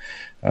 So,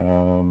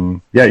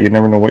 you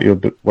never know what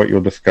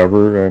you'll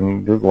discover,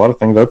 and there's a lot of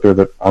things out there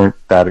that aren't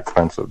that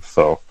expensive.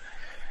 So,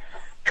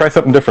 try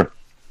something different.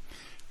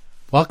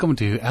 Welcome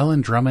to Ellen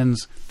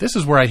Drummond's "This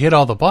Is Where I Hid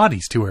All the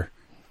Bodies" tour.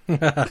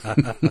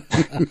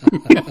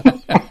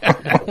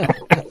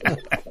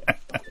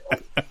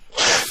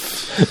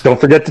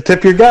 Don't forget to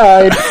tip your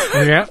guide.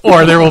 Yeah.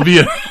 Or there will be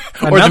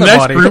or the next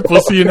body. group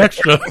will see an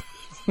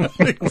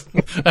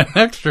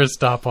extra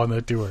stop on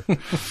the tour.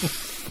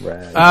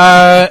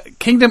 Right.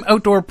 Kingdom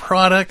Outdoor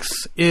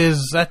Products,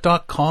 is that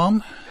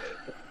 .com?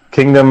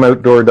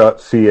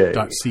 kingdomoutdoor.ca.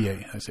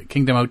 .ca. I say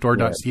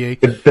kingdomoutdoor.ca.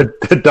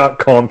 The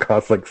 .com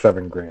costs like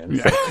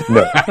 $7,000. So,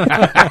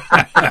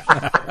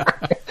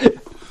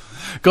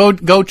 no.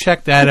 Go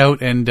check that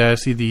out and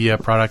see the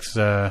products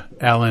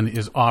Alan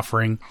is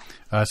offering.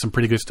 Some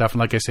pretty good stuff. And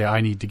like I say,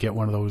 I need to get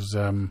one of those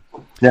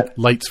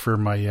lights for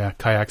my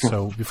kayak.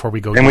 So before we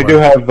go, and we do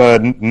have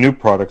new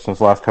products since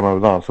last time I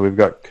was on. So we've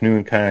got canoe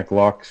and kayak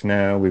locks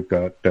now. We've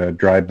got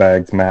dry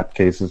bags, map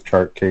cases,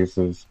 chart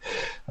cases,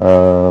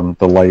 the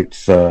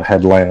lights,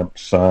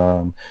 headlamps.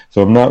 So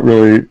I'm not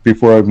really.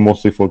 Before I've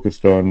mostly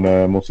focused on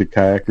mostly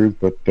kayakers,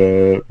 but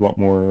a lot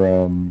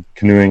more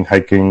canoeing,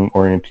 hiking,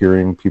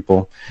 orienteering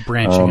people.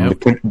 Branching out.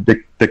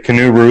 The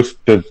canoe roost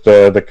is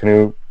the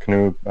canoe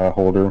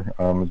holder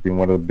has been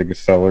one of the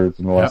biggest sellers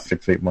in the last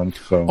 6-8 months.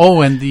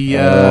 So and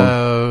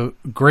the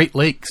Great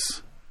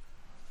Lakes,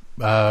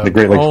 the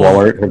Great Lakes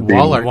Wallart have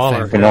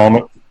been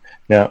phenomenal.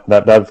 Yeah,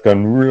 that's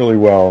gone really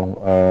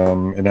well,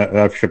 and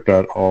I've shipped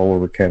that all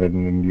over Canada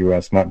and the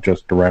U.S., not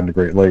just around the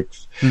Great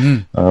Lakes.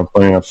 Funny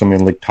enough,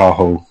 somebody in Lake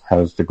Tahoe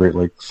has the Great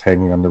Lakes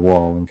hanging on their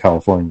wall in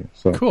California.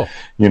 So cool,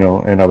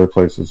 and other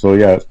places. So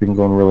yeah, it's been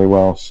going really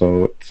well.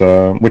 So it's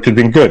which has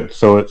been good.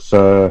 So it's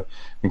been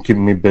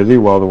keeping me busy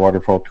while the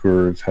waterfall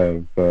tours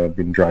have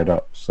been dried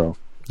up. So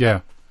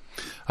yeah.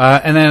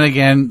 And then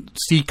again,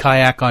 Sea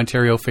Kayak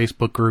Ontario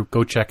Facebook group.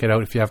 Go check it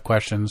out if you have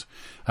questions.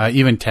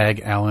 Even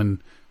tag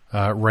Alan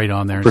right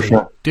on there and say,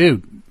 sure.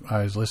 Dude,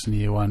 I was listening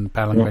to you on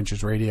Paddling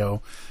Adventures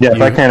Radio. Yeah,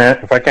 if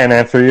I can't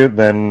answer you,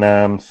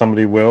 then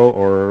somebody will,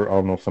 or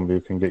I'll know somebody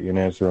who can get you an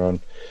answer on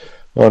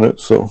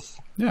it. So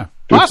yeah,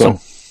 awesome,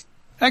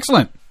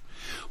 excellent.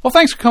 Well,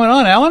 thanks for coming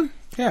on, Alan.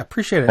 Yeah,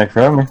 appreciate it. Thanks for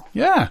having me.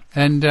 Yeah,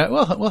 and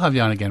we'll have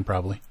you on again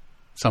probably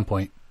some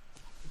point.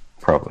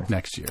 Probably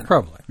next year.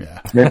 Probably.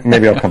 Yeah.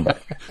 Maybe I'll come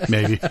back.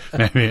 maybe.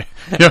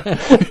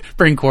 Yeah.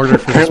 Bring quarter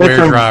for the swear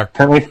jar.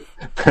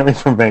 Apparently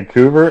from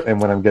Vancouver,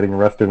 and when I'm getting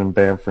arrested in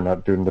Banff for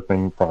not doing the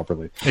thing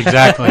properly.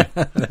 Exactly.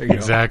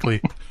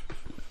 Exactly.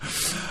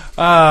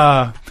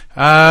 I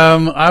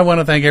want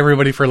to thank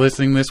everybody for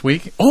listening this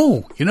week.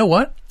 Oh, you know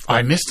what?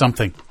 I missed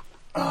something.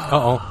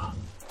 Uh-oh.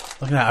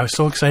 Look at that. I was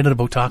so excited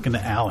about talking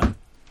to Alan.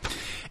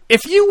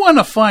 If you want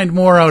to find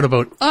more out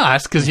about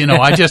us, because,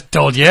 I just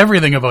told you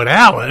everything about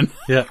Alan.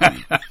 Yeah.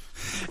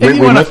 We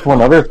missed one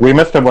other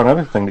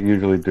thing that you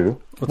usually do.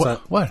 What's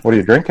that? What are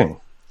you drinking?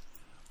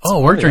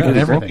 Oh, we're drinking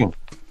everything.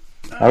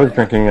 I was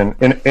drinking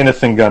an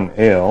Innocent Gun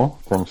Ale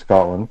from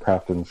Scotland,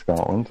 crafted in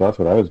Scotland. So that's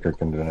what I was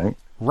drinking tonight.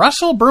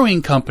 Russell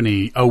Brewing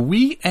Company, a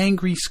wee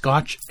angry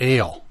Scotch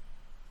ale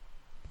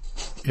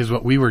is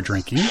what we were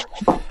drinking,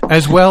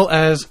 as well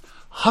as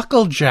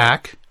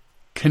Hucklejack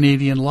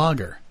Canadian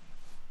Lager.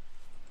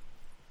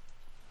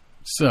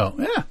 So,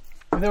 yeah.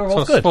 They were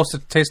both good. It's supposed to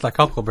taste like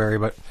huckleberry,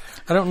 but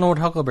I don't know what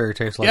huckleberry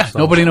tastes like. Yeah, so.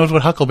 Nobody knows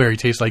what huckleberry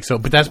tastes like,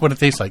 but that's what it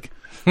tastes like.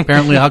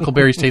 Apparently,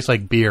 huckleberries taste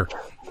like beer.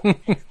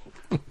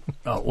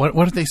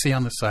 What did they say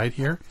on the side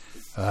here?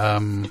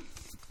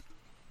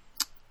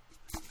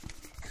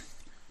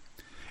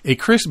 A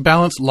crisp,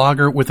 balanced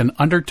lager with an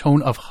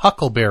undertone of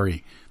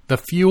huckleberry, the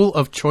fuel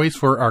of choice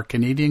for our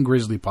Canadian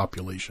grizzly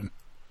population.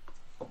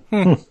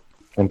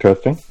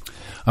 Interesting.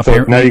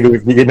 So now you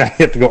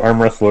have to go arm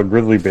wrestle a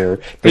grizzly bear.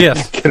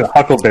 Yes. Get a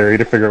huckleberry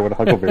to figure out what a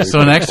huckleberry is.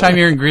 So next time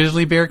you're in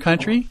grizzly bear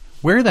country,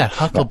 wear that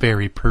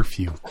huckleberry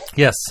perfume.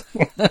 Yes.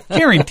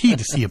 Guaranteed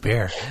to see a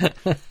bear.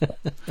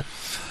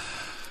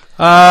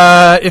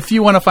 If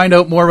you want to find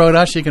out more about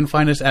us, you can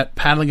find us at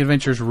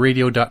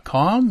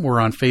paddlingadventuresradio.com. We're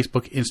on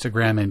Facebook,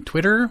 Instagram, and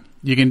Twitter.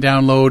 You can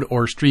download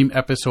or stream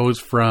episodes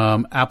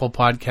from Apple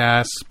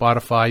Podcasts,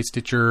 Spotify,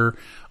 Stitcher,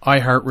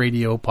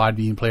 iHeartRadio,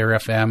 Podbean, Player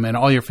FM, and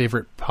all your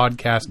favorite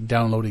podcast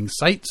downloading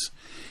sites.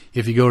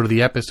 If you go to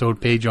the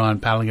episode page on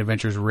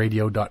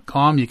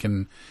paddlingadventuresradio.com, you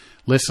can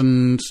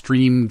listen,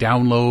 stream,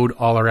 download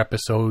all our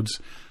episodes,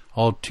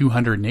 all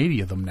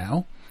 280 of them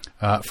now,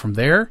 from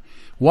there.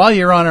 While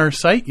you're on our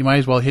site, you might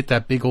as well hit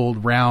that big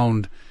old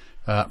round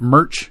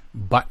merch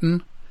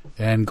button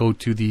and go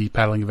to the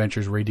Paddling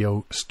Adventures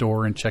Radio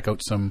store and check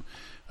out some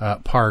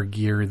PAR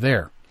gear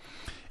there.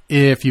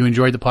 If you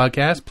enjoyed the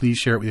podcast, please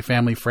share it with your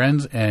family,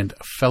 friends, and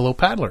fellow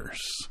paddlers.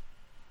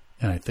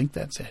 And I think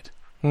that's it.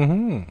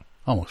 Mm-hmm.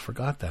 Almost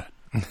forgot that.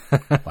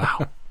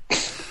 Wow.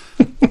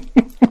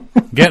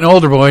 Getting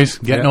older, boys.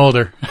 Getting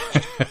older.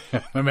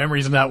 My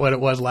memory's not what it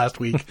was last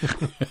week.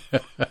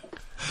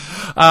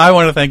 I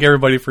want to thank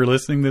everybody for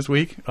listening this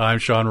week. I'm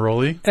Sean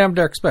Rowley. And I'm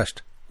Derek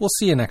Specht. We'll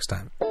see you next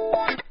time.